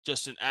was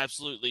just an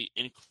absolutely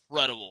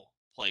incredible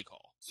play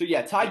call. So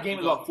yeah, tied game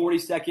is about 40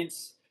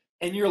 seconds,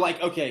 and you're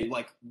like, okay,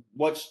 like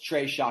what's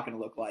Trey's shot going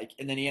to look like?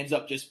 And then he ends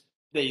up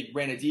they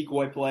ran a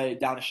decoy play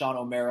down to Sean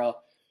O'Mara,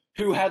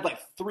 who had like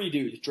 3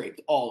 dudes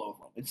draped all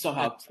over him, and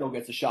somehow still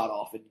gets a shot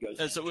off and goes.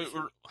 And so we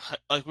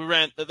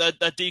ran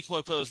that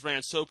decoy play was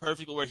ran so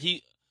perfectly where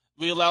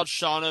we allowed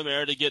Sean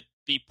O'Mara to get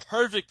the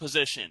perfect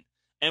position,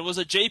 and was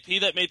it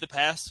JP that made the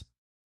pass?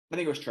 I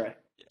think it was Trey.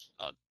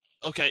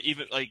 Okay,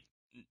 even like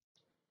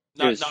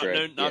no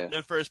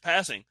first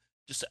passing,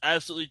 just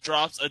absolutely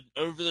drops an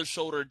over the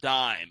shoulder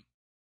dime,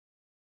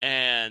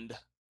 and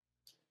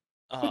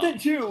but then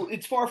too,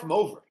 it's far from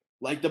over.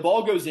 Like the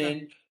ball goes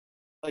in,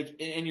 like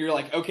and you're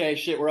like, okay,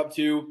 shit, we're up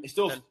 2. They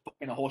still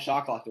fucking a whole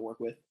shot clock to work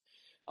with.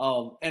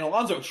 And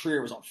Alonzo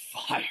Trier was on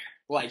fire.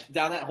 Like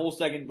down that whole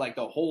second, like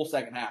the whole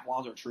second half,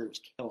 Alonzo Trier was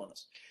killing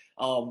us.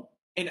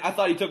 And I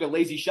thought he took a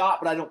lazy shot,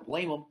 but I don't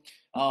blame him.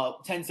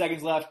 10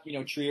 seconds left.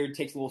 Trier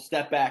takes a little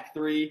step back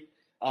 3.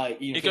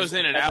 It goes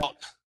in and out.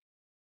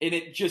 And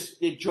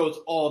it goes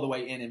all the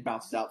way in and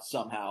bounces out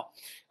somehow.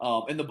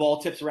 And the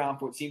ball tips around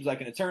for what seems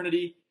like an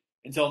eternity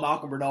until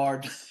Malcolm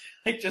Bernard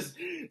just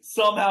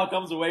somehow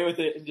comes away with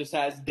it and just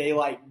has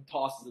daylight and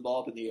tosses the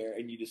ball up in the air,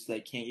 and you just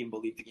can't even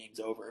believe the game's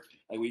over.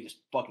 Like we just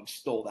fucking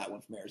stole that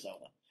one from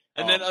Arizona.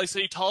 And then so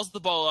he tosses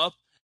the ball up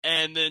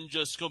and then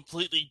just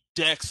completely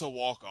decks a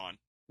walk on.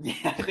 Yeah,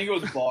 I think it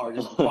was Barr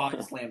just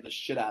body slammed the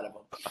shit out of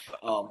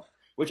him.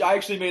 Which I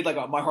actually made like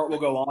a "My Heart Will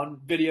Go On"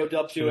 video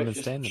dub to it.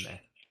 Just standing there.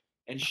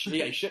 And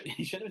he shouldn't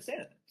have been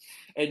standing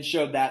there. And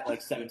showed that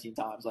like 17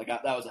 times. Like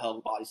that was a hell of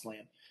a body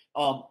slam.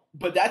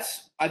 But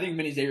I think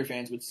many Xavier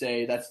fans would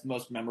say that's the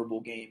most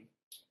memorable game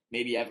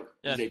maybe ever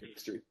in Xavier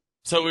history.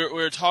 So we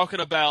were talking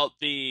about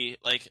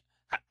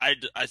I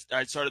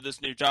started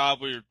this new job.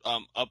 We were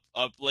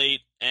up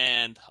late,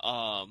 and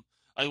I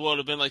would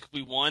have been like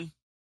we won.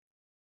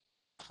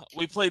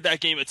 We played that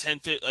game at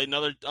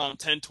another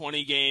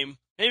 10:20 game,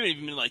 maybe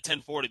even like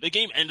 10:40. The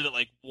game ended at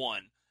like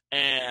 1,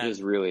 and it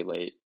was really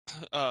late.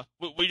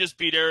 We just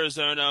beat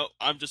Arizona.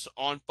 I'm just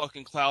on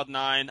fucking cloud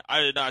 9.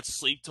 I did not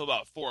sleep till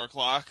about 4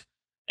 o'clock,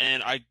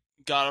 and I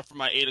got up for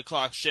my 8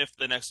 o'clock shift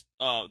the next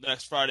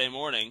Friday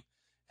morning,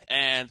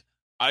 and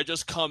I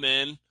just come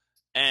in,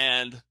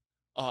 and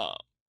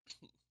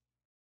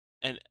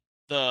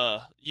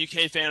the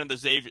UK fan and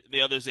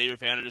the other Xavier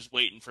fan are just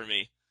waiting for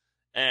me,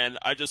 and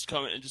I just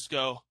come in and just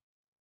go,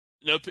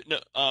 no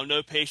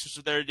patients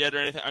are there yet or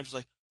anything. I'm just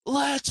like,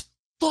 let's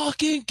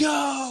fucking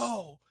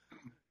go.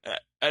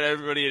 At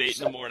everybody at 8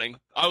 in the morning.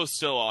 I was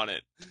still on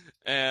it.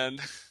 And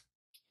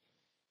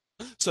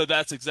so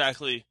that's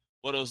exactly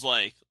what it was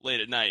like late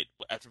at night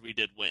after we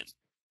did win.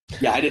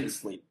 Yeah, I didn't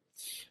sleep.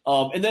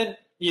 And then,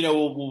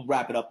 we'll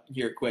wrap it up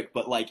here quick,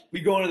 but like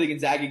we go into the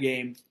Gonzaga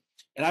game,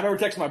 and I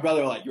remember texting my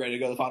brother, like, you ready to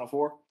go to the Final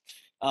Four?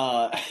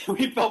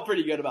 We felt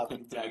pretty good about the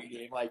Gonzaga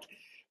game. Like,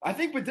 I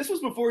think, but this was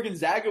before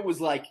Gonzaga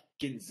was like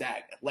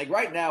Gonzaga. Like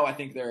right now, I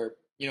think they're,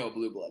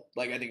 blue blood.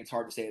 Like, I think it's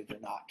hard to say that they're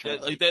not. Yeah,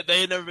 like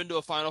they had never been to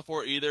a Final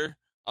Four either.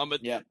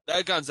 But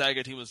that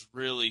Gonzaga team was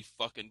really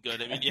fucking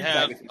good. I mean, you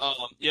have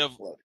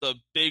the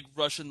big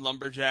Russian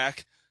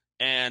lumberjack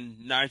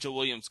and Nigel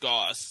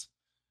Williams-Goss,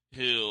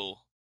 who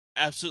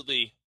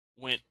absolutely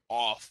went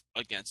off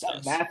against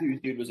us. Matthews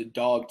dude was a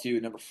dog too,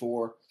 number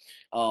 4.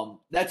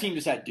 That team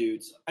just had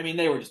dudes. I mean,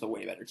 they were just a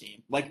way better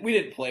team. Like we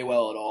didn't play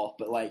well at all,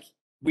 but like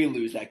we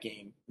lose that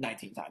game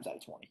 19 times out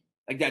of 20.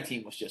 Like that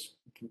team was just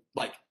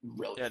like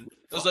really. Yeah,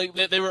 it was like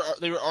they were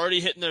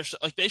already hitting their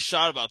they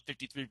shot about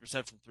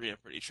 53% from 3. I'm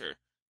pretty sure.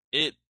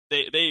 They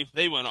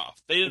went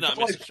off. They did not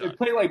miss a shot.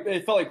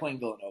 It felt like playing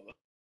Villanova.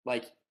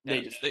 Like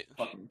they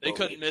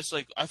couldn't miss.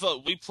 Like I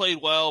felt we played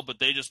well, but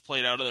they just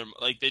played out of their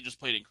they just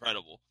played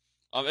incredible.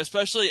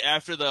 Especially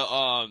after the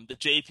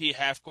JP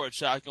half court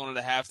shot going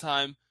into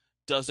halftime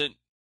doesn't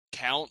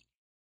count.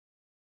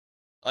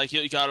 Like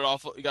he got it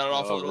off a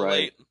little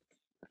late.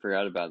 I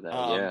forgot about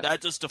that.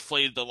 That just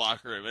deflated the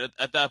locker room. And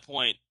at that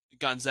point,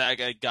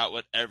 Gonzaga got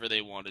whatever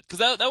they wanted because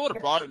that would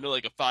have brought him to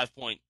like a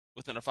 5-point.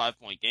 Within a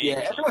 5-point game.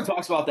 Yeah, everyone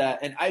talks about that,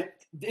 and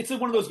it's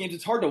one of those games.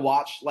 It's hard to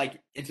watch like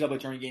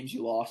NCAA tournament games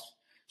you lost.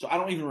 So I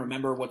don't even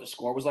remember what the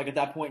score was like at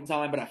that point in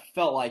time, but I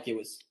felt like it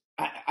was.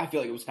 I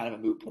feel like it was kind of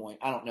a moot point.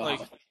 I don't know how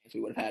much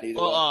we would have had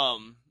either.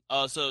 Well,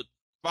 so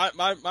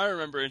my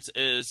remembrance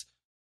is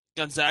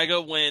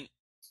Gonzaga went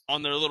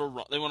on their little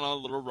run. They went on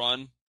a little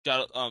run,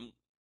 got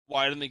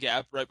wide in the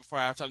gap right before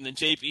halftime. And then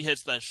JP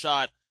hits that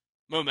shot.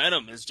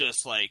 Momentum is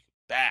just like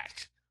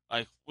back.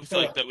 Like we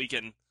feel like that we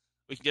can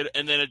get it,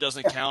 and then it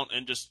doesn't count,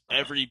 and just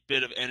every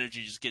bit of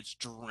energy just gets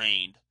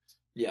drained.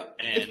 Yeah,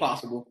 And it's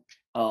possible.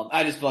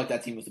 I just feel like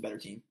that team was the better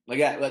team. Like,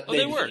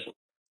 they were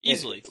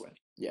easily.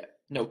 Yeah,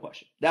 no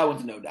question. That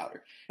one's no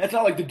doubter. That's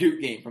not like the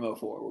Duke game from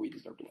 04 where we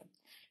deserved to win.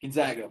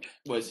 Gonzaga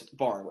was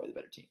far and away the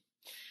better team.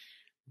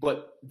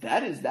 But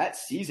that is that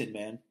season,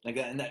 man. Like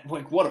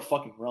what a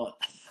fucking run.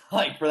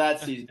 Like for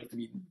that season to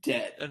be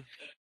dead.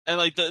 And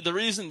like the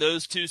reason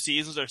those 2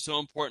 seasons are so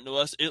important to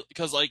us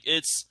because like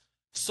it's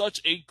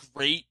such a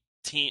great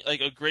team,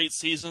 like a great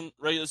season,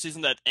 regular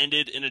season that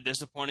ended in a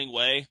disappointing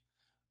way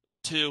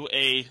to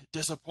a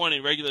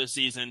disappointing regular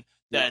season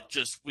that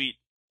just we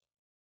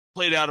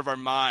played out of our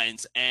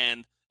minds, and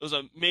it was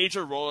a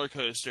major roller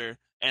coaster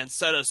and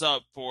set us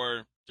up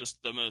for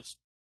just the most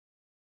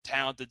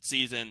talented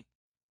season,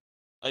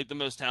 like the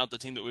most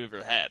talented team that we've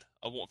ever had.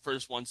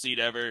 First 1 seed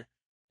ever,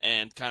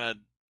 and kind of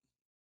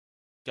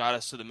got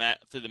us to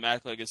through the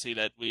MAC legacy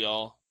that we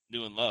all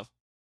knew and love.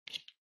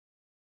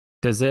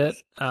 Does it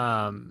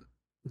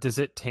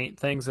taint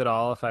things at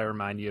all if I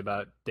remind you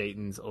about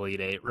Dayton's Elite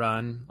Eight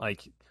run?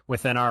 Like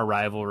within our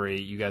rivalry,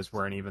 you guys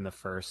weren't even the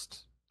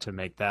first to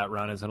make that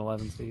run as an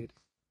 11 seed.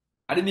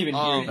 I didn't even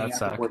hear anything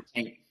that after the word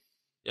taint.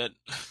 Yeah.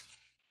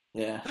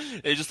 Yeah.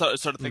 They just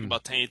started thinking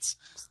about taints.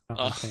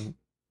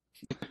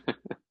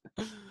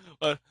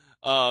 But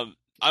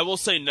I will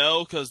say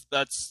no because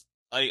that's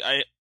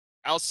I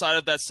outside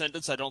of that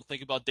sentence, I don't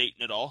think about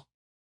Dayton at all.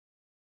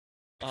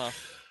 Like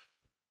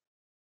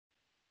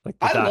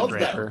the I Don love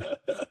Draper.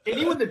 that.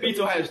 Anyone that beats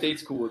Ohio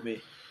State's cool with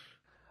me.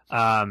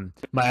 My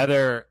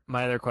other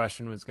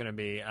question was going to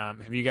be,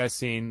 have you guys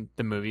seen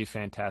the movie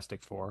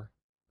Fantastic Four?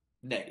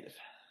 Negative.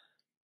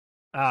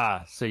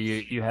 So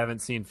you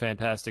haven't seen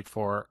Fantastic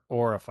Four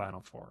or a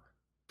Final Four.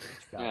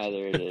 Gotcha. Ah,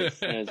 there it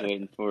is. I was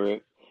waiting for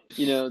it.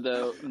 You know,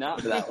 though,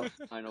 not that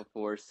Final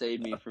Four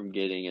saved me from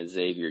getting a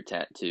Xavier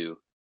tattoo.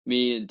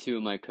 Me and 2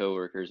 of my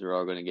coworkers are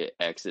all going to get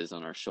X's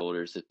on our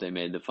shoulders if they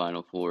made the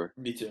Final Four.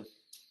 Me too.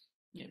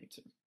 Yeah, me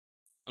too.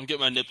 I'm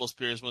getting my nipples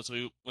pierced once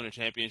we win a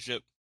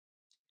championship.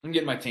 I'm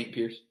getting my taint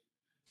pierced.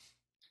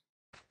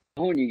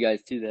 I want you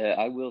guys to do that.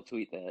 I will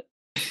tweet that.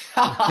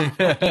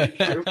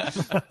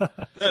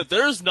 Yeah,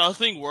 there's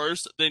nothing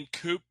worse than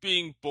Coop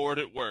being bored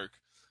at work.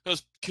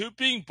 Because Coop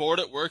being bored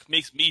at work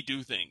makes me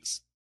do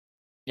things.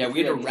 Yeah, we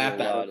had to rap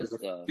that because of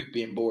Coop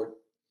being bored.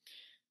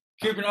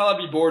 Coop, you're not allowed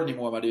to be bored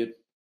anymore, my dude.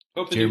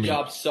 Hope the new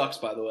job sucks,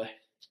 by the way.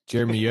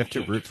 Jeremy, you have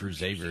to root for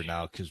Xavier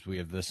now because we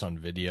have this on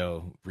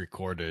video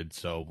recorded.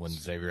 So when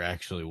Xavier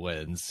actually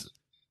wins,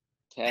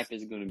 Cap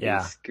is going to be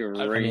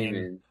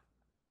screaming.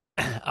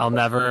 I'll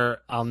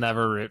never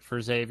root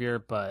for Xavier,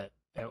 but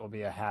it will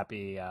be a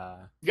happy,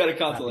 you got a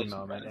consolation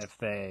moment if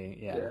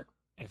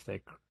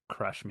they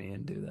crush me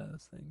and do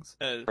those things.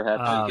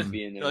 Perhaps it could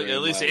be in there. Like,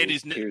 at least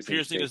Andy's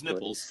piercing his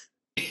nipples.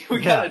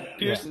 We got a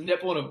pierced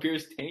nipple and a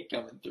pierced taint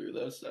coming through,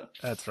 though. So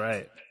that's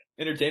right.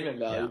 Entertainment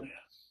value. Yeah.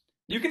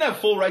 You can have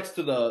full rights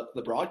to the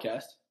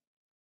broadcast.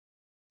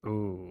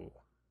 Ooh.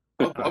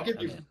 I'll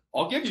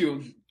give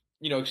you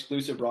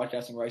exclusive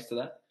broadcasting rights to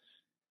that.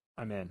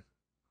 I'm in.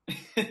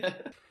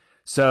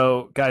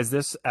 So, guys,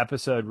 this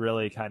episode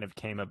really kind of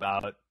came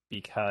about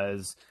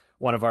because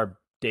one of our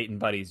Dayton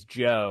buddies,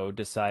 Joe,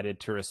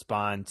 decided to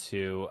respond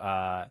to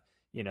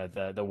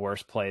the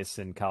worst place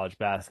in college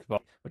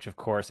basketball, which of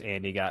course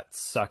Andy got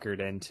suckered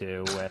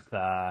into with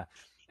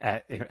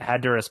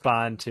had to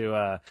respond to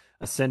a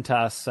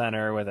Cintas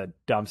Center with a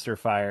dumpster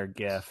fire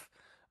gif.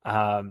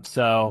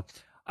 So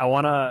I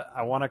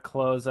wanna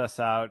close us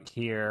out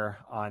here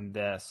on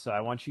this. So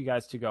I want you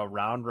guys to go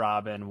round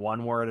robin,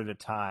 one word at a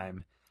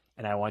time,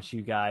 and I want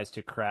you guys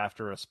to craft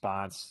a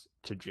response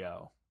to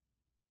Joe.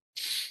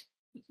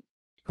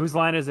 Whose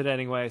line is it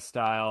anyway?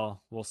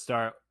 Style. We'll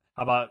start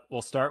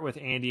with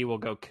Andy, we'll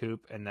go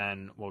Coop, and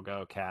then we'll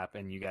go Cap,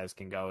 and you guys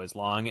can go as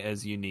long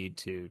as you need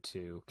to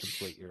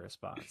complete your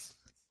response.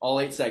 All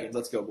 8 seconds.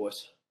 Let's go,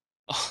 boys.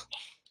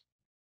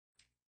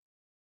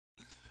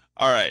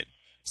 All right.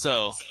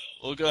 So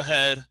we'll go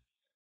ahead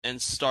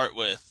and start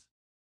with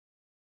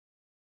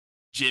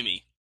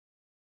Jimmy.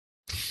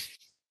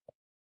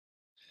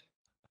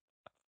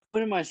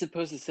 What am I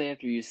supposed to say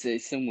after you say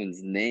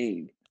someone's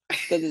name?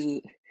 That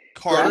is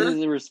Carter? That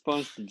is a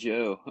response to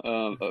Joe.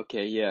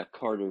 Okay, yeah,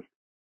 Carter.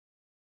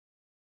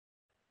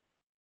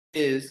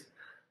 Is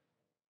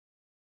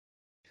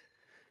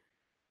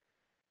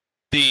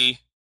the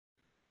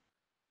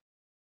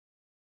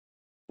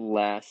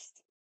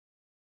last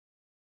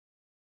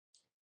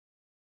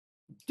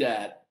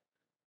dad.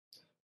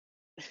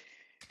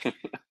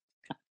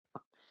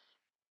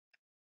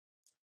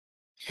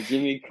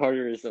 Jimmy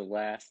Carter is the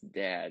last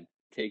dad.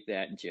 Take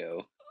that,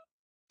 Joe.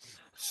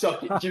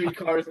 Suck it. Jimmy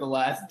Carter's the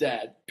last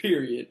dad.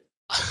 Period.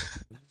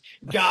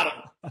 Got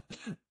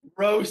him.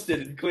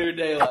 Roasted in clear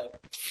daylight.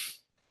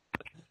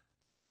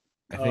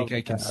 I think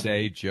I can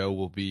say Joe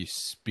will be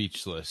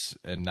speechless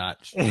and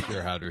not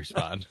sure how to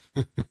respond.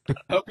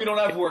 Hope you don't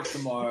have work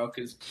tomorrow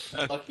because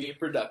lucky and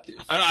productive.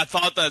 I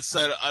thought that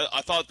set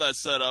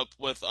up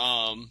with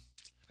I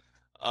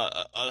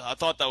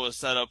thought that was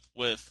set up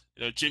with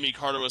Jimmy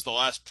Carter was the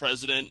last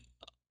president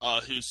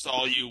who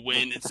saw you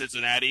win in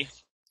Cincinnati.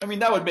 I mean,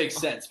 that would make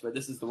sense, but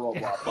this is the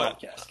Worldwide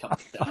Podcast. Come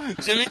on.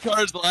 Jimmy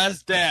Carter's the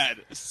last dad.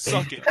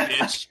 Suck it,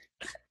 bitch.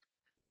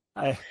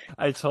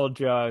 I told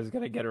Joe I was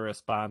going to get a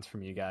response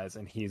from you guys,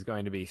 and he's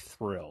going to be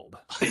thrilled.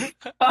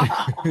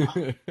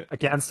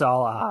 Against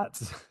all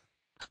odds.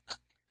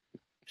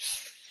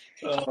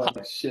 Oh,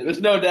 shit. There's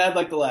no dad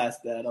like the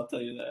last dad, I'll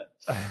tell you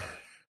that.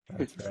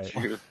 That's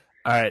right.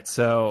 All right,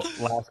 so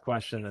last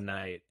question of the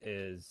night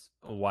is,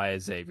 why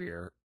is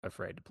Xavier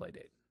afraid to play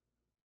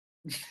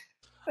Dayton?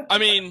 I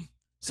mean,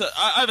 so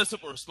I have a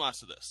simple response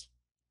to this.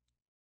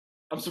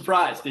 I'm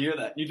surprised to hear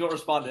that. You don't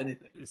respond to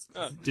anything.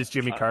 Does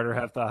Jimmy Carter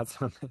have thoughts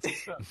on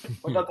this?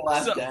 What about The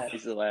Last Dad?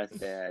 He's the last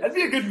dad. That'd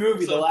be a good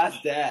movie, The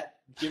Last Dad.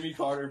 Jimmy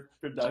Carter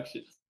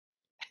Productions.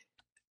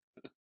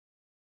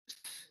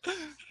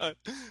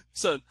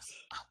 So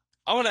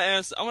I want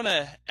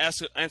to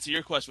answer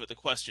your question with a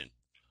question.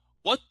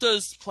 What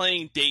does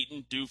playing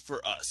Dayton do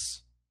for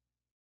us?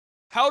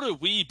 How do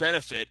we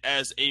benefit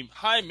as a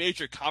high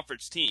major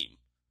conference team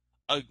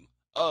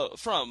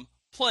from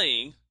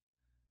playing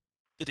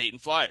the Dayton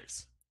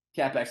Flyers?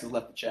 CapEx has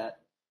left the chat.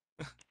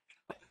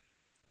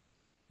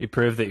 You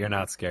prove that you're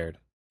not scared.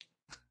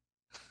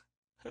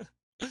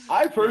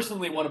 I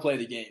personally want to play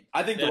the game.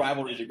 I think the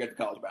rivalries are good for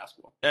college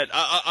basketball. And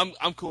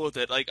I'm cool with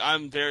it. Like,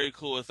 I'm very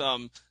cool with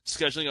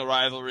scheduling a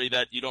rivalry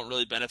that you don't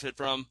really benefit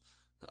from,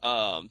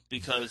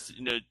 because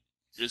you're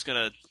just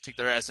gonna kick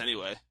their ass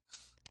anyway.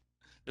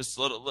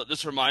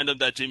 Just remind them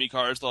that Jimmy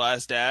Carter's the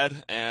last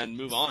dad and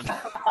move on.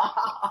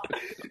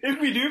 If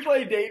we do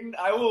play Dayton,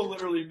 I will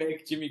literally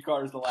make Jimmy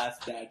Carter's the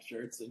last dad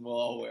shirts, and we'll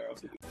all wear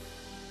them.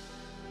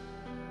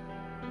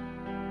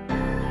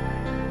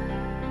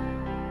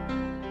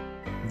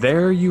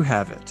 There you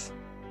have it.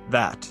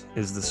 That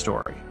is the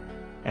story.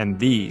 And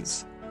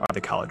these are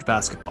the college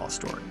basketball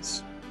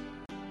stories.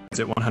 Is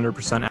it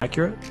 100%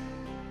 accurate?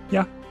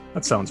 Yeah,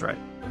 that sounds right.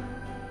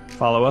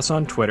 Follow us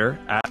on Twitter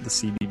at the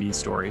CBB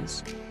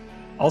Stories.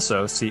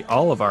 Also, see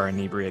all of our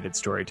inebriated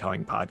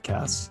storytelling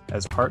podcasts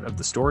as part of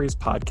the Stories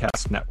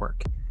Podcast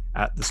Network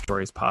at the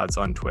Stories Pods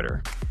on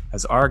Twitter,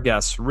 as our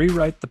guests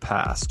rewrite the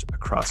past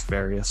across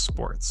various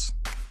sports.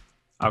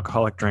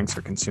 Alcoholic drinks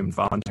are consumed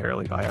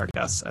voluntarily by our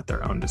guests at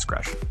their own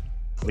discretion.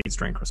 Please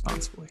drink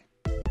responsibly.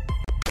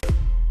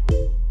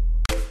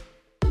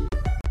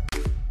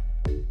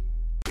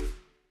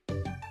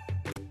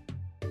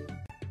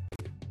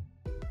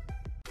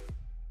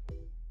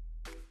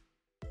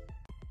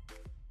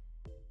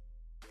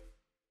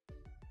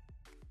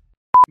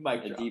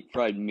 Mic A drop. deep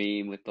fried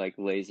meme with like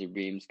laser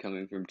beams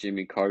coming from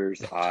Jimmy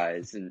Carter's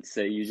eyes and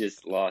say you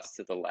just lost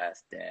to the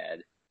last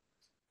dad.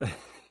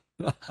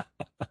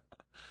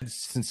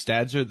 Since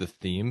dads are the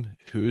theme,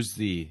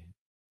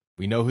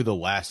 we know who the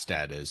last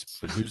dad is,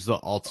 but who's the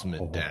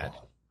ultimate dad?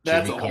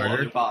 That's Jimmy a whole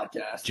other Carter?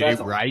 podcast. Jay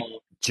That's a Wright?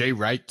 whole- Jay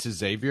Wright to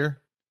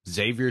Xavier?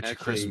 Xavier to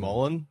Chris Actually-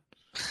 Mullen?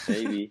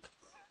 Maybe.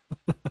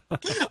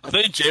 I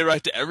think Jay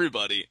Wright to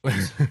everybody.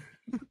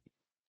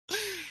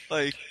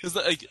 Like, cause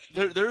like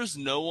there's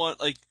no one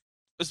like.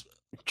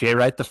 Jay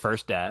Wright, the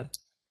first dad?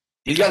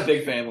 He's got a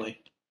big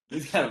family.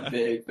 He's got a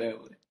big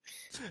family.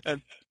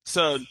 And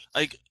so,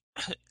 like,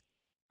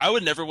 I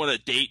would never want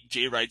to date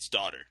Jay Wright's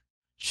daughter.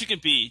 She can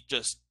be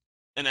just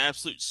an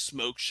absolute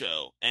smoke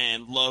show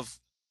and love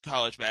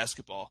college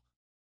basketball.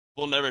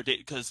 We'll never date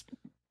because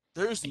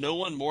there's no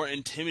one more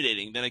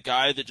intimidating than a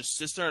guy that just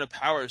sits there in a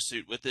power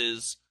suit with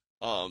his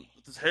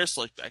hair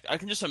slicked back. I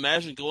can just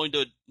imagine going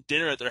to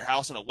dinner at their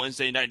house on a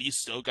Wednesday night. He's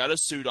still got a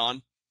suit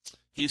on.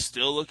 He's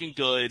still looking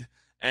good.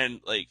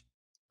 And, like,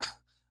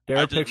 There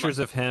are pictures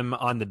of him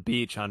on the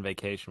beach on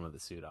vacation with a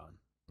suit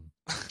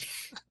on.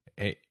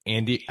 Hey,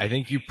 Andy, I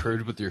think you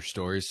proved with your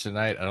stories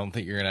tonight. I don't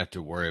think you're going to have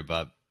to worry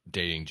about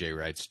dating Jay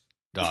Wright's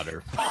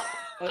daughter.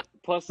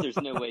 Plus, there's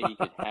no way he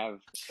could have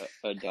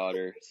a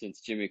daughter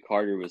since Jimmy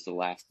Carter was the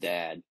last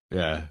dad.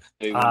 Yeah.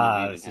 So he wouldn't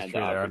have This even is had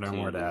true. the There are no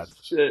more opportunity. dads.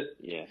 Shit.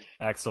 Yeah.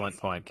 Excellent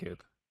point,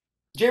 Coop.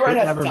 Jay Wright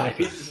has Never time.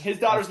 mind. His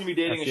daughter's going to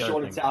be dating That's a the other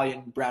short thing.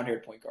 Italian,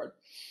 brown-haired point guard.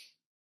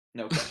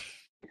 No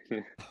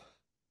question.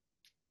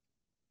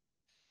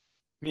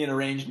 Me an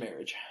arranged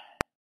marriage.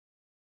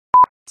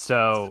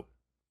 So,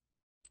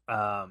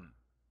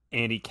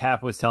 Andy,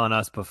 Cap was telling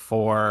us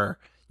before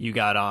you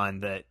got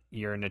on that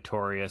you're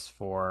notorious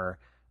for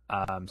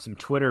some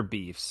Twitter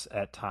beefs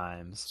at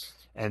times.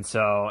 And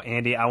so,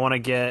 Andy, I want to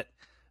get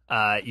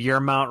your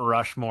Mount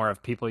Rushmore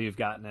of people you've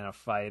gotten in a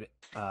fight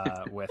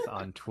with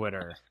on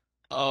Twitter.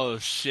 oh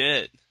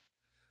shit.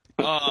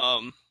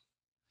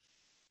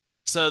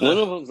 So One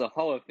of them's a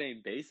Hall of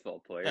Fame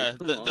baseball player. Yeah,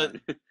 Come on.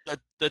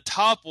 the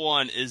top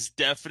one is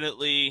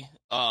definitely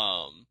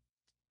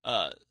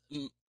Kurt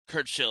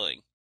Schilling.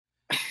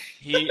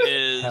 He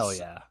is Hell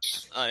yeah.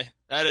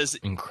 That is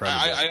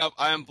Incredible.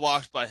 I am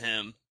blocked by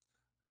him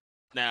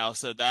now,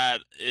 so that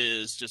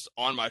is just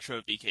on my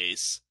trophy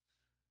case.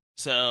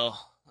 So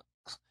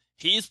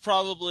he's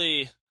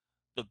probably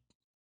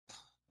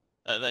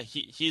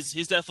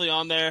he's definitely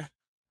on there.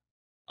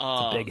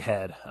 It's a big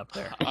head up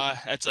there.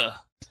 That's a.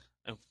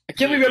 I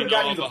can't believe we haven't know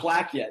gotten you the about-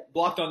 plaque yet.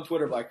 Blocked on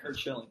Twitter by Kurt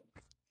Schilling.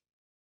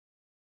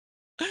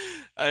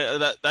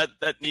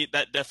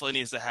 That definitely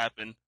needs to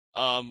happen.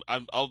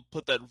 I'll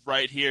put that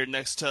right here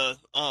next to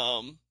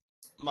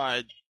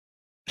my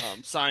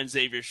signed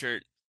Xavier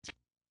shirt.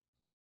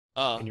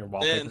 In your And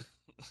wallpaper.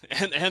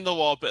 and the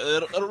wallpaper.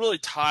 It'll really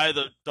tie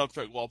the dump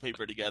truck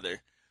wallpaper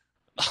together.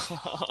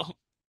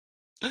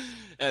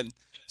 And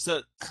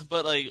so,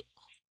 but like,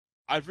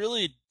 I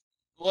really,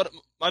 what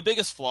my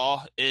biggest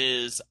flaw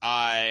is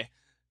I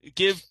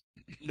give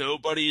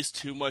nobody's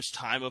too much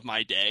time of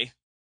my day.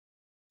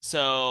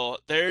 So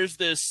there's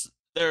this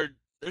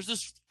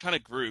kind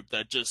of group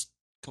that just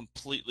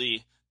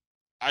completely,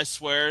 I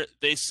swear,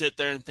 they sit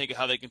there and think of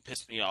how they can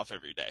piss me off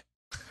every day.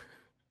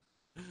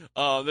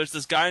 There's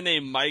this guy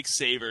named Mike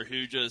Saver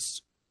who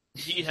just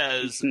he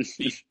has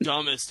the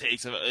dumbest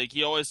takes of it. Like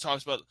he always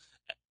talks about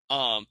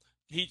um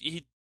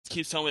he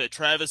keeps telling me that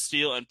Travis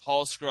Steele and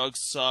Paul Scruggs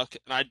suck,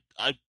 and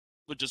I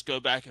would just go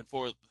back and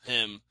forth with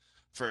him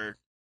for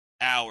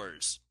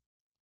hours.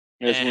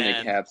 There's one of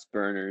And Cap's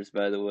burners,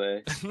 by the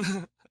way.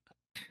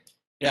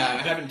 Yeah, I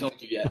haven't told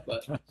you yet,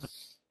 but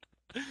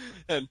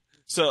and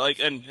so like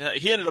and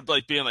he ended up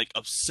like being like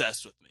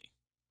obsessed with me.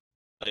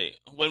 Like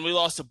when we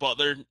lost to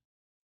Butler,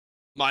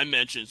 my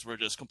mentions were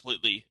just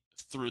completely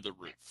through the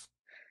roof,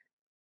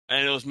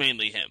 and it was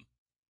mainly him.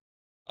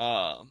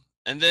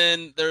 And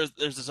then there's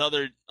this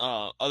other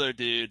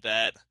dude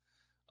that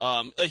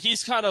like,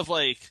 he's kind of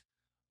like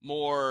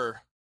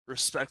more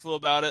respectful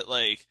about it.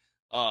 Like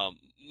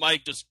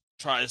Mike just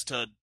tries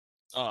to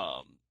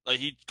like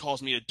he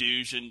calls me a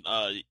douche, and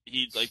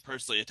he like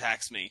personally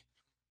attacks me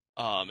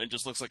and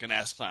just looks like an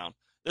ass clown.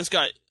 This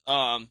guy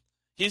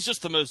he's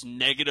just the most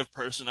negative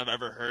person I've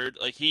ever heard.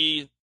 Like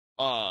he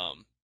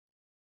um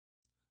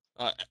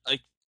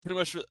like pretty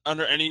much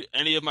under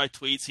any of my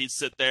tweets, he'd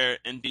sit there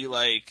and be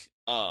like,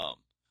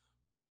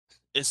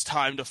 "It's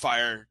time to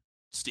fire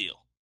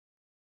Steele."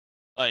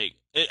 Like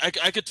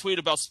I could tweet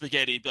about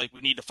spaghetti, be like,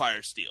 "We need to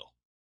fire Steele,"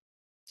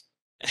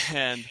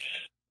 and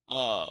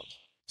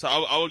so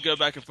I would go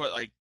back and forth.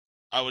 Like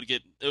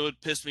it would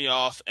piss me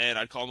off, and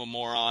I'd call him a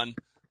moron.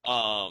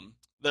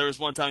 There was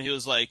one time he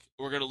was like,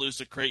 "We're gonna lose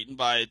to Creighton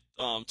by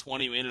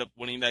 20." We ended up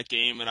winning that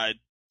game, and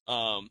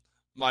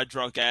my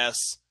drunk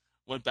ass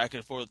went back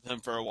and forth with him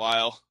for a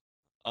while.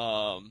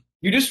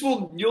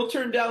 you'll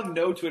turn down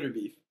no Twitter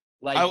beef.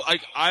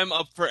 Like I'm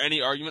up for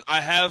any argument.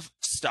 I have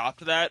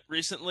stopped that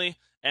recently,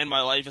 and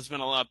my life has been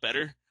a lot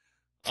better.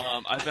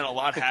 I've been a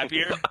lot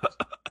happier.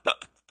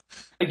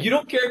 you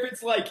don't care if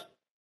it's like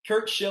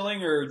Kurt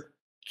Schilling or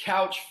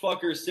Couch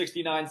Fucker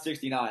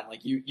 6969.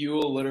 Like you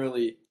will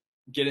literally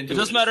get into It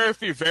doesn't matter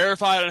if you're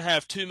verified and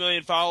have 2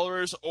 million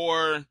followers,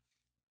 or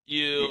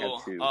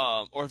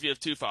or if you have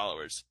 2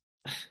 followers.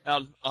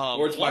 Now,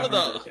 or it's one of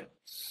the, 500.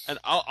 and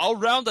I'll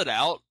round it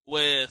out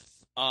with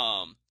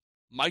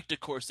Mike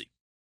DeCourcy.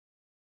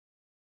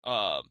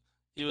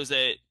 He was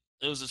it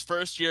was his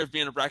first year of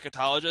being a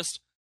bracketologist,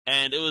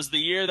 and it was the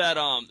year that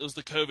it was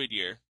the COVID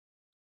year,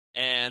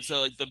 and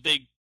so like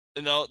that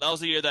was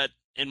the year that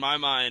in my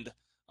mind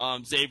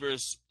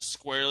Xavier's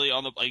squarely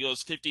on the like it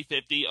was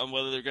 50-50 on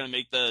whether they're going to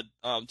make the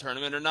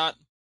tournament or not,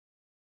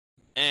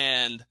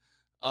 and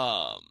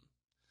um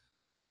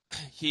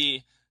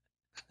he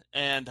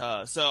and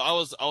so I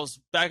was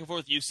back and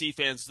forth with UC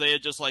fans. They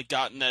had just like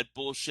gotten that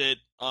bullshit.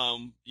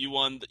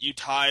 You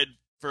tied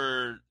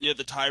for the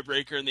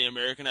tiebreaker in the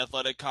American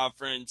Athletic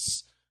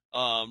Conference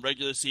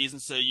regular season,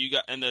 so you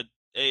got and the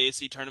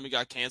AAC tournament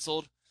got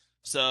canceled.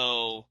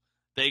 So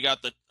they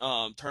got the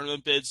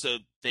tournament bid, so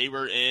they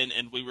were in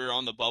and we were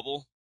on the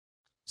bubble.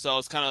 So I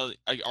was kind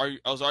of I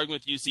was arguing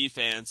with UC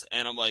fans,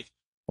 and I'm like,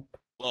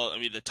 well, I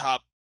mean the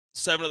top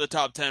 7 of the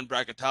top 10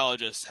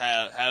 bracketologists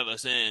have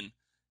us in.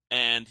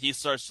 And he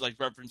starts like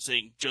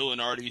referencing Joe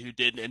Lenardi who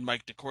didn't and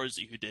Mike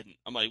DeCourcy who didn't.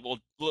 I'm like, well,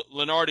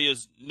 Lenardi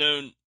is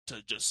known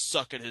to just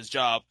suck at his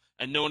job,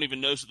 and no one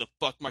even knows who the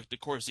fuck Mike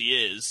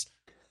DeCourcy is.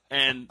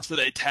 And so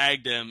they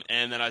tagged him,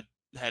 and then I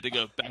had to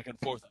go back and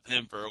forth with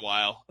him for a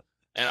while.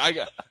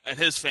 And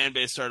his fan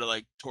base started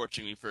like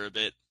torching me for a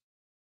bit.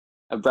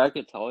 A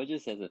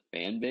bracketologist has a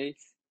fan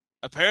base?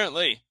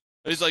 Apparently,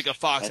 he's like a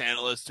Fox That's-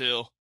 analyst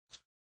too.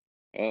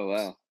 Oh,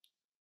 wow.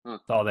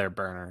 It's all their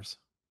burners.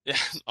 Yeah,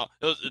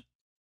 it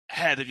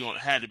had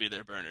to be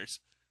their burners.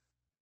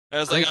 I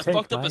was like, Great I take,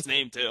 fucked up Mike. his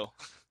name too.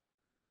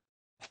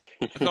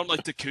 I called him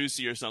like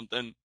Takusi or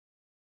something.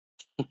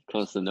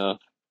 Close enough.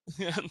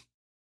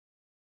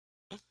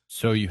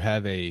 So you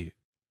have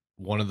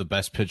one of the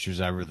best pitchers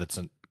ever that's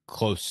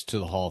close to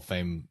the Hall of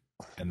Fame,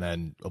 and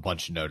then a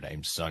bunch of no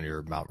names on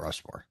your Mount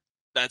Rushmore.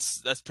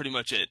 That's pretty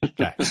much it.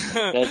 Okay.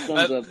 That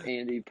sums up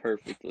Andy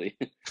perfectly.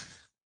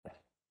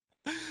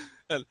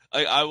 And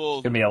I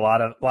will. Gonna be a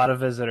lot of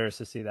visitors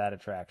to see that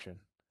attraction.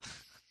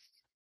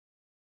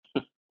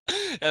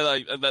 And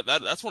like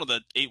that's one of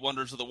the 8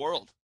 wonders of the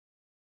world.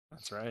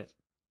 That's right.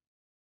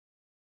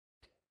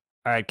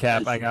 All right,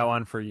 Cap, I got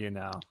one for you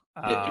now.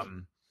 Yeah.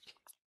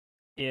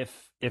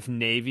 If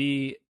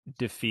Navy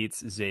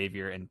defeats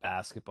Xavier in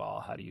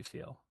basketball, how do you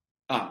feel?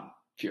 I'm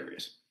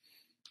furious.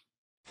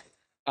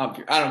 I don't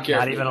care.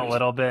 Not if even Navy a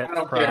little bit I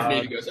don't care if proud.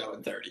 Navy goes out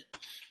in 30.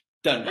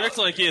 Doesn't You're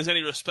acting like he has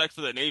any respect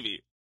for the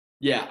Navy.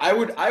 Yeah, I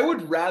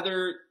would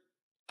rather.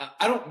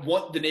 I don't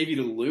want the Navy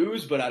to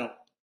lose, but I don't.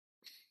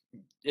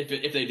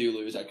 If they do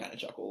lose, I kind of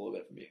chuckle a little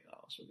bit, for being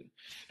honest with you.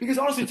 Because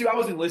honestly, too, I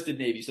was enlisted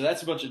Navy, so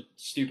that's a bunch of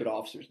stupid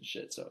officers and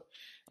shit. So,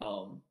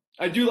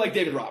 I do like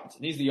David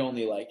Robinson. He's the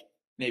only like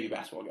Navy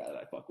basketball guy that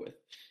I fuck with.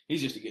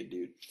 He's just a good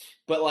dude.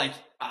 But like,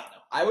 I don't know.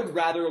 I would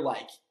rather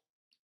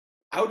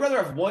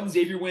have one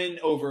Xavier win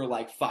over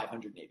like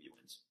 500 Navy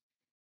wins.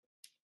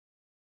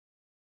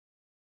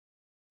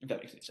 If that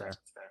makes any sense.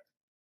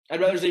 I'd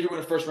rather Xavier win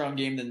a first round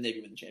game than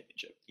Navy win the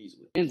championship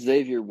easily. And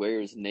Xavier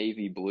wears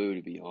navy blue,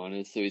 to be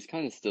honest, so he's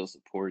kind of still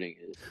supporting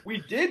it.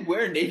 We did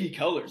wear Navy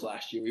colors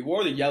last year. We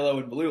wore the yellow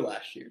and blue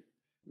last year.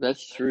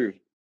 That's true.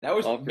 That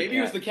was All for maybe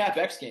it was Cap. the Cap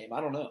X game.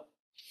 I don't know.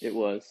 It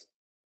was.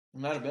 It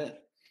might have been.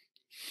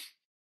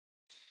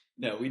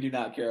 No, we do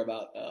not care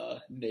about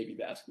Navy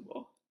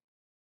basketball.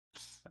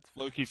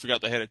 Low-key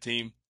forgot they had a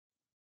team.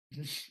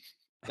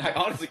 I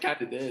honestly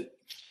kind of did.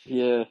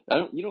 Yeah,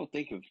 you don't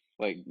think of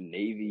like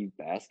Navy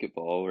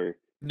basketball or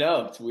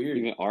No, it's weird.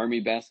 even Army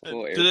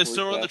basketball. Air Do they Force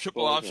still run the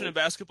triple basketball, option in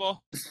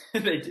basketball?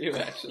 They do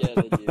actually. Yeah,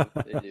 they do.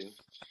 They do.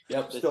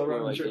 Yep, They still score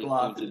running like 8 triple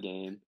points a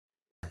option.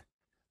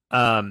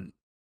 game.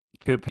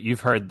 Coop,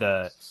 you've heard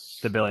the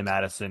Billy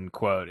Madison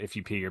quote: "If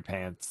you pee your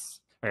pants,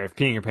 or if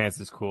peeing your pants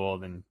is cool,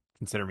 then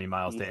consider me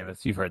Miles Yeah.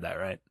 Davis." You've heard that,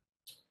 right?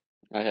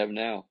 I have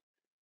now.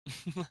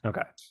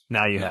 Okay,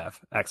 now you have.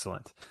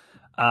 Excellent.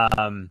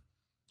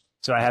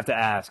 So I have to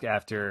ask,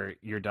 after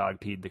your dog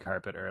peed the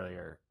carpet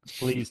earlier,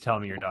 please tell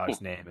me your dog's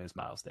name is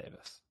Miles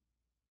Davis.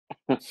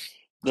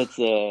 That's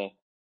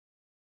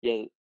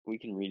yeah, we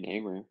can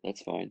rename her.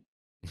 That's fine.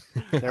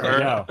 There we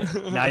go.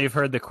 Now you've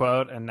heard the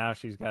quote, and now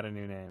she's got a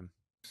new name.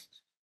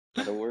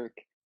 That'll work.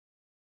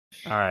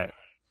 All right.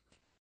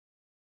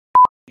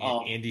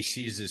 Oh. Andy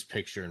sees his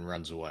picture and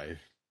runs away.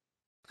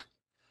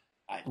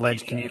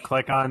 Lynch, can you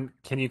click on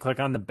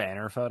the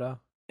banner photo?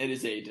 It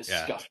is a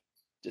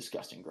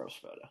disgusting, gross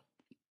photo.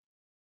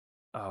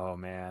 Oh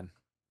man.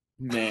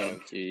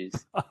 Man, Jeez.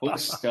 what a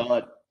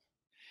stud.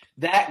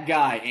 That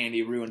guy,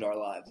 Andy, ruined our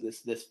lives.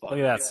 This fucker. Look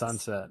at that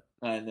sunset.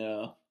 I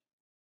know.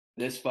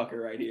 This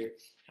fucker right here.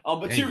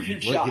 But Hey, two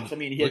huge shots. I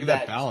mean, he look hit at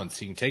that balance.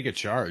 He can take a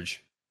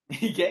charge.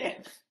 He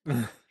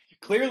can.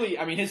 Clearly,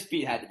 I mean, his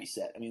feet had to be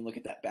set. I mean, look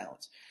at that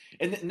balance.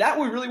 And that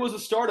really was the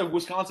start of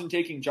Wisconsin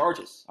taking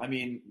charges. I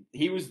mean,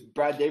 he was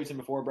Brad Davidson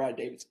before Brad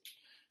Davidson.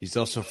 He's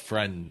also a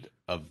friend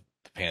of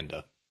the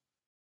Panda.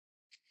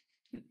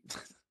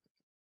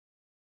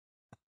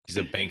 He's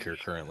a banker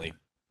currently.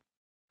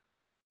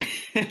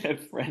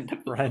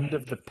 Friend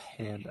of the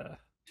panda.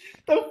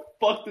 The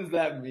fuck does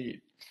that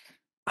mean?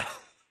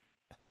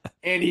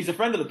 And he's a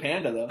friend of the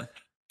panda, though.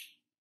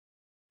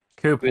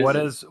 Coop, Who what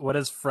is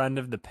does friend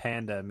of the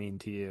panda mean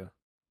to you?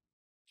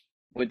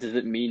 What does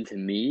it mean to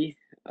me?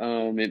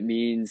 It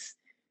means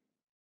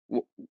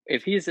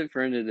if he's a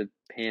friend of the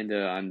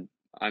panda,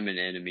 I'm an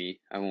enemy.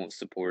 I won't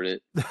support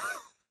it.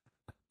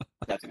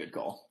 That's a good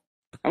call.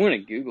 I'm gonna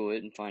Google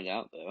it and find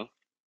out though.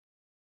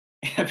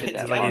 What could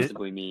that like,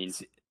 possibly mean?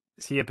 Is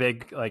he a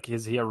big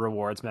is he a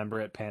rewards member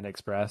at Panda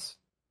Express?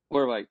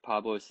 Or like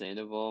Pablo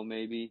Sandoval,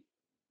 maybe.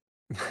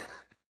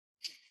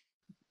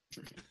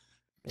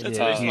 That's Yeah, a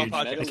baseball huge.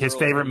 podcast. Like his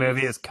favorite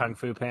movie is Kung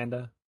Fu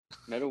Panda.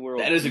 Meta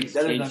World That is Peace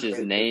not changed his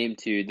great. name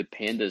to the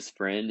Panda's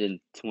Friend in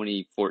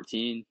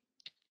 2014.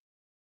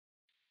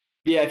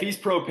 Yeah, if he's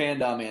pro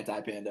panda, I'm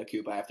anti panda.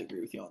 Coop, I have to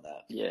agree with you on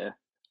that. Yeah.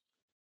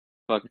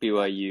 Fuck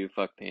BYU.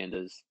 Fuck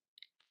pandas.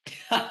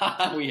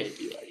 We hate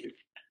BYU.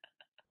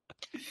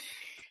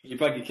 You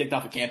probably get kicked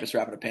off of campus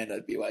rapping a panda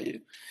at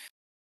BYU.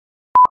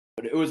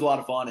 But it was a lot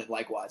of fun, and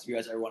likewise, if you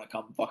guys ever want to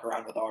come fuck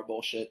around with our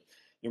bullshit,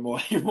 you're more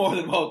than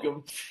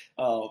welcome.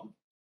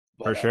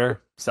 For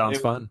sure. Sounds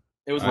fun.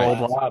 It was Roll a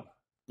blast. blob.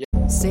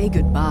 Say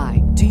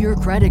goodbye to your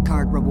credit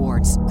card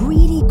rewards.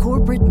 Greedy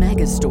corporate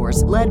mega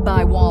stores, led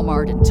by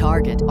Walmart and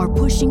Target, are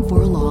pushing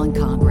for a law in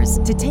Congress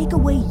to take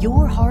away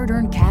your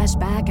hard-earned cash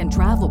back and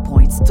travel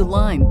points to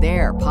line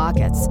their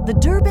pockets. The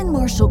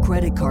Durbin-Marshall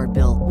credit card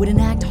bill would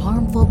enact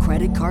harmful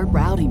credit card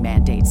routing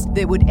mandates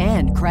that would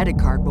end credit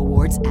card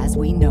rewards as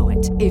we know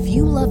it. If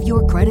you love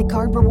your credit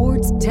card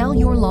rewards, tell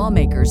your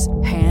lawmakers,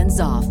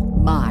 hands off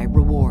my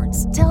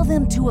rewards. Tell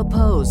them to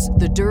oppose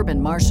the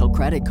Durbin-Marshall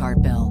credit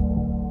card bill.